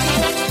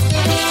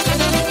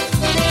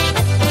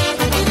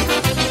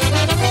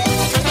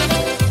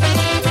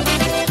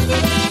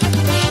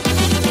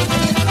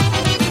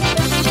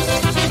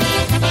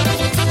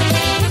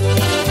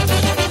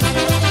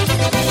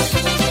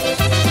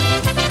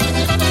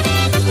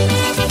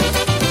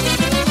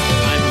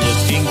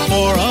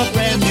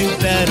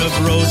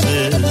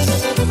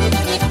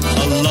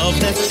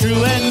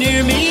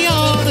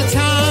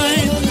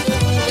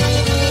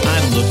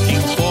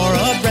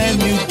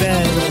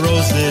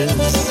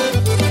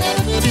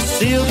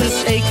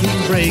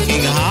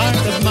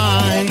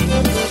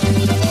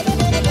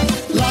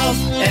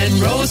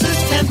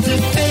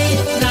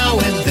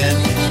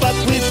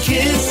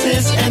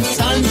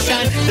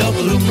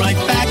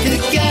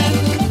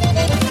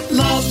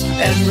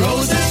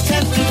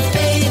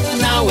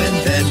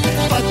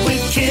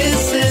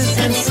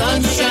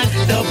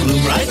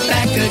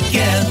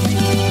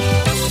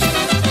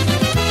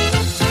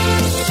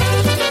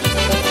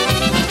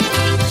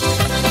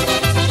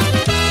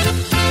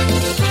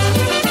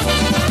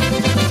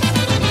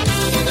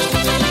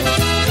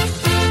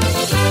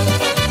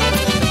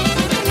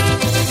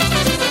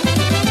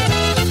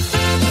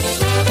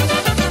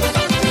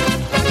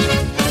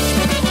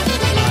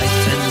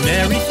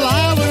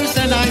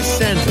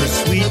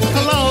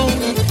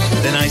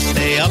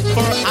 up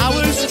for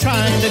hours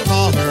trying to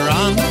call her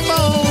on the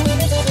phone.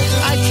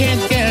 I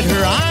can't get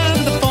her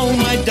on the phone.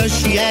 Why does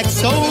she act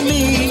so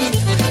mean?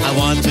 I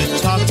want to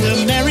talk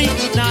to Mary,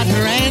 not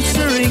her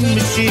answering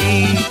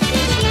machine.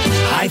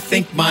 I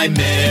think my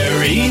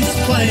Mary's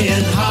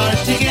playing hard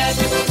to get.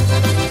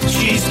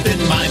 She's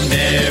been my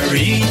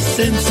Mary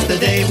since the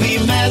day we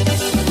met.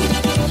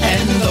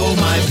 And though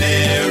my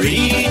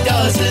Mary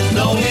doesn't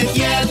know it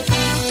yet,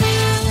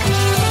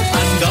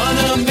 I'm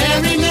gonna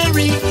marry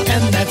Mary,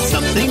 and that's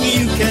something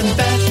you can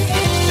bet.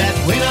 That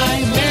when I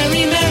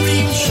marry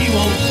Mary, she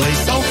won't play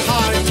so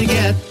hard to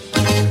get.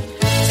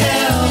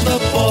 Tell the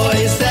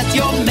boys that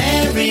you're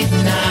married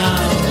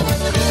now.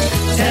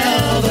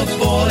 Tell the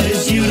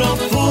boys you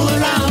don't fool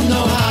around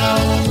no how.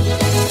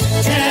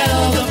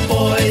 Tell the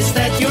boys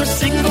that your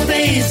single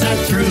days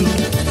are through.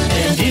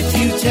 And if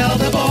you tell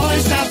the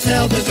boys, I'll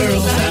tell the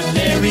girls I'm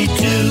married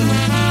too.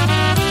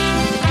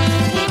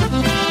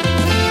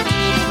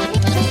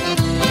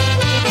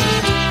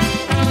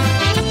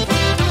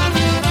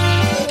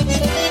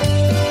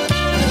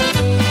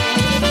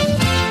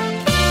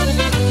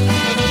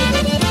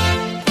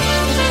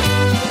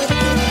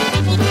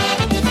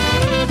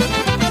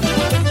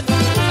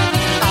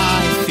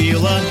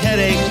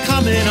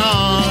 Coming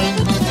on,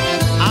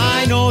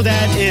 I know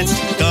that it's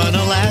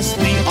gonna last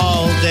me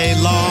all day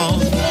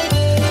long.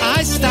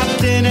 I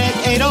stopped in at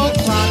 8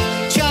 o'clock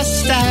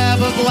just to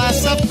have a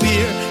glass of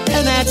beer,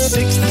 and at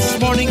 6 this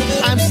morning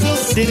I'm still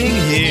sitting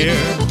here.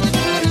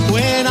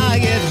 When I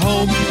get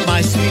home,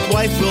 my sweet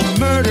wife will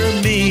murder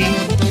me.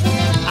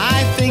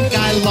 I think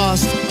I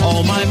lost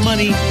all my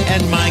money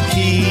and my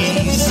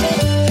keys.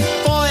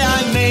 Boy,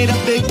 I made a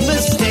big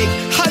mistake.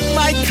 How'd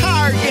my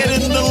car get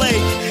in the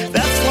lake?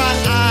 That's why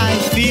I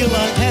feel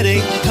a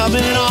headache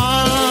coming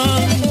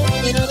on.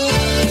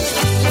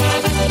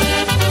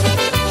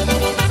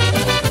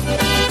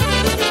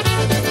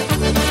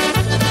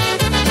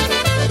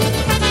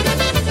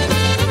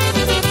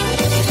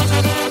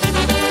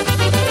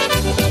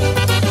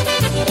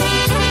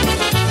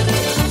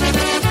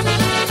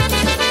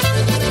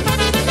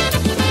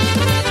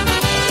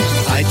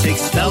 I take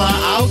Stella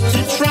out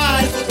to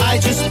drive. I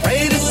just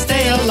pray to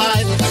stay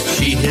alive.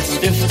 She hits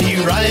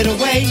 50 right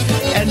away,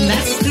 and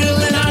that's still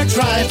in our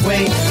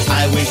driveway.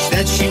 I wish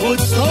that she would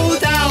slow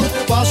down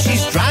while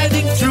she's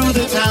driving through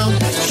the town.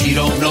 She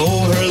don't know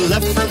her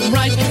left from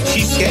right.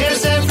 She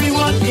scares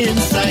everyone in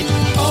sight.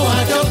 Oh,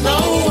 I don't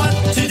know what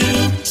to do.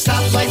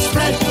 Stoplight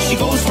spread, she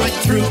goes right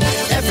through.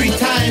 Every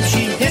time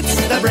she hits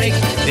the brake,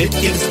 it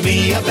gives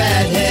me a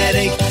bad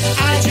headache.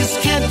 I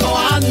just can't go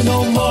on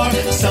no more.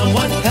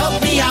 Someone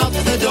help me out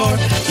the door.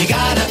 You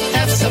gotta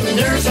have some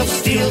nerves of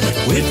steel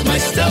with my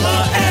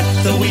Stella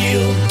at the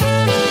wheel.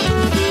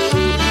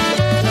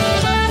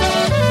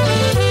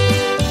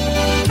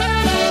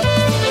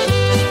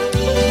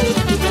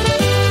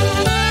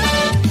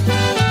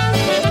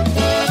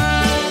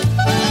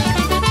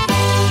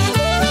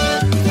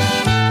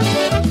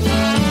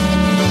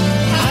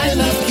 I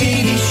love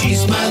Katie,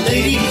 she's my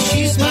lady,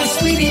 she's my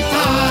sweetie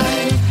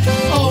pie.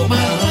 Oh,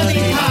 my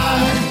honey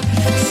pie.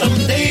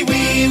 Someday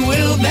we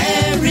will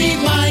marry,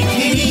 my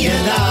Katie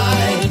and I.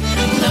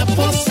 Na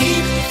posi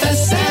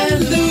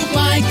weselu,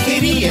 my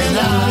Katie and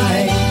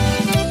I.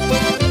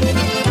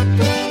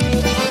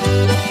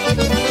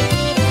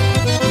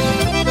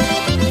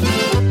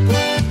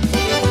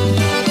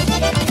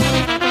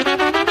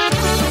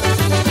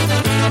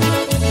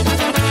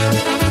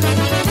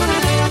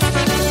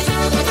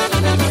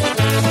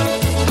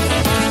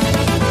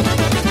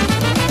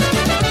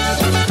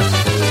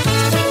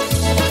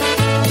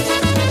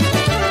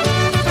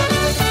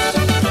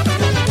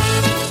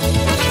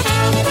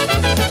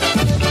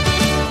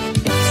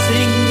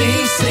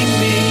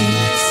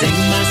 Sing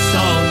my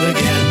song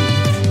again.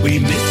 We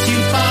miss you,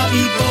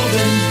 Bobby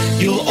Bowden.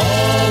 You'll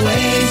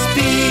always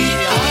be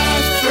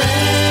our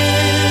friend.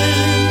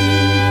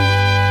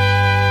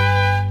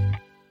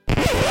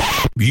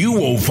 You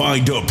won't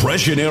find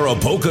Depression-era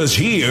polkas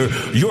here.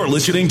 You're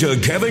listening to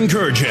Kevin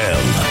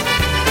Kurgel.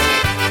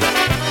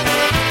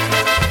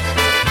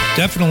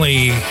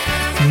 Definitely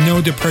no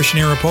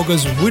Depression-era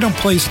polkas. We don't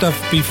play stuff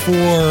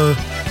before,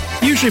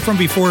 usually from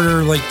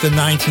before like the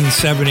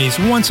 1970s.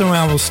 Once in a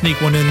while we'll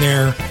sneak one in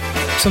there.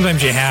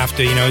 Sometimes you have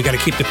to, you got to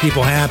keep the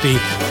people happy.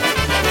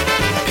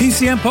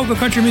 PCM Polka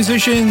Country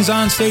Musicians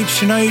on stage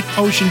tonight.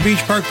 Ocean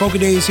Beach Park Polka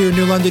Days here in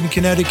New London,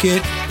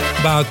 Connecticut.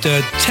 About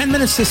 10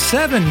 minutes to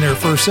 7, their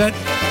first set.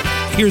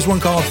 Here's one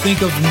called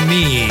Think of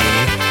Me.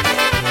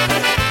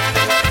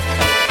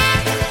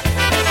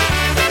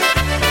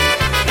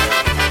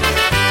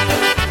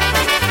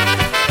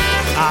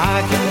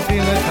 I can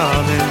feel it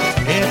coming,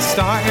 it's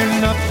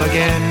starting up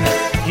again.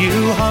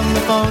 You hung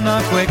the phone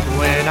up quick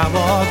when I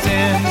walked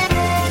in.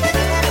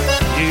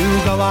 You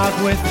go out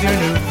with your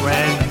new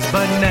friends,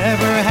 but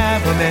never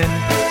have them in.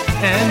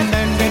 And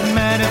then get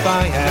mad if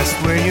I ask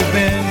where you've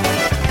been.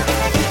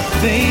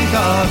 Think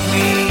of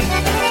me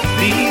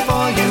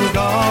before you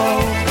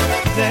go.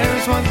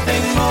 There's one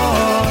thing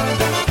more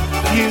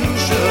you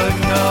should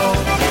know.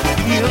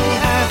 You'll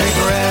have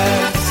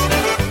regrets,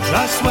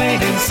 just just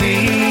wait and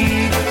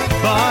see.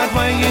 But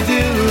when you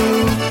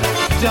do,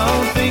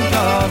 don't think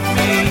of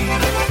me.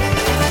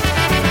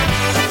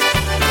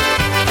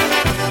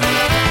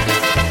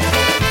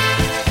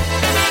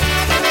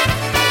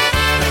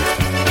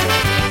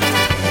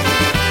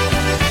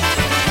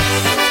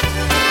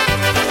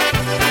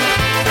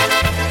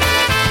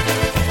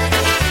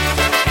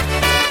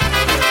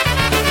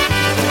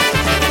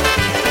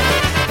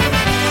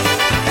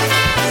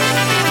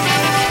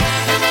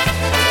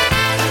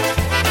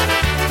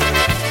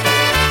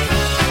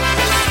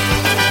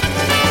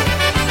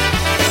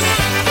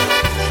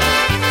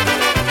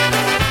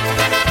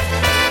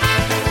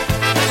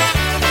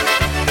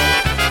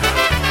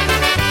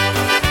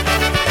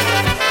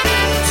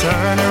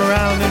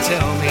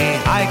 Tell me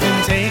I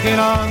can take it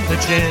on the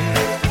chin.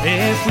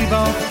 If we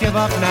both give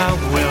up now,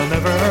 we'll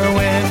never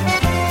win.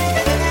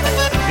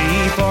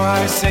 Before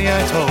I say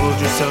I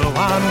told you so,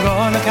 I'm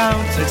gonna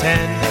count to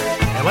 10.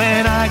 And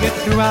when I get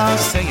through, I'll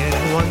say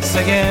it once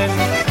again.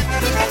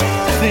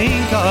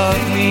 Think of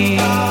me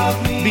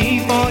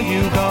before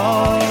you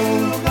go.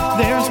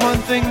 There's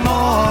one thing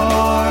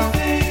more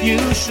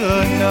you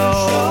should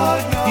know.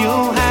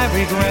 You'll have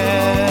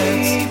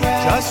regrets.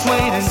 Just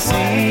wait and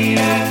see.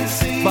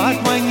 But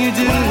when you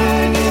do,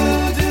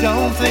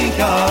 don't think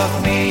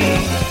of me.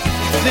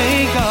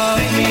 Think of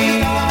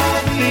me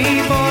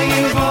before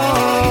you go.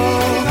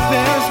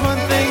 There's one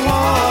thing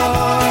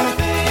more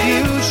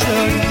you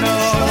should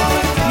know.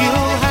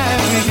 You'll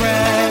have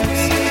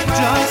regrets.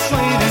 Just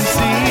wait and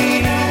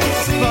see.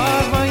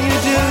 But when you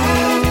do,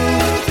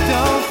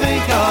 don't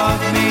think of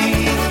me.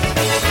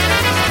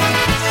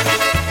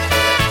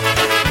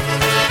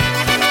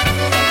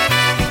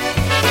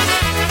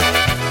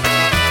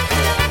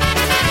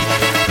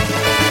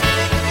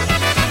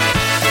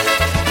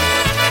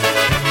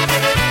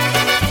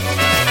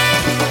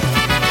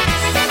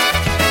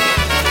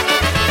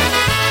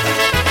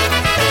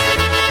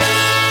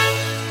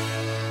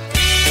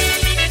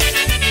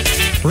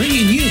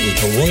 Bringing you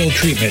the royal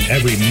treatment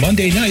every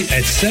Monday night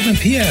at 7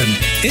 p.m.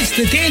 It's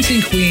the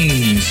Dancing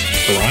Queens,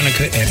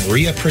 Veronica and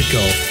Ria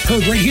Pritko,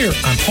 heard right here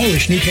on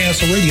Polish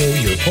Newcastle Radio,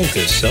 your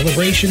polka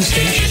celebration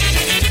station.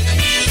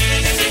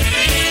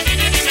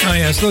 Oh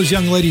yes, those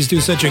young ladies do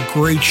such a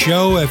great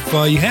show. If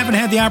you haven't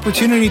had the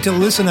opportunity to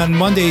listen on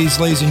Mondays,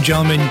 ladies and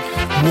gentlemen,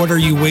 what are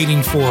you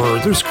waiting for?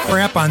 There's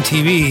crap on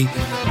TV.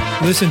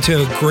 Listen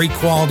to a great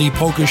quality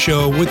polka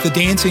show with the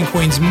Dancing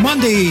Queens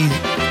Monday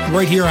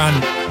right here on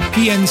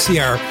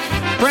PNCR.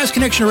 Brass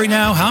Connection right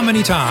now, how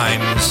many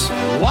times?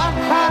 What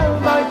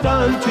have I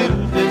done to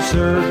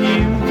deserve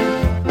you?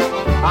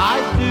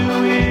 I'd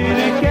do it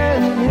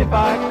again if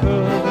I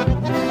could.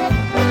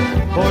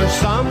 For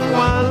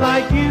someone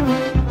like you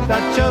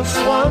that just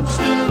wants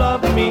to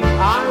love me,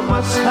 I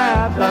must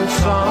have done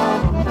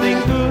something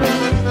good.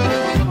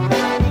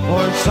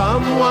 For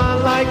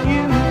someone like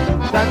you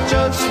that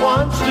just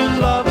wants to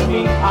love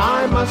me,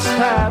 I must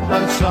have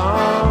done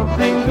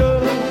something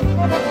good.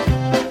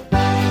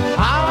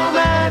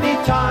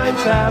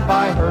 Times have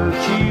I hurt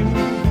you,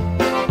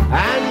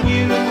 and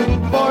you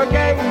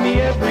forgave me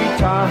every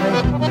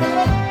time.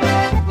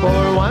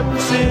 For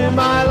once in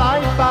my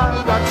life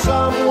I've got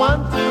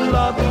someone to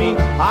love me,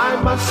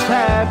 I must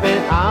have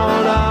it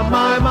out of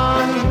my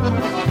mind.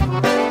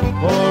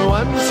 For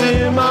once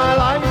in my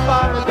life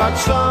I've got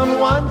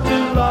someone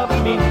to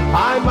love me,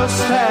 I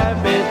must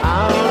have it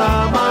out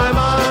of my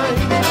mind.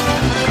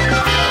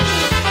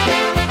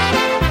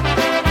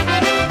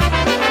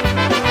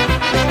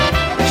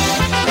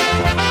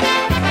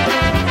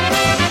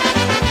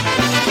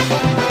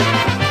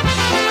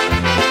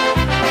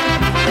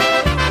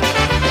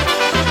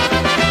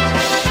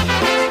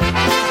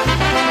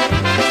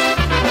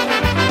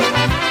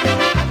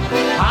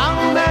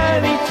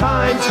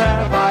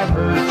 Have I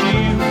hurt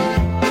you,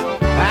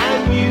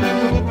 and you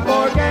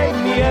forgave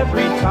me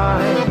every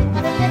time.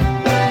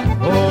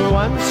 For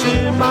once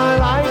in my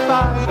life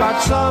I've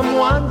got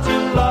someone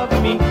to love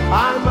me,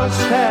 I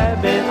must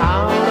have it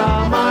out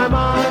of my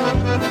mind.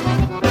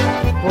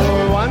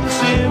 For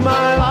once in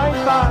my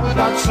life I've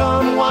got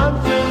someone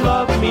to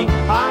love me,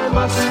 I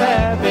must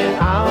have it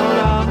out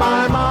of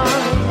my mind.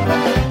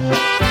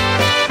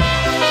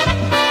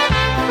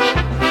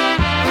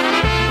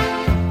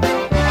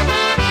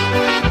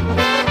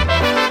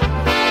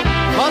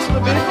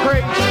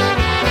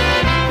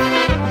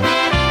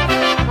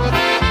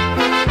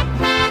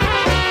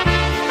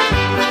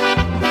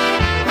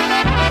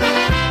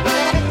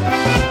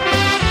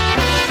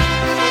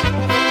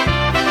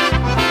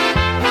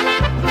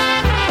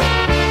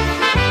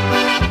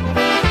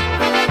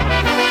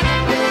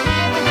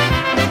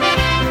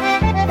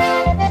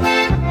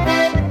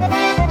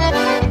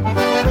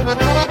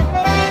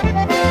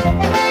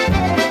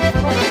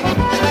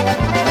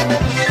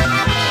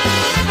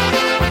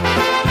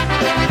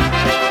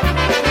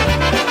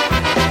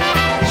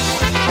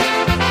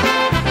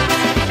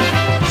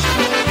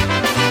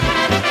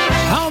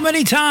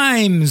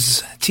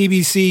 Times.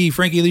 TBC,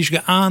 Frankie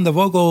Lishka on the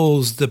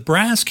vocals, the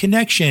Brass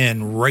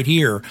Connection right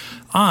here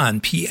on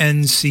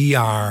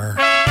PNCR.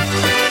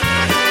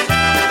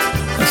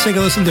 Let's take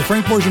a listen to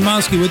Frank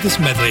Borzymowski with this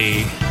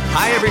medley.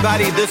 Hi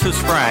everybody, this is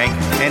Frank,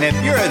 and if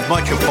you're as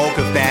much a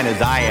polka fan as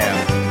I am,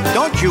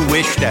 don't you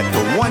wish that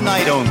for one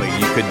night only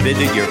you could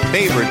visit your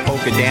favorite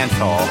polka dance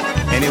hall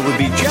and it would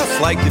be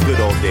just like the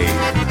good old days?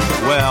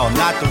 Well,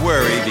 not to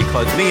worry,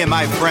 because me and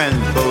my friends,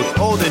 both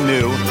old and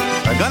new,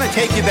 are gonna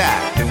take you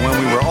back to when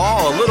we were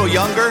all a little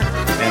younger,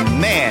 and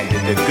man,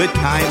 did the good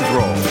times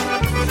roll.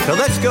 So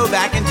let's go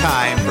back in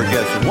time for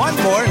just one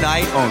more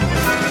night only.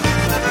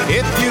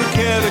 If you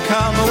care to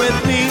come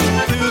with me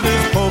to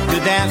this polka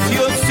dance,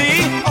 you'll see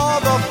all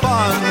the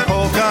fun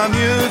polka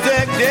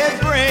music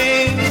did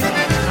bring.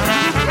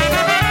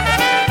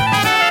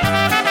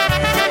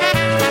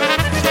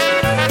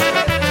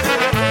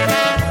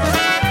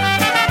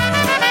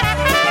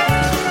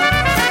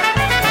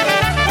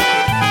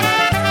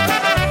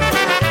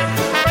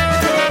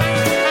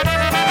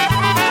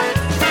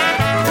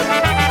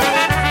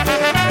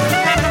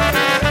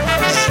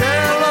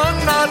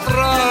 Zielona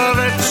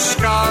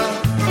traweczka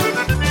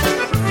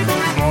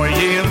w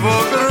moim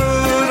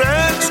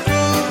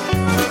ogródeczku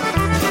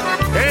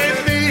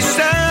i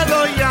pisze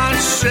do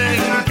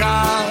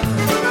Jaszenka,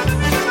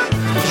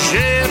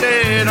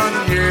 zieleno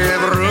nie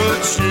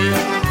wróci.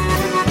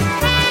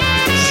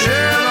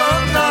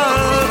 Zielona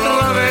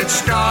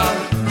traweczka,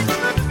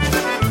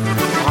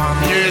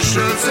 a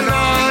miesiąc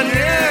na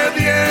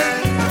niebie.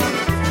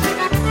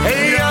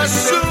 Hej,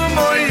 Jasiu,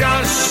 mój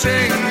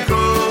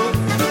Jaszenku,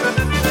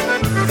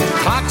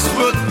 tak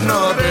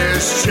smutno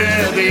bez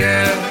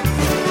ciebie.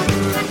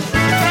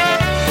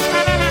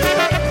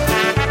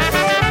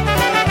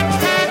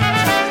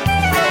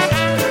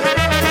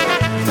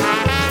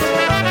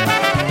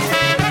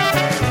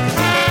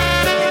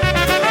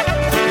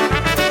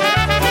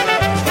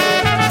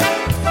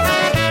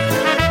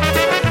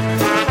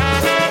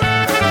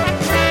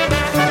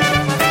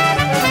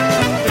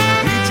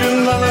 Idzie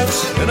lalać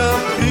na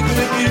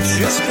piknik i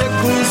wszystkie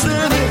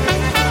kuzyny.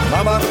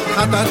 Mama,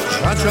 tata,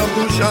 ciocia,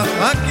 Busia,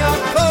 tak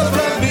jak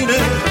poprawiny.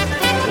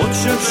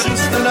 Chodźcie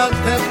wszyscy na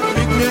ten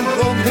piknik,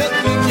 bo mnie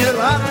nie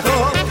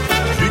lato.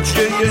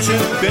 Życie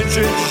jesień,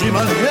 będzie zima,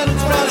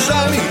 więc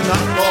wrażali na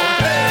to.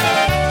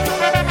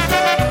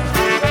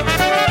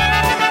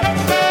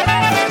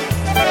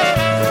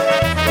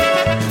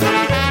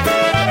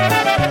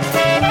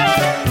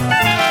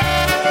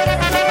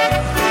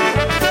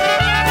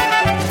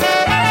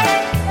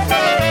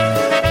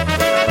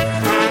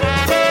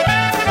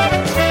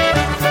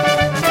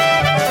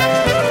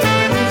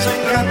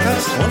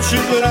 Łączy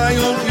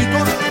grają i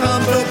tu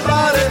tam do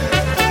pary.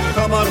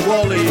 Come on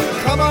Wally,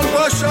 come on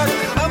Gosia,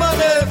 come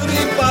on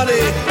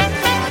everybody.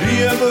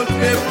 Piję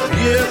wódkę,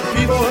 piję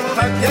piwo,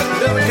 tak jak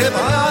wielkie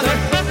pany.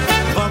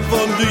 Wam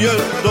wąduję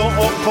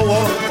dookoła,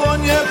 bo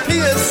nie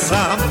piję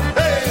sam.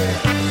 Hey!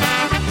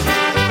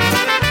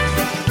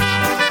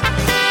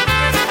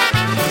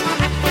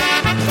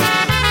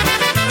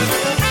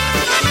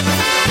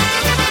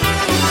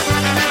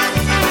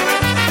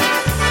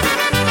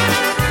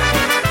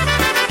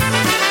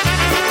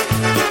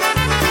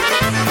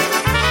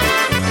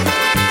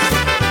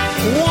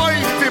 Oj,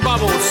 ty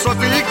babo, co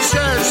ty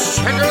chcesz?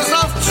 Czego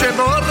zawsze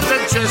mordę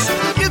ciesz?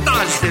 Nie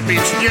dasz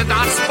wypić, nie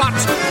dasz spać,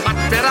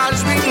 a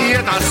teraz mi nie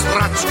dasz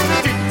sprać.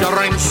 Ty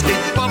pioręczny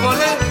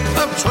powolę,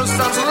 a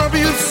cząsta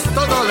zrobił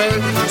stodole.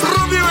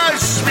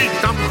 Zrobiłeś mi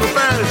tam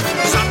kupę,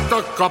 za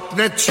to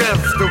kopnę cię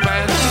w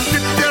dupę. Ty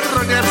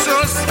pieronie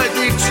przestań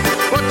bić,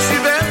 bo ci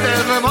będę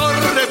w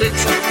mordę bić.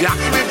 Jak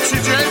my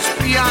przyjdziesz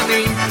pijany,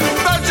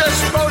 będziesz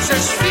Boże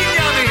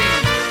świniany.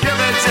 Nie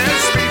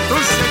będziesz mi tu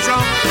szydzą,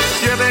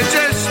 nie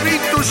będziesz mi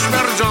tu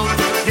śmierdzą,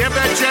 nie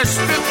będziesz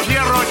ty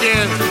pieronie,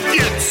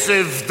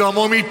 piecy w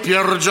domu mi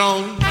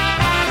pierdzą.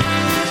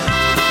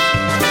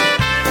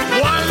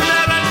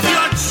 Walera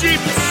dioci,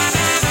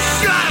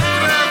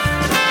 psiadrew,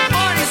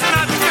 oj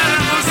znaczne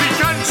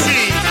muzykanci,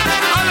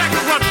 ale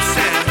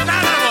chłopcy, na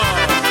lewo.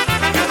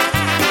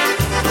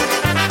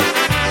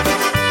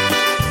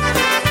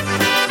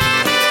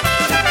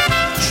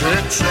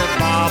 Krzyczy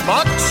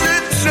baba,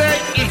 krzyczy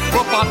i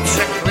chłopa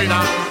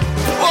przeklina.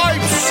 Oj,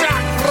 psia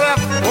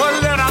krew,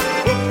 cholera,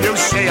 upił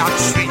się jak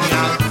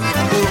świnia.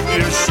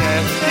 Upił się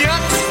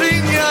jak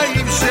świnia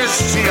i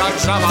wrzeszczy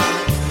jak żaba.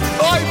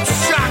 Oj,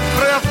 psia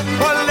krew,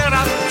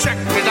 cholera,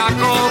 przeklina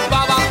go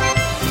baba.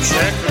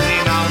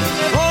 Przeklina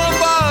go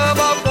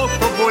baba, bo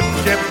po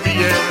wódkę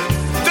pije.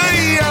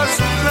 Ty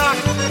jasna,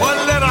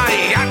 cholera,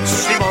 jak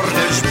się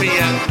mordę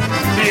żbije.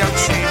 Jak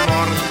się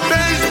mordę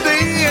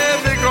żbije,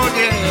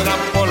 wygonię na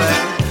pole.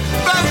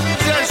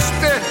 Będziesz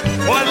ty,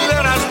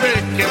 cholera, z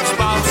bykiem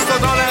spał w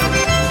stodole.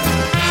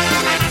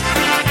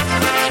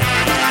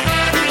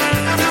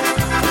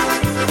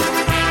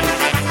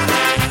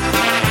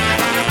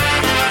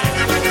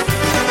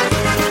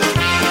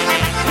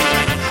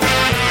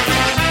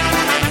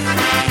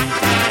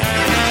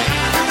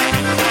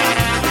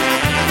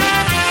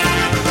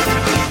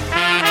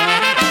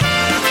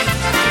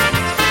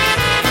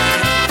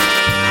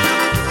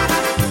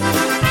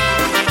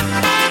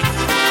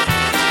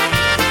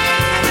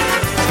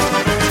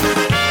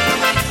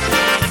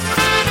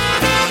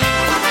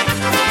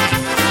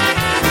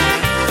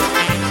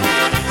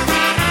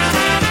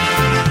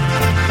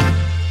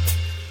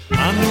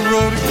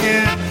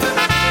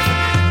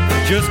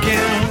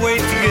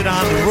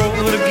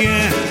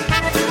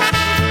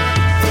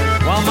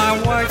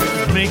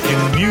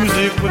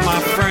 with my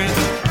friends.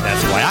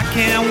 That's why I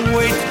can't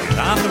wait to get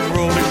on the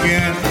road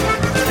again.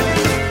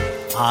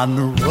 On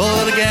the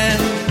road again,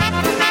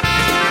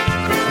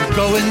 I'm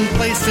going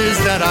places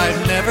that I've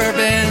never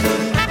been,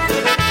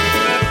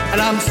 and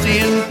I'm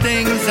seeing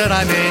things that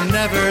I may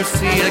never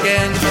see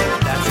again.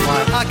 That's why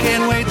I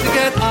can't wait to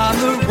get on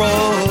the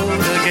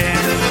road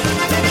again.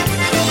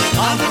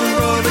 On the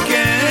road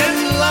again,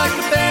 like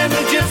a band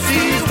of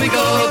gypsies, we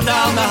go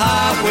down the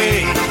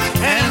highway,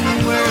 and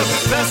we're the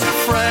best of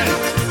friends,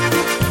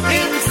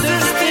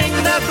 insisting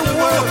that the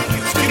world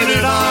keeps giving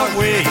it our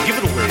way. Give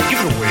it away, give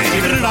it away,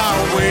 giving it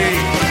our way.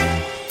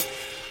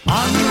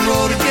 On the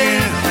road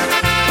again,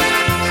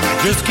 I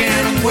just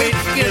can't wait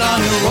to get on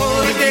the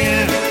road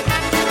again.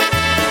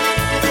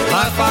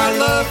 Life I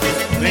love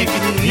is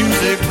making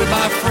music with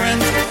my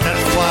friends.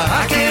 That's why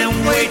I can't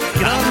wait to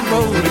get on the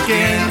road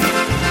again.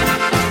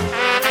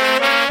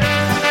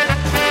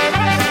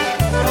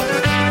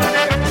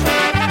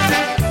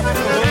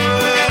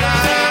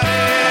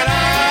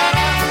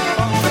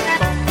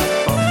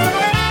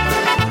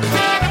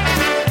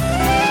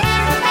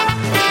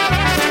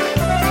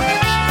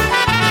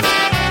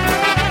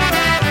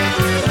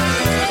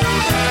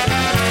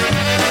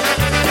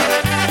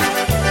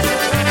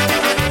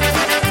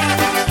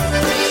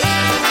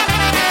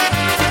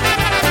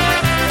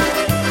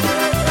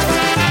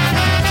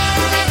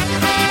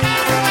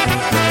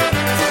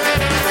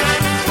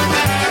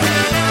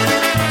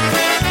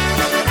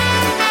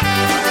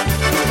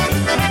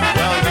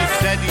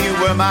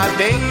 My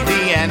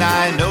baby, and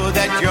I know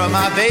that you're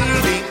my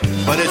baby,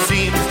 but it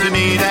seems to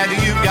me that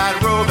you've got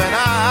roving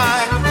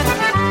eye.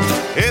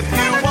 If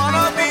you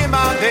wanna be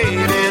my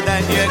baby,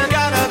 then you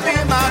gotta be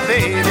my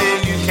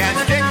baby. You can't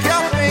stick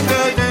your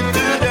fingers in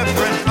two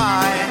different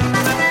pies.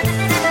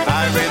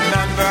 I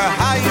remember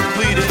how you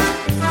pleaded,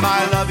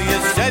 my love, you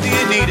said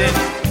you needed,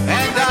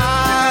 and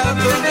I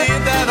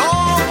believe that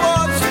all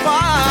was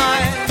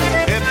fine.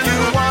 If you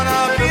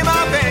wanna be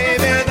my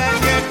baby, then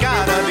you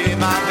gotta be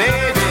my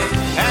baby.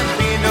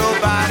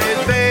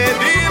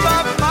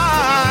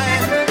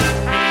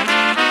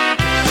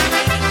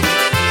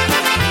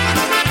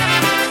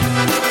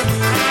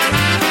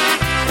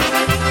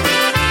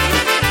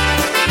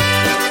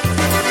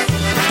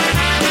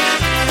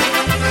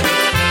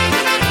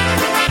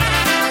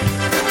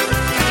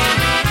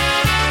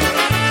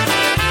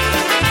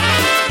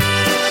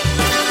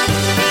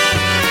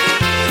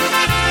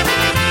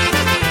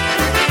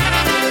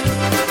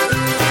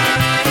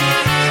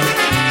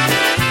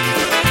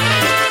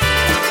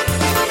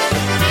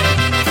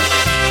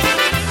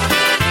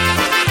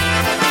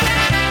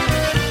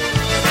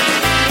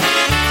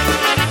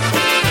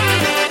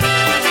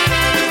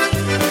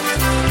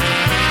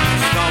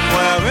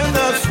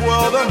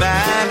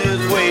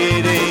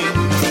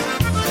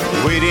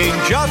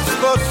 Just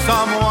for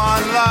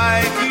someone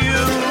like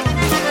you,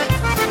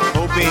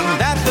 hoping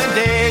that the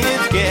day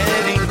is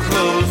getting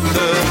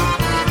closer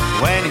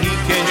when he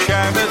can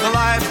share his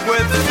life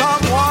with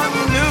someone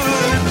new.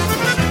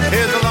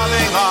 His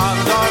loving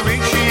arms are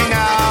reaching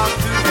out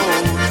to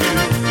hold you,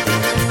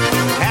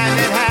 hand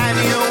in hand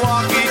you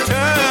walk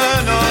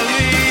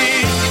eternally.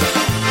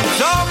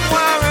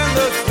 Somewhere in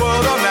this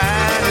world a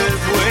man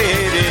is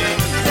waiting,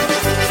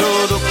 so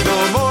look no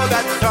more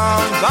that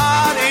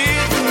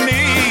somebody's me.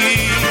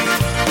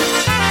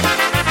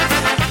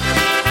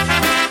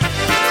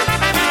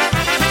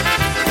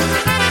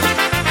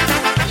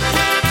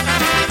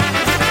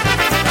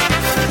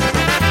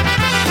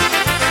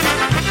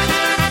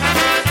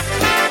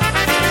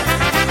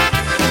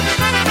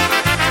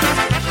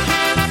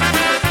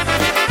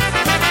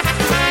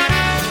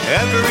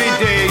 Every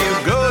day you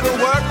go to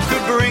work to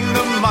bring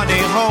the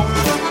money home.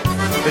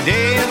 The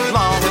day is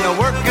long and the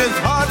work is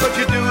hard, but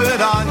you do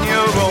it on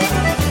your own.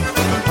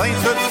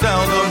 Complaints are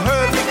seldom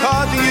heard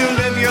because you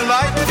live your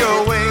life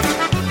your way.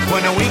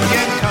 When the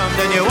weekend comes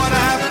and you want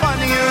to have fun,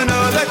 you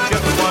know that's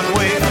just one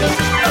way.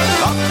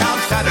 Uptown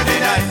Saturday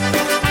night,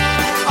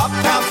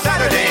 Uptown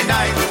Saturday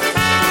night.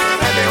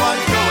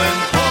 Everyone's going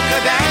polka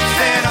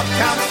dancing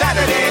Uptown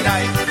Saturday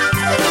night.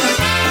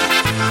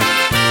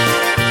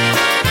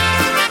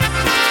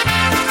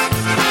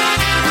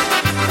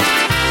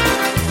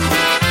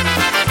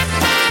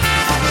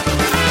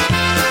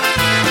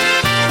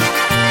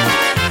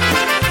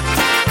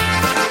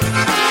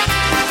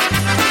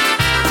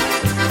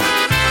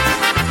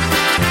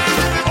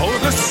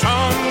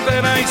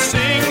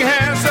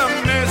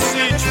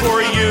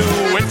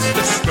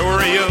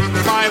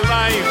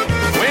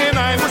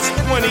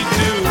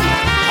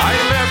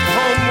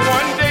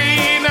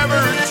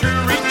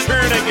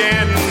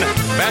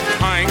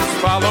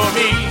 Follow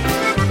me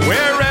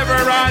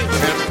wherever I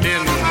have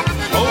been.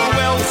 Oh,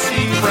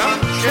 Elsie from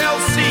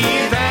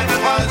Chelsea, that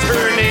was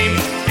her name.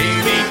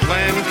 Gave me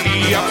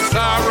plenty of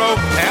sorrow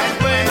and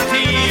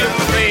plenty of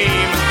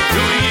fame. 2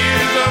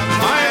 years of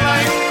my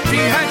life she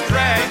had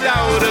dragged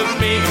out of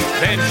me.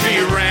 Then she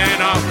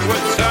ran off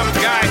with some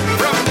guy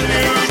from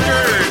New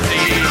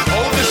Jersey.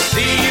 Oh, the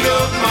seat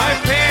of my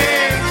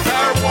pants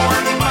are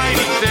worn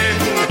mighty thin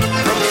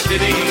from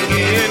sitting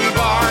in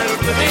bars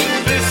living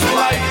this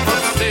life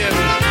of sin.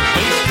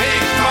 Please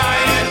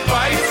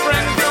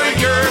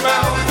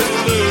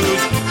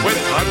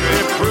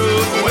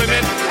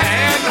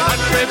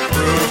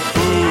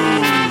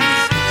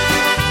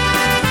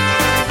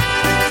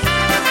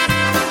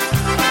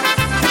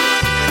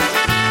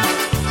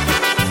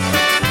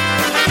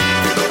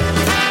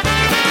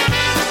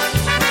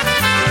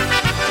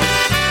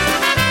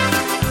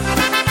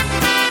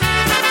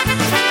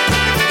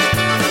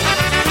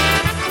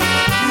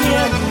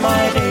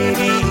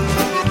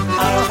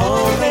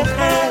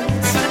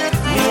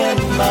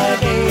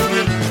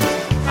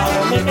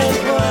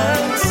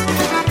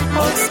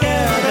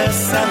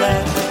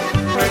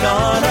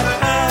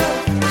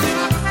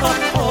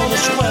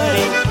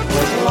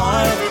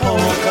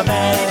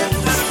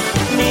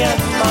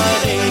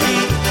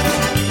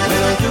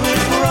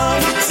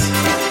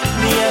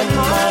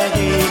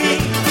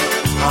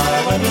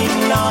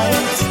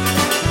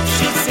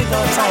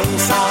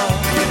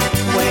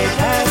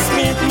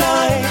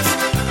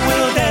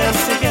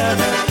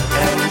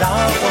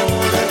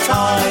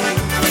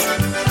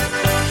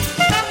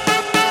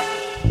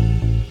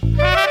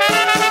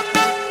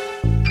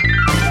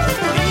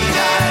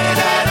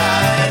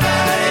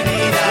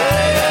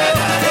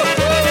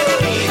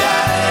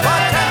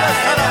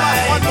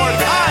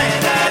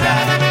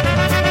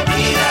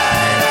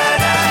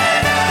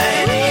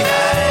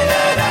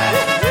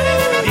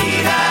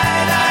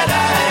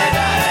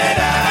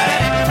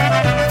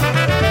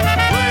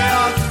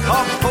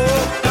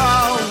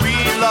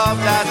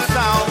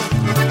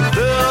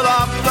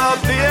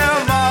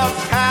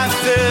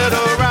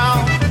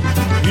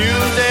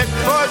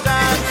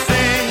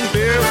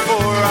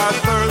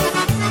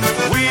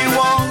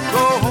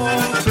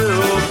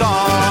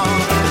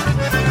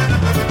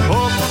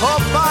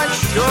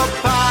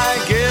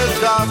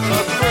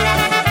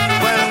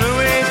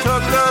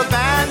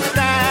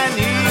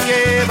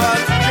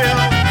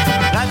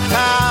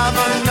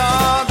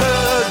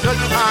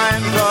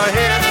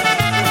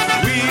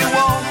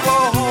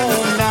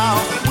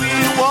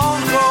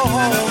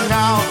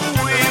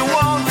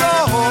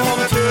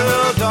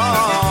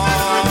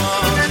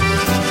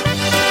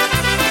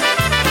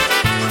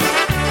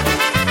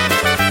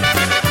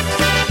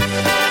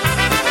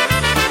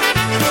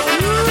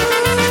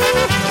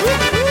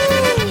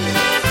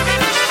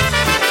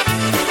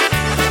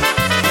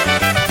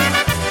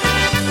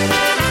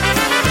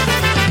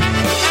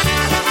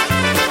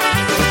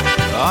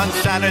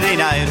Saturday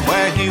night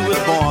where he was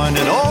born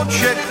in old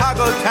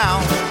Chicago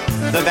town.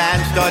 The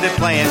band started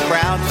playing,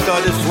 crowds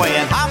started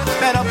swaying,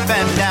 hopping up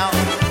and down.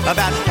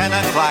 About 10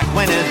 o'clock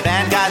when his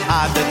band got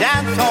hot, the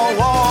dance hall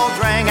walls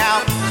rang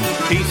out.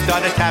 He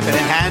started tapping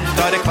and hands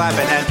started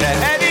clapping and to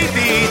Eddie B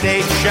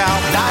they'd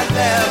shout, Na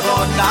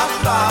levo, na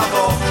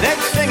pravo.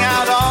 They'd sing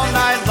out all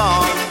night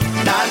long,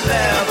 Na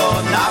levo,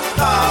 na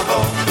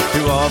pravo.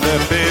 To all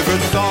their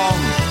favorite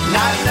songs,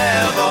 Na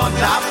levo,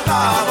 na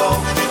pravo.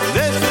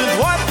 This is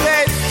what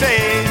they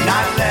say,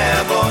 Na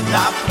levo,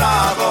 na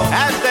pravo.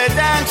 As they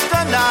dance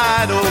the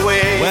night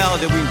away. Well,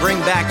 did we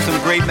bring back some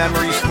great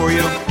memories for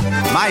you?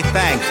 My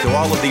thanks to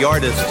all of the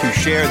artists who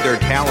shared their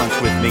talents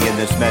with me in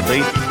this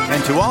medley,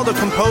 and to all the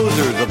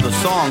composers of the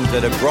songs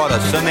that have brought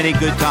us so many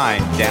good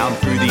times down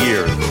through the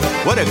years.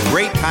 What a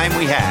great time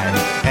we had,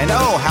 and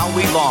oh, how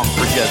we long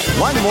for just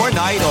one more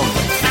night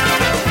only.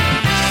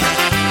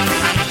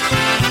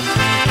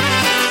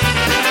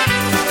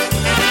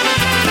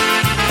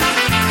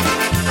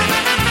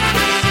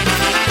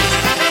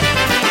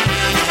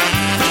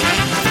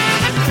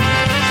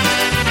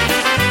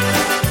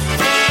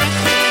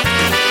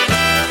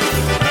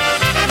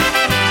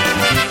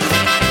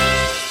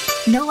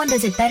 No one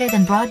does it better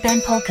than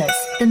Broadband Polkas,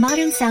 the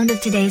modern sound of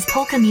today's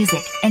polka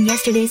music and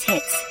yesterday's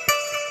hits.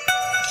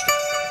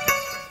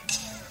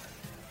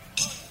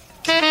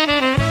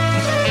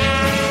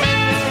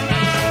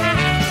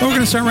 We're going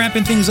to start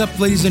wrapping things up,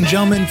 ladies and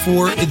gentlemen,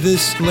 for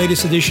this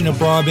latest edition of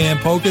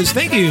Broadband Polkas.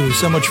 Thank you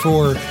so much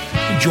for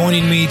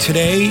joining me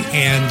today,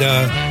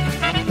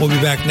 and we'll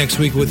be back next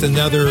week with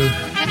another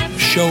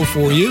show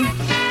for you.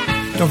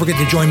 Don't forget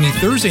to join me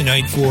Thursday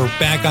night for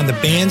Back on the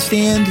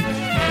Bandstand,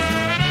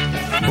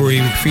 where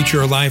we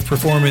feature a live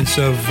performance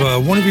of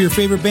one of your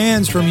favorite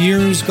bands from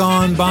years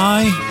gone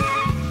by.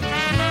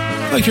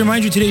 I'd like to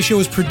remind you today's show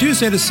is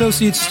produced at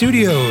Associate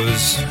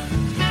Studios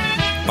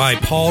by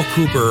Paul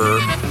Cooper.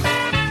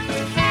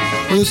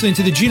 We're listening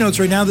to the G-Notes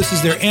right now. This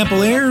is their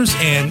Ample Airs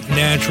and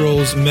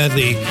Naturals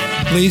medley.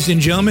 Ladies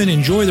and gentlemen,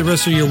 enjoy the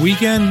rest of your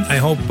weekend. I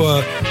hope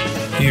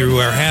you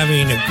are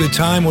having a good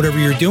time, whatever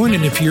you're doing.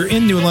 And if you're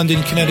in New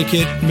London,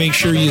 Connecticut, make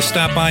sure you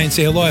stop by and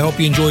say hello. I hope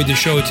you enjoyed the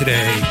show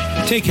today.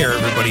 Take care,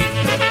 everybody.